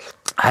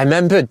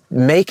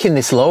making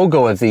this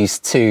logo of these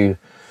two,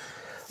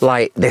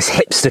 like this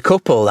hipster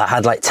couple that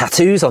had like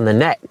tattoos on their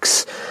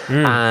necks,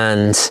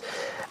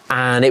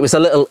 and it was a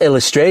little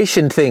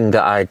illustration thing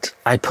that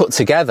I'd put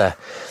together,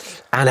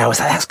 and I was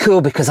like, that's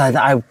cool, because they're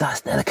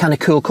the kind of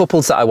cool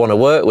couples that I want to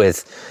work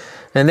with.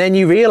 And then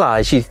you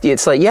realise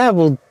it's like,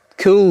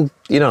 cool,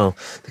 the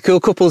cool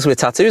couples with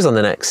tattoos on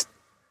their necks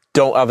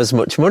don't have as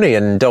much money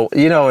and don't,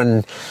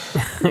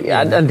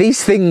 and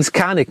these things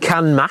kind of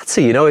can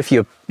matter, if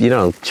you're,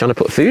 trying to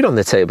put food on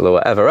the table or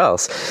whatever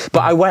else.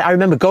 But I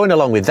remember going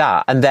along with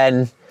that, and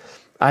then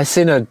I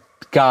seen a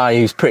guy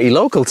who's pretty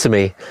local to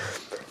me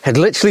had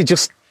literally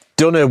just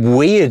done a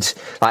weird,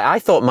 like, I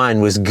thought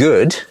mine was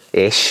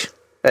good-ish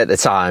at the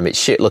time. It's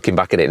shit looking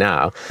back at it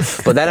now.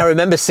 But then I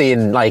remember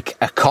seeing, like,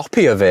 a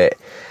copy of it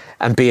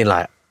and being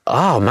like,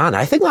 oh, man,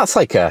 I think that's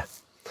like a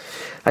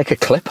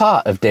clip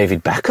art of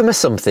David Beckham or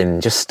something.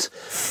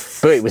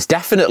 But it was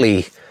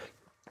definitely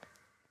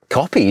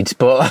copied.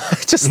 But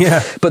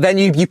but then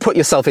you put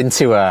yourself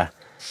into a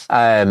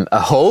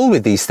hole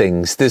with these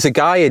things. There's a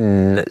guy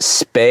in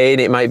Spain,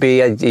 it might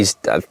be, I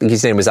think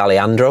his name was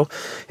Alejandro,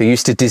 who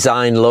used to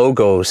design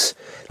logos,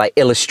 like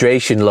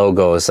illustration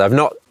logos. I've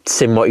not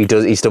seen what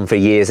he's done for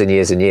years and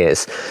years and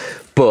years.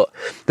 But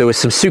there were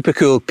some super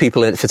cool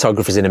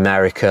photographers in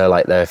America,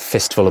 like the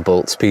Fistful of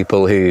Bolts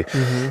people who,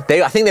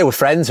 I think they were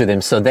friends with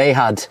him, so they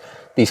had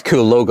these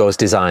cool logos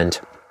designed.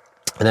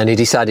 And then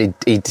he started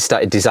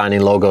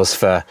designing logos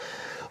for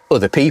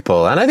other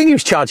people, and I think he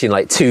was charging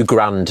like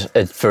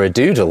 $2,000 for a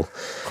doodle.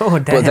 Oh,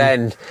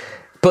 damn.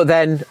 But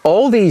then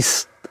all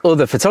these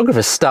other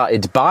photographers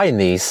started buying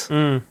these,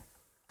 and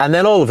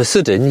then all of a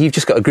sudden you've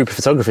just got a group of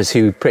photographers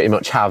who pretty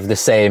much have the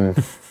same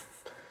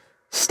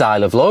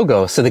style of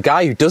logo. So the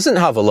guy who doesn't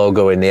have a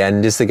logo in the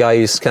end is the guy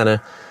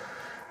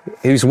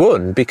who's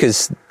won,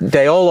 because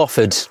they all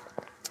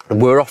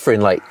were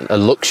offering like a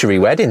luxury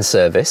wedding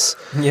service.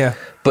 Yeah.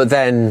 But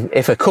then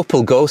if a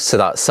couple goes to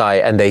that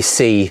site and they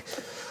see,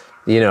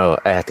 you know,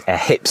 a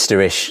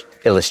hipsterish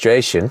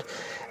illustration,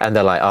 and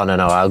they're like, oh,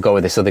 no, I'll go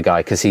with this other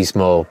guy because he's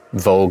more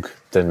Vogue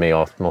than me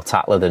or more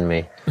Tatler than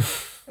me.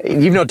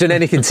 You've not done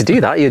anything to do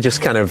that. You're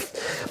just kind of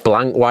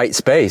blank white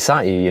space,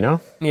 aren't you, you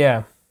know?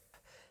 Yeah.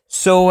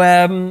 So,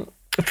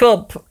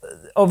 Philip,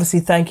 obviously,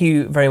 thank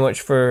you very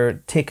much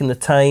for taking the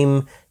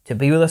time to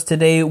be with us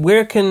today.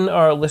 Where can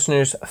our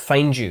listeners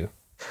find you?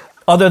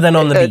 Other than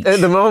on the beach. At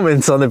the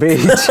moment, on the beach.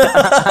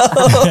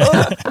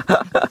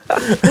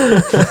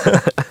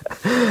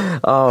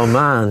 Oh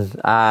man!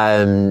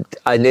 And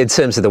in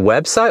terms of the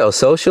website or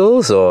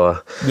socials,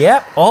 or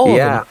all of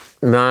them.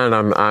 Man,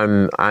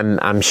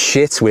 I'm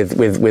shit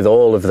with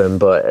all of them,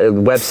 but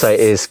website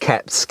is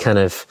kept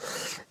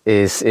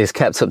is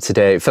kept up to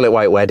date.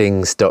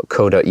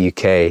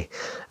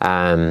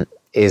 philipwhiteweddings.co.uk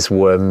is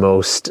where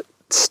most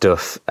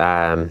stuff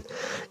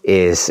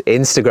is.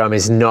 Instagram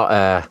is not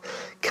a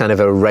kind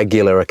of a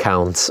regular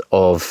account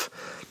of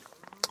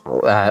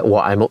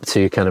what I'm up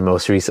to kind of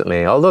most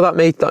recently, although that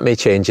may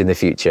change in the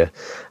future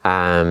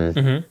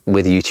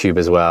with YouTube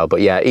as well.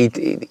 But yeah,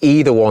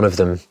 either one of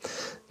them,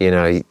 you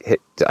know,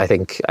 I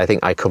think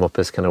I come up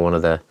as kind of one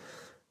of the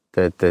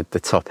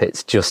top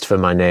hits just for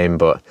my name.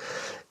 But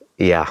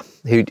yeah,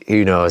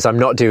 who knows? I'm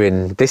not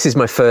doing, this is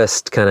my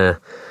first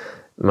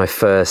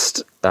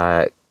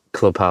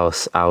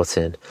Clubhouse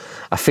outing.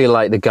 I feel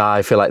like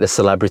the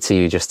celebrity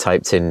who just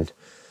typed in,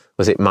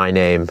 was it my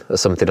name or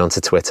something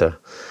onto Twitter,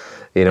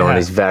 you know, on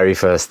his very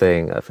first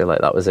thing. I feel like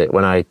that was it.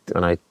 When I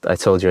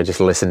told you I just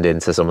listened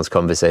into someone's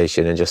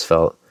conversation and just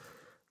felt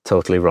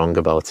totally wrong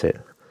about it.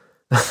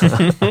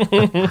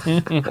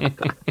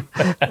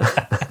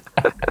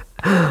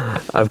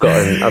 I've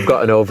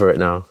gotten over it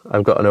now.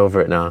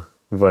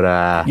 But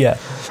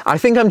I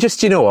think I'm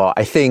just, you know what?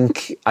 I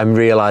think I'm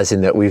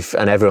realizing that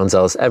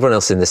everyone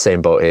else in the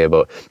same boat here.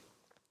 But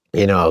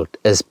you know,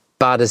 as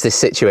bad as this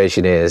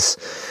situation is,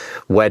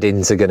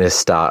 weddings are going to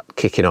start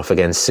kicking off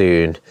again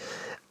soon,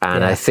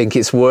 and I think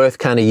it's worth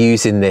kind of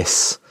using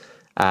this.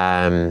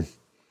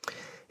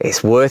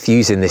 It's worth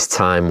using this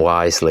time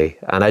wisely,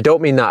 and I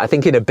don't mean that. I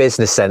think in a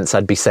business sense,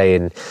 I'd be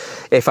saying,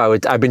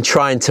 I've been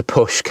trying to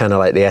push kind of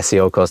like the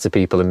SEO course to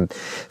people, and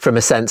from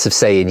a sense of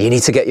saying you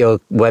need to get your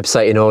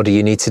website in order,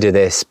 you need to do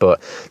this.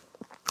 But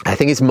I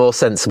think it's more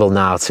sensible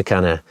now to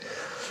kind of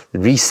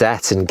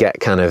reset and get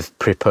kind of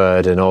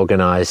prepared and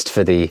organised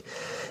for the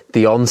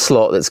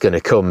onslaught that's going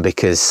to come,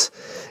 because,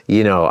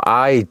 you know,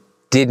 I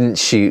didn't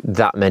shoot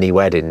that many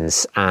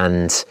weddings,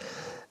 and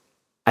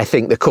I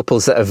think the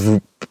couples that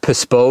have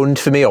postponed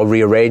for me or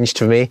rearranged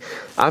for me,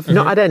 I've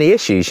not had any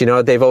issues. You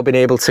know, they've all been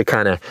able to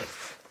kind of,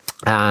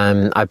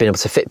 I've been able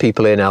to fit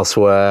people in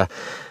elsewhere,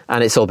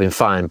 and it's all been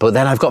fine. But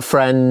then I've got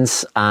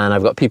friends and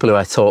I've got people who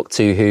I talk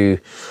to who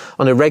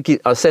on a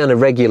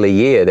regular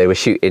year, they were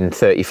shooting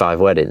 35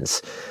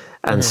 weddings.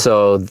 And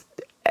so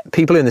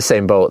people in the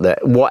same boat,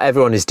 that what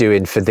everyone is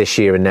doing for this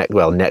year and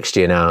next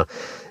year now,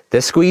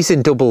 they're just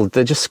squeezing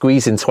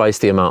twice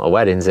the amount of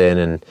weddings in,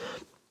 and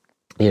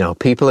you know,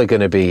 people are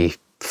going to be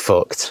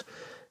fucked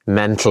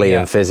mentally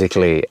and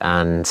physically.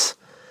 And,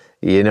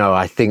 you know,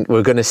 I think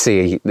we're going to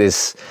see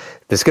there's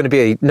going to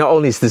be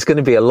there's going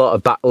to be a lot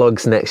of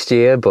backlogs next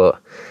year, but,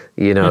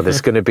 you know,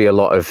 there's going to be a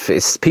lot of,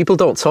 people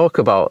don't talk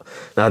about,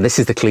 now this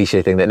is the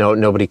cliche thing that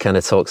nobody kind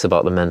of talks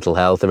about the mental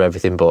health of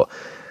everything, but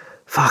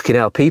fucking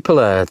hell,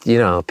 people are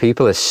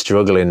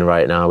struggling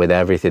right now with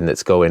everything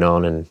that's going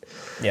on. And,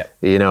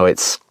 you know,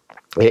 it's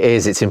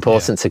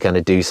important to kind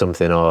of do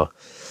something, or,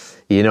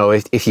 you know,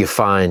 if you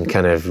find,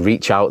 kind of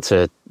reach out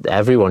to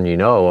everyone you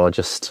know, or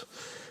just,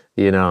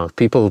 you know,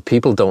 people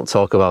don't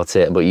talk about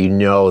it, but you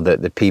know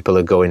that the people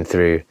are going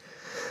through,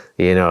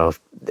 you know,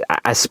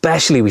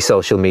 especially with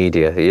social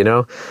media, you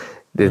know,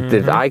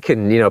 I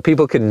can, you know,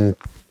 people can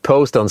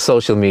post on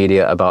social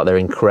media about their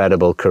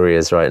incredible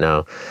careers right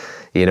now,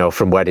 you know,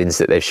 from weddings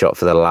that they've shot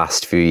for the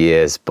last few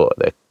years, but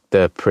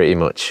they're pretty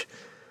much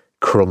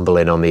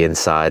crumbling on the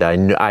inside.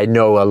 I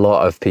know a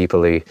lot of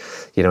people who,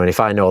 you know, and if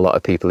I know a lot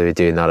of people who are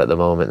doing that at the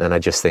moment, then I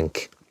just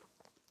think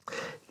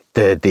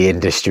the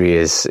industry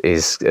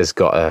has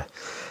got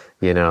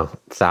you know,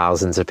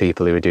 thousands of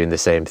people who are doing the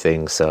same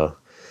thing. So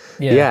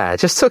yeah, it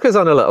just took us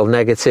on a little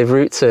negative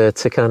route to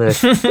kind of,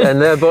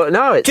 but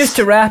no, it's just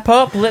to wrap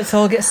up. Let's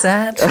all get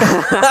sad.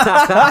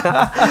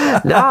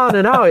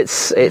 No.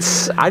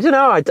 It's I don't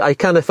know. I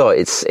kind of thought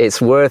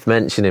it's worth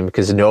mentioning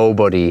because no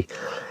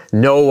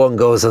one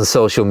goes on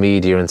social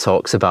media and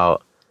talks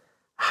about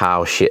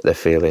how shit they're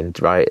feeling,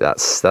 right?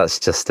 That's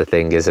just the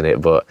thing, isn't it?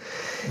 But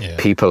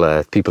people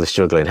are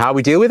struggling. How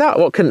we deal with that?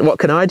 What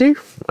can I do?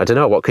 I don't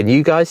know. What can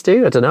you guys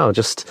do? I don't know.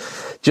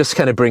 Just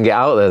kind of bring it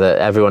out there that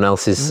everyone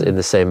else is in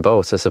the same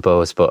boat, I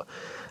suppose. But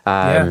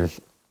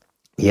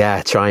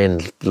try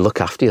and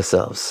look after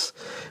yourselves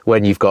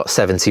when you've got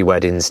 70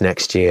 weddings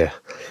next year.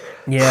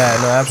 Yeah,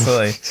 no,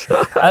 absolutely.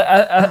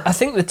 I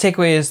think the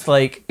takeaway is,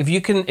 like, if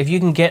you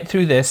can get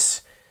through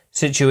this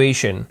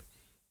situation,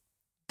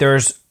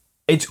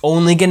 it's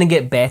only going to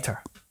get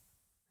better.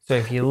 So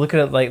if you look at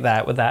it like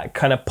that, with that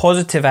kind of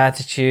positive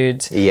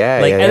attitude,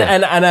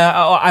 and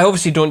I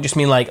obviously don't just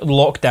mean like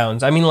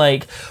lockdowns. I mean,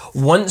 like,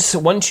 once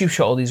you've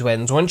shot all these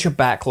weddings, once your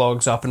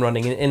backlog's up and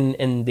running,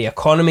 and the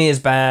economy is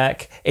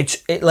back,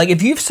 like,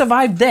 if you've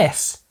survived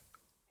this,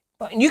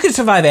 you could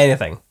survive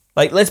anything.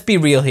 Like, let's be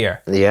real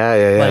here. Yeah.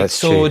 Like, that's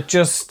so true.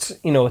 just,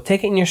 you know,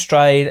 take it in your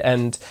stride,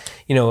 and,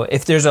 you know,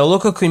 if there's a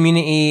local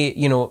community,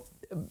 you know,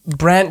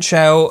 branch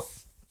out.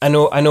 I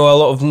know a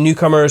lot of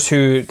newcomers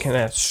who kind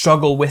of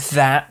struggle with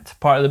that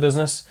part of the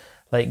business.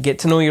 Like, get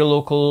to know your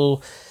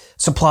local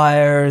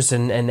suppliers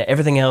and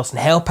everything else, and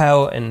help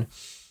out. And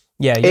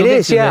yeah, it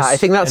is. Yeah, I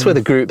think that's where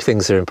the group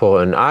things are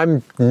important.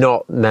 I'm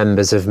not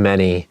members of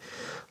many.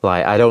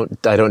 Like, I don't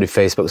do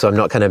Facebook, so I'm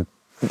not kind of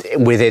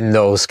within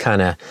those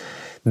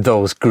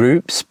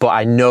groups. But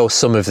I know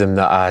some of them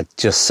that are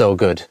just so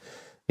good.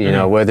 You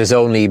know, where there's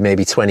only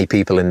maybe 20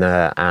 people in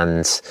there,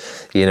 and,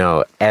 you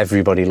know,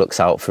 everybody looks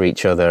out for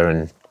each other,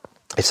 and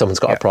if someone's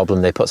got a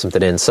problem, they put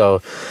something in.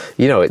 So,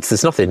 you know,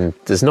 there's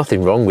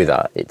nothing wrong with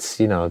that. It's,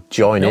 you know,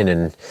 join in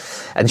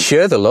and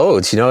share the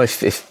loads. You know,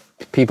 if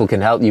people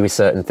can help you with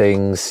certain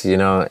things, you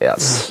know,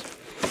 that's,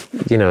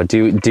 you know,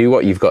 do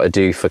what you've got to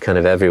do for kind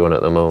of everyone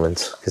at the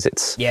moment, because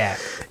it's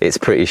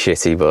pretty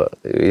shitty, but,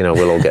 you know,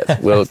 we'll all get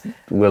through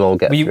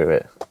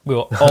it.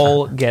 We'll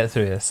all get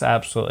through this,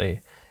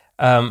 absolutely.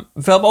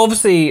 Philip,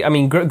 obviously, I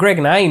mean, Greg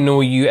and I know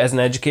you as an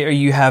educator.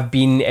 You have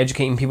been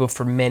educating people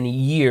for many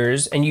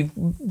years, and you've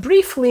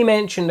briefly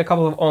mentioned a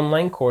couple of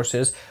online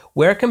courses.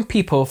 Where can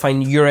people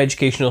find your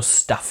educational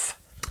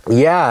stuff?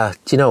 Yeah,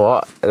 do you know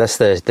what? That's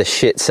the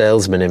shit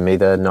salesman in me.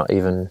 They're not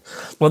even...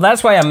 Well,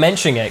 that's why I'm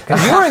mentioning it,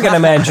 because you weren't going to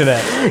mention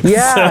it.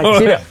 Yeah, so...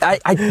 you know,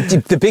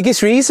 the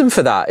biggest reason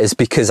for that is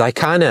because I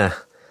kind of...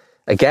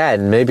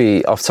 Again,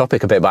 maybe off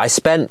topic a bit, but I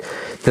spent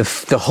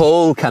the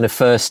whole kind of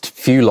first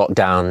few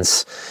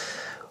lockdowns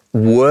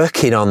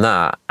working on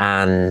that.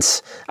 And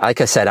like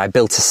I said, I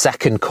built a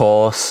second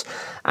course,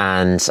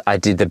 and I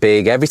did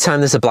every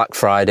time there's a Black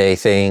Friday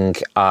thing,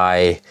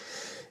 I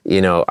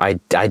do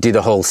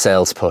the whole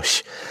sales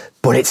push.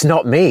 But it's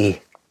not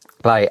me.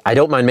 Like, I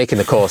don't mind making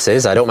the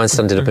courses. I don't mind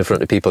standing up in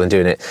front of people and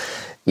doing it,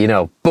 you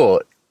know,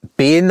 but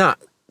being that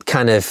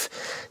kind of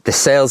the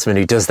salesman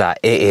who does that,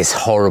 it is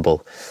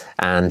horrible.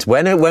 And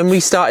when we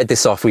started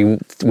this off, we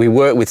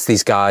worked with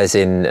these guys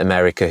in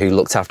America who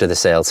looked after the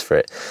sales for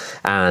it.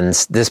 And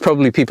there's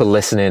probably people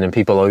listening and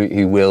people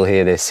who will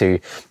hear this who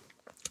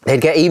they'd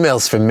get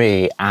emails from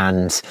me,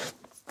 and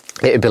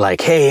it'd be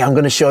like, hey, I'm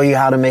going to show you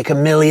how to make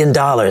 $1 million.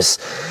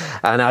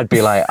 And I'd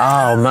be like,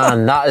 oh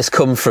man, that has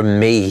come from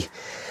me.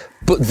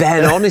 But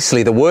then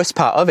honestly, the worst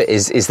part of it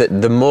is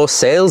that the more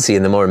salesy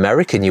and the more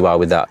American you are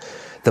with that,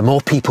 the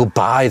more people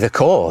buy the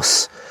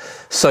course.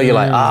 So you're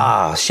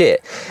like,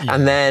 shit. Yeah.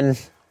 And then,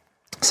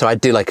 so I'd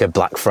do like a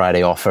Black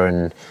Friday offer,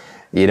 and,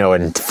 you know,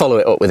 and follow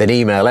it up with an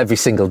email every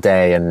single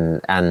day,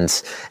 and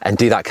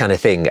do that kind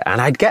of thing.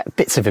 And I'd get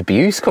bits of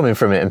abuse coming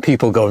from it, and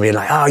people going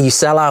like, oh, you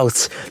sell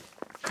out.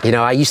 You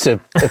know, I used to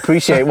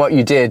appreciate what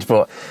you did,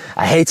 but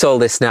I hate all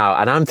this now.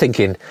 And I'm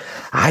thinking,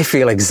 I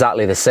feel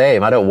exactly the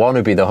same. I don't want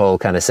to be the whole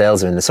kind of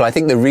salesman. So I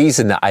think the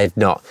reason that I've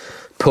not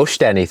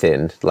pushed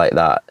anything like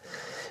that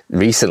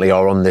recently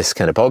or on this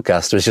kind of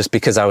podcast was just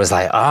because I was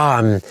like,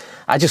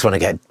 I just want to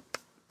get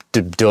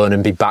done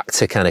and be back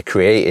to kind of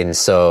creating.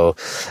 So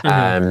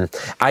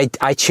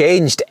I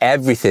changed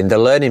everything. The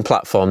learning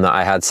platform that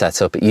I had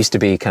set up, it used to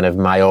be kind of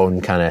my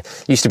own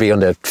used to be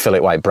under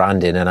Philip White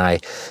branding.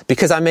 And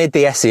because I made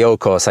the SEO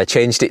course, I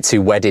changed it to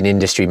Wedding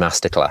Industry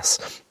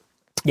Masterclass.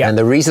 Yeah. And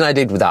the reason I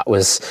did that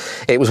was,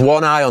 it was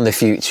one eye on the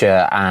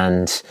future.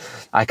 And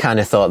I kind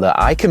of thought that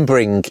I can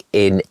bring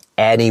in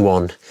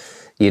anyone,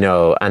 you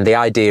know, and the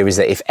idea is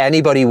that if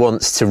anybody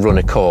wants to run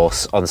a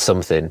course on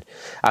something,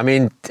 I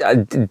mean,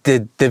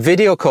 the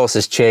video course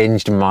has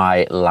changed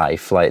my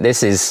life. Like,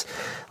 this is,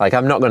 like,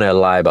 I'm not going to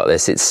lie about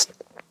this.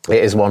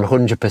 It has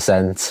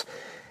 100%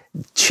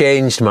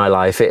 changed my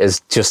life. It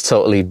has just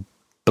totally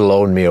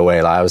blown me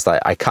away. Like, I was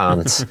like, I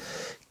can't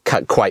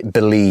quite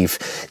believe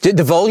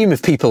the volume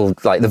of people,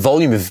 like the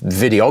volume of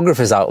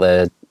videographers out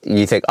there.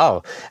 You think,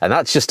 oh, and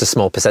that's just a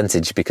small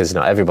percentage because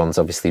not everyone's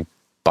obviously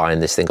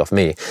buying this thing off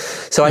me.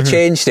 So I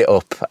changed it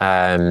up.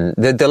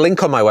 The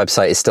link on my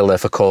website is still there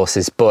for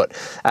courses, but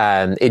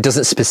it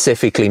doesn't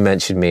specifically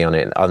mention me on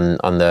it.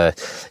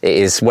 It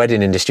is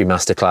Wedding Industry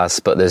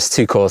Masterclass, but there's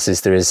 2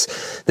 courses. There is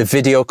the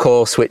video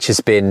course, which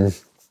has been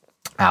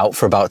out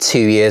for about 2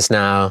 years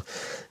now.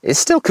 It's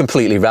still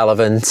completely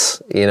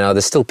relevant. You know,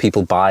 there's still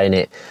people buying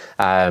it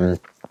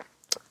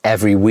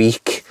every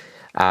week.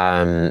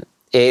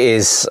 It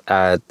is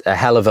a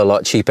hell of a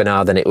lot cheaper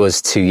now than it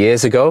was 2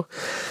 years ago.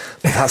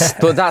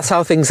 But that's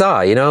how things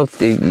are, you know.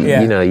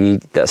 You know, you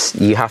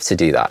have to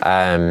do that.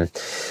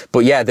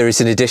 But yeah, there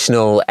is an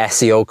additional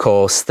SEO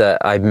course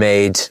that I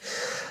made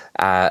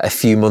a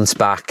few months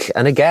back,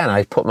 and again,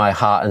 I put my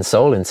heart and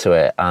soul into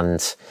it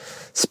and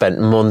spent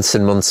months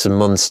and months and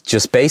months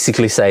just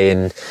basically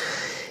saying,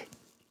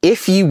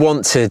 if you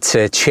want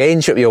to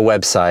change up your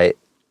website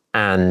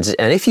and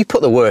if you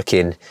put the work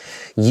in,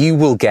 you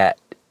will get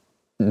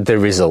the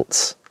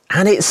results.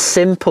 And it's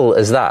simple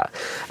as that.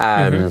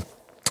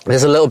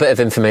 There's a little bit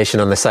of information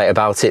on the site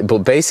about it, but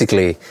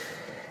basically,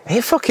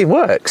 it fucking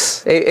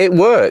works. It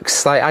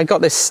works. Like, I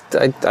got this,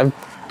 I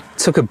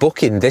took a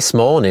booking this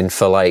morning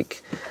for,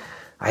 like,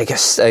 I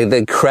guess, the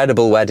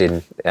incredible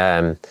wedding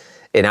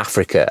in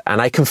Africa,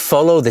 and I can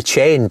follow the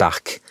chain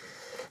back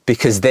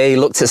because they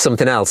looked at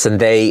something else and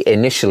they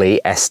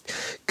initially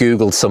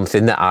Googled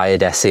something that I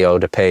had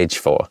SEO'd a page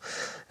for.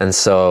 And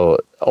so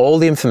all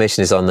the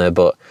information is on there,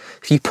 but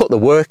if you put the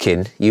work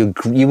in, you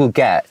will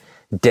get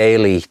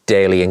daily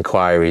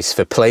inquiries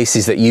for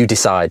places that you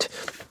decide,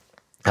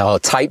 or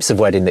types of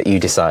wedding that you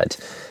decide.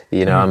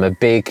 You know, I'm a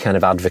big kind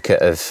of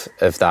advocate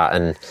of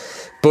that,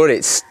 but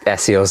it's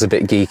SEO's a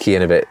bit geeky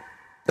and a bit,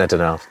 I don't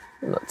know,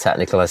 not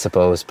technical, I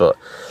suppose, but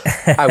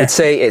I would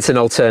say it's an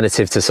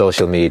alternative to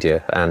social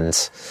media,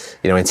 and,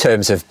 you know, in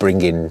terms of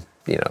bringing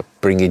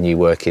you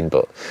work in.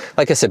 But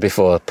like I said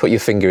before, put your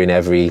finger in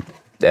every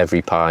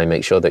pie,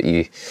 make sure that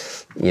you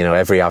know,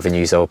 every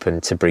avenue's open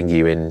to bring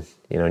you in,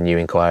 you know, new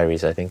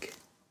inquiries, I think.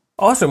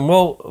 Awesome.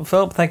 Well,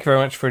 Philip, thank you very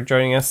much for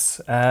joining us.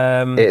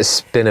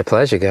 It's been a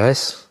pleasure,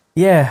 guys.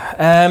 Yeah,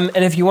 and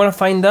if you want to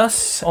find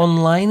us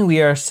online,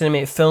 we are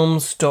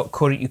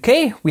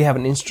cinematefilms.co.uk. We have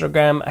an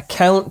Instagram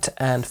account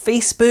and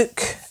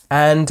Facebook,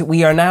 and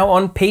we are now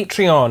on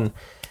Patreon.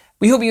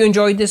 We hope you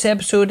enjoyed this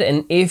episode,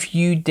 and if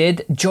you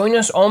did, join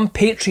us on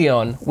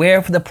Patreon,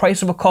 where for the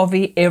price of a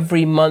coffee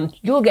every month,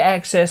 you'll get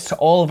access to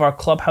all of our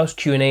Clubhouse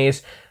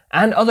Q&As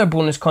and other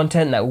bonus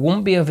content that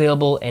won't be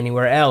available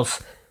anywhere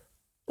else.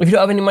 If you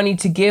don't have any money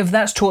to give,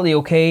 that's totally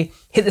okay.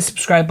 Hit the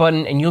subscribe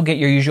button and you'll get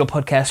your usual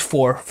podcast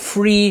for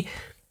free.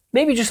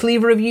 Maybe just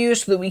leave a review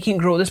so that we can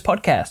grow this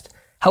podcast.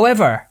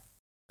 However,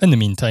 in the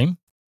meantime,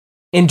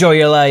 enjoy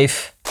your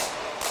life.